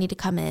expected that money to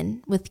come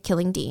in with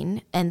killing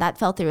Dean, and that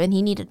fell through, and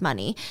he needed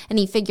money. And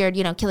he figured,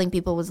 killing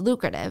people was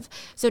lucrative.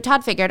 So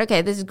Todd figured,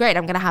 okay, this is great.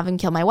 I'm going to have him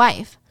kill my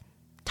wife.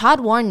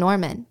 Todd warned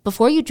Norman,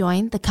 before you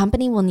join, the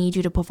company will need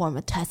you to perform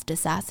a test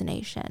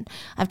assassination.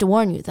 I have to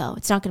warn you, though,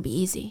 it's not going to be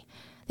easy.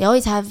 They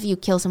always have you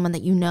kill someone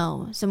that you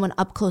know, someone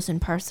up close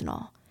and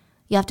personal.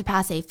 You have to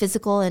pass a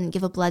physical and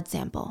give a blood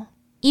sample.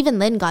 Even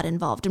Lynn got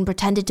involved and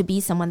pretended to be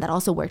someone that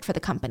also worked for the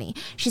company.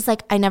 She's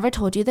like, I never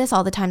told you this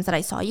all the times that I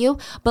saw you,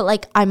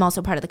 but I'm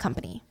also part of the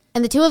company.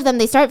 And the two of them,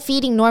 they start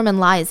feeding Norman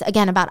lies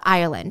again about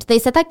Ireland. They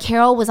said that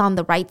Carol was on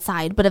the right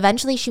side, but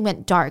eventually she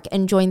went dark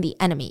and joined the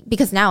enemy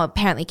because now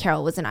apparently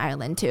Carol was in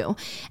Ireland too.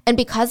 And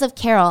because of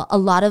Carol, a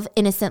lot of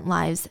innocent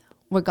lives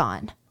were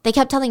gone. They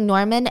kept telling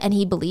Norman and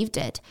he believed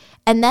it.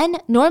 And then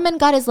Norman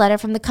got his letter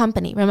from the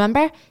company,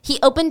 remember? He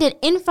opened it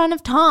in front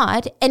of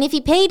Todd, and if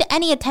he paid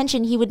any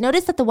attention, he would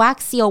notice that the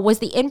wax seal was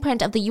the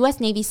imprint of the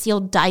U.S. Navy SEAL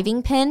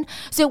diving pin,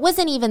 so it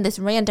wasn't even this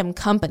random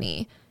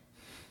company.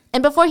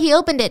 And before he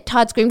opened it,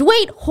 Todd screamed,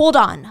 wait, hold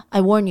on. I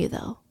warn you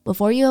though,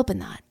 before you open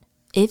that,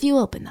 if you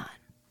open that,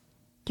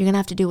 you're going to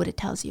have to do what it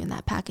tells you in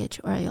that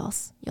package or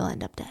else you'll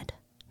end up dead.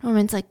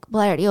 Norman's like,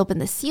 well, I already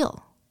opened the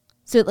seal,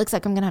 so it looks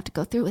like I'm going to have to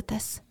go through with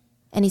this.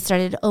 And he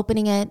started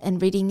opening it and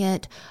reading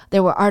it.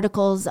 There were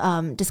articles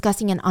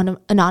discussing an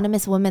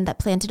anonymous woman that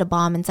planted a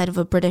bomb inside of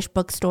a British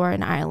bookstore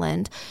in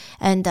Ireland.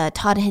 And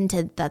Todd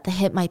hinted that the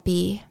hit might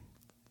be,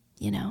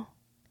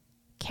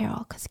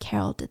 Carol, because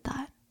Carol did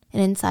that.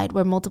 And inside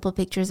were multiple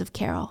pictures of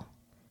Carol.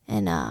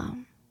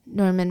 And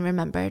Norman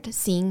remembered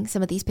seeing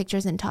some of these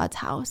pictures in Todd's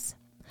house.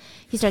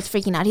 He starts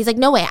freaking out. He's like,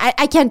 no way,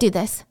 I can't do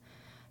this.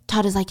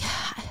 Todd is like,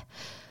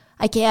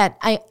 I can't.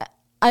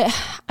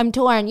 I'm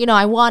torn.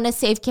 I want to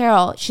save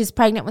Carol. She's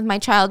pregnant with my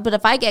child. But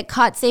if I get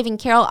caught saving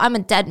Carol, I'm a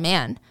dead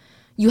man.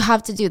 You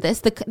have to do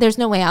this. There's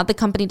no way out. The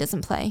company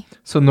doesn't play.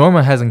 So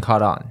Norman hasn't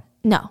caught on.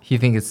 No. He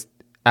thinks it's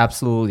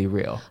absolutely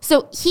real.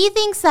 So he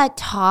thinks that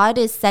Todd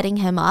is setting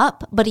him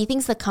up, but he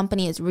thinks the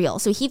company is real.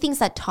 So he thinks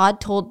that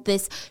Todd told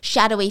this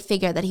shadowy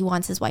figure that he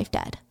wants his wife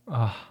dead.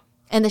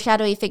 And the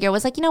shadowy figure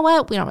was like, you know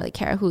what? We don't really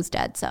care who's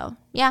dead. So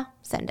yeah,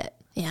 send it.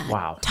 Yeah.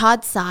 Wow.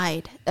 Todd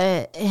sighed,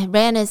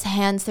 ran his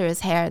hands through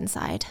his hair and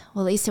sighed.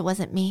 Well, at least it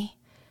wasn't me.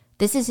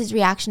 This is his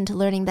reaction to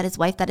learning that his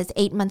wife that is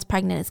 8 months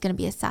pregnant is going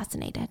to be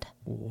assassinated.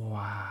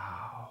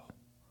 Wow.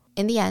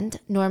 In the end,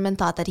 Norman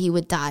thought that he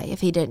would die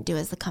if he didn't do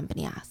as the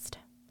company asked.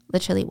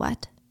 Literally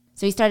what?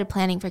 So he started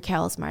planning for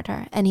Carol's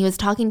murder, and he was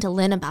talking to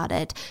Lynn about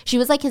it. She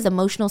was like his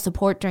emotional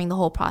support during the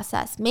whole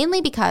process,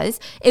 mainly because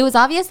it was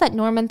obvious that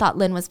Norman thought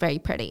Lynn was very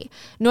pretty.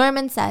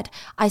 Norman said,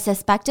 I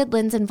suspected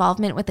Lynn's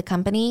involvement with the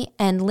company,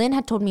 and Lynn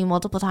had told me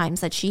multiple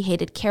times that she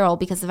hated Carol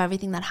because of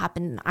everything that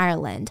happened in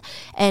Ireland.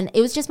 And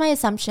it was just my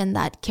assumption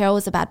that Carol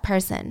was a bad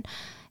person.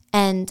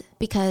 And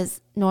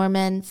because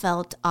Norman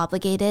felt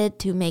obligated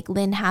to make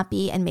Lynn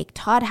happy and make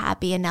Todd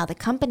happy and now the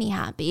company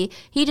happy,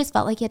 he just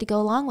felt like he had to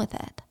go along with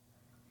it.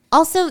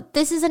 Also,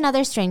 this is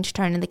another strange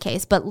turn in the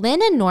case, but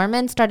Lynn and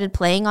Norman started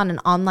playing on an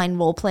online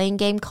role-playing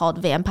game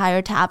called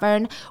Vampire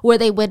Tavern, where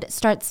they would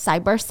start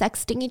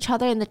cyber-sexting each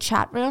other in the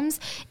chat rooms.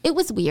 It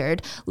was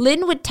weird.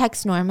 Lynn would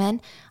text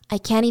Norman, I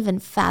can't even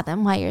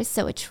fathom why you're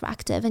so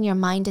attractive and your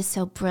mind is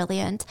so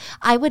brilliant.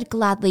 I would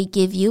gladly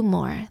give you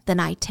more than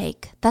I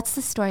take. That's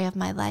the story of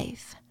my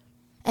life.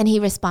 And he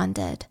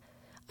responded,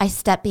 I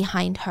step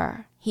behind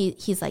her.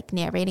 He's like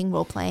narrating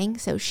role-playing,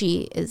 so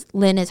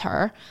Lynn is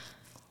her.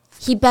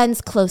 He bends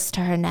close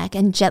to her neck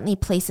and gently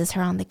places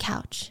her on the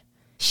couch.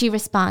 She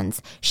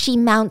responds. She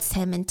mounts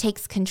him and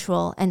takes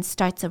control and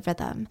starts a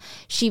rhythm.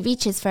 She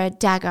reaches for a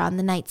dagger on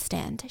the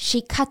nightstand.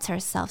 She cuts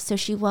herself so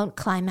she won't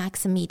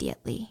climax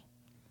immediately.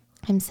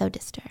 I'm so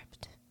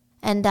disturbed.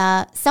 And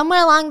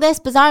somewhere along this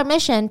bizarre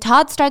mission,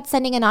 Todd starts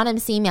sending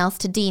anonymous emails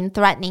to Dean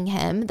threatening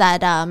him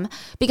that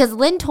because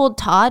Lynn told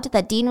Todd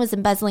that Dean was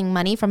embezzling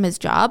money from his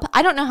job.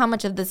 I don't know how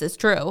much of this is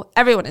true.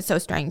 Everyone is so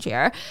strange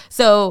here.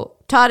 So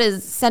Todd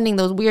is sending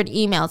those weird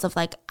emails of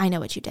like, I know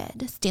what you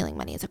did. Stealing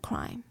money is a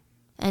crime.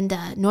 And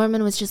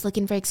Norman was just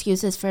looking for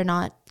excuses for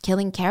not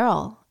killing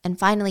Carol. And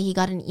finally, he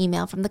got an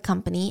email from the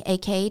company,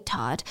 aka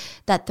Todd,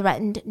 that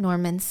threatened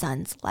Norman's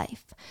son's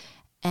life.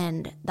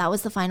 And that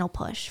was the final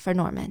push for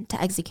Norman to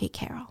execute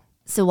Carol.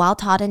 So while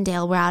Todd and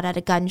Dale were out at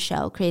a gun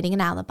show creating an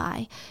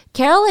alibi,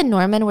 Carol and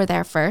Norman were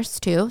there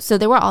first too. So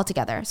they were all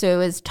together. So it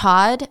was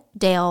Todd,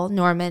 Dale,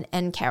 Norman,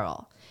 and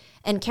Carol.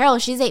 And Carol,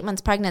 she's 8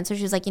 months pregnant. So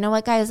she's like, you know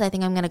what, guys, I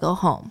think I'm going to go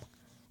home.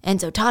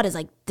 And so Todd is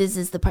like, this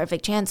is the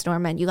perfect chance,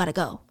 Norman. You got to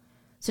go.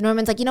 So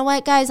Norman's like, you know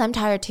what, guys, I'm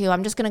tired too.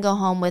 I'm just going to go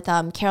home with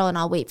Carol and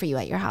I'll wait for you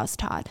at your house,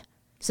 Todd.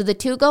 So the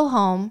two go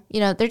home.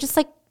 You know, they're just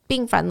like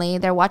being friendly.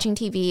 They're watching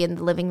TV in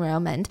the living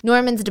room and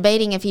Norman's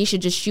debating if he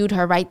should just shoot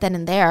her right then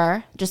and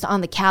there, just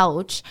on the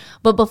couch.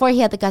 But before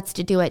he had the guts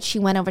to do it, she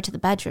went over to the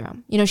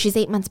bedroom. You know, she's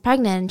 8 months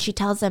pregnant and she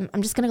tells him,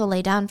 I'm just going to go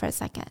lay down for a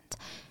second.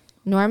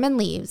 Norman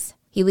leaves.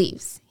 He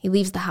leaves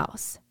the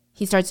house.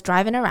 He starts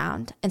driving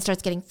around and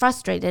starts getting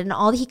frustrated, and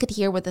all he could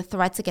hear were the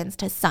threats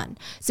against his son.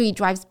 So he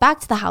drives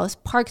back to the house,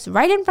 parks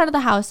right in front of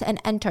the house,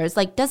 and enters.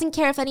 Like, doesn't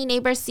care if any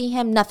neighbors see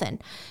him, nothing.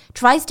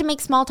 Tries to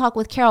make small talk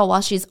with Carol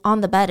while she's on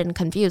the bed and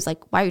confused,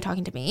 like, why are you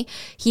talking to me?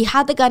 He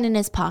had the gun in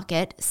his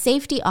pocket,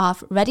 safety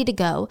off, ready to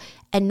go,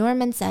 and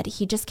Norman said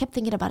he just kept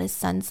thinking about his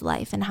son's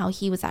life and how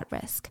he was at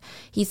risk.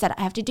 He said,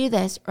 I have to do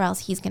this or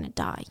else he's going to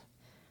die.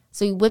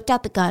 So he whipped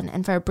out the gun,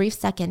 and for a brief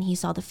second, he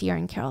saw the fear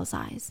in Carol's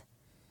eyes,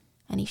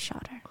 and he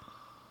shot her.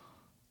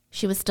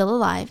 She was still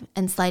alive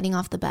and sliding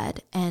off the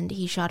bed, and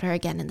he shot her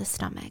again in the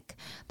stomach.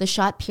 The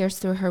shot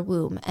pierced through her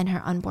womb and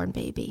her unborn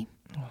baby.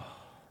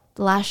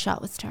 The last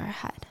shot was to her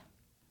head,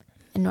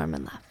 and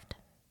Norman left.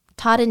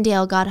 Todd and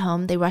Dale got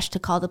home. They rushed to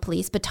call the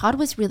police, but Todd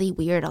was really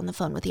weird on the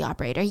phone with the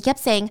operator. He kept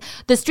saying,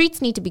 the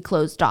streets need to be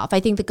closed off. I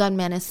think the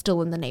gunman is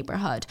still in the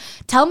neighborhood.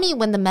 Tell me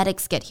when the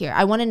medics get here.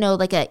 I want to know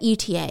like a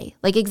ETA,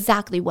 like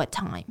exactly what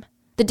time.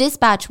 The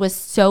dispatch was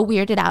so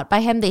weirded out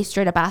by him, they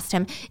straight up asked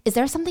him, is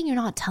there something you're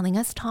not telling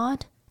us,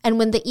 Todd? And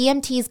when the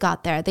EMTs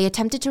got there, they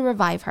attempted to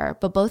revive her,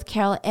 but both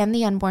Carol and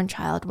the unborn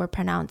child were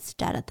pronounced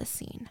dead at the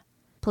scene.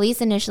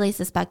 Police initially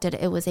suspected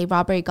it was a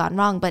robbery gone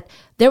wrong, but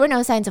there were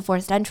no signs of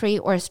forced entry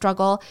or a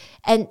struggle,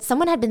 and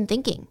someone had been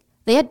thinking.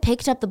 They had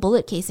picked up the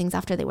bullet casings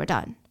after they were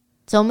done.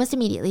 So almost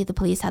immediately, the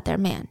police had their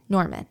man,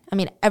 Norman. I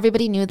mean,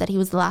 everybody knew that he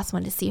was the last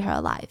one to see her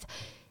alive.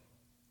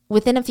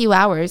 Within a few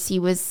hours, he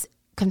was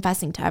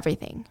confessing to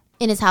everything.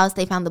 In his house,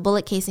 they found the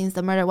bullet casings,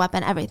 the murder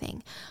weapon,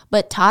 everything.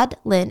 But Todd,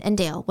 Lynn, and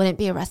Dale wouldn't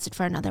be arrested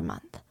for another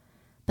month.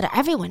 But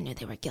everyone knew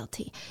they were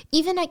guilty.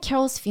 Even at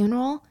Carol's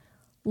funeral,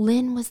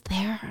 Lynn was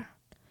there.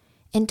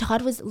 And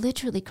Todd was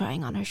literally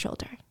crying on her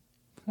shoulder.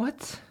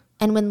 What?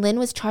 And when Lynn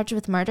was charged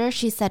with murder,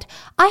 she said,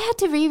 I had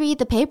to reread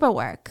the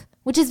paperwork,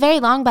 which is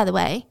very long, by the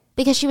way,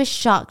 because she was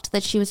shocked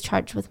that she was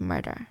charged with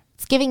murder.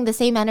 It's giving the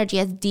same energy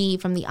as Dee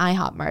from the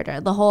IHOP murder.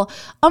 The whole,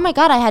 oh my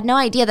God, I had no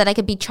idea that I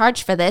could be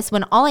charged for this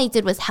when all I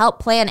did was help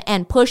plan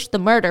and push the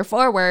murder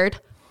forward.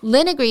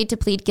 Lynn agreed to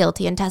plead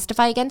guilty and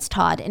testify against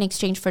Todd in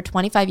exchange for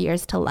 25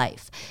 years to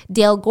life.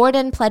 Dale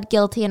Gordon pled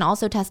guilty and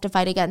also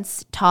testified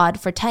against Todd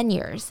for 10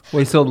 years.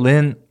 Wait, so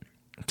Lynn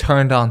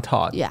turned on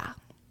Todd? Yeah.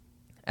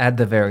 At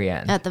the very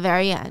end? At the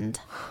very end.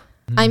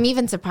 I'm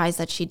even surprised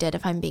that she did,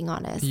 if I'm being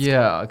honest.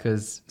 Yeah,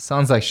 because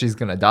sounds like she's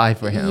going to die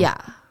for him.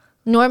 Yeah.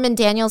 Norman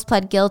Daniels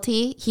pled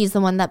guilty. He's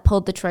the one that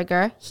pulled the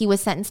trigger. He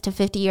was sentenced to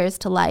 50 years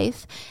to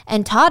life.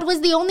 And Todd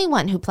was the only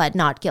one who pled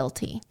not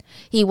guilty.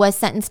 He was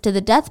sentenced to the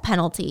death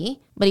penalty,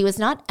 but he was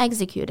not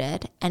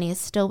executed, and he is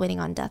still waiting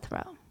on death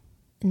row.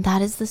 And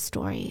that is the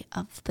story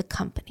of the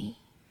company.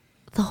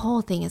 The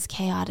whole thing is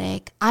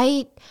chaotic.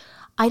 I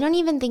don't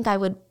even think I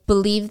would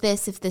believe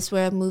this if this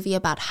were a movie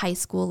about high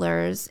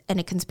schoolers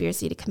and a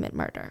conspiracy to commit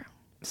murder.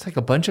 It's like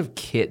a bunch of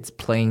kids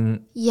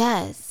playing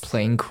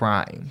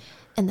crime.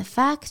 And the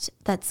fact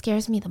that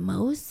scares me the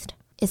most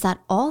is that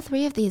all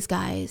three of these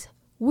guys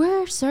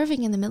were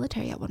serving in the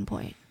military at one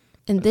point.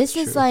 And this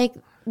is like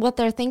what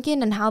they're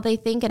thinking and how they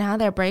think and how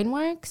their brain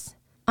works.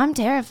 I'm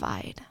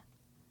terrified.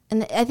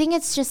 And I think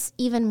it's just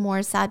even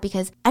more sad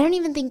because I don't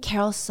even think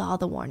Carol saw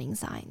the warning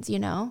signs, you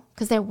know,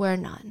 because there were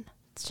none.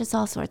 It's just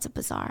all sorts of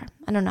bizarre.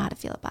 I don't know how to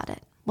feel about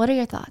it. What are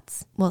your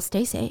thoughts? Well,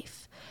 stay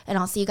safe. And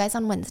I'll see you guys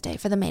on Wednesday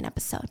for the main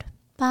episode.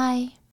 Bye.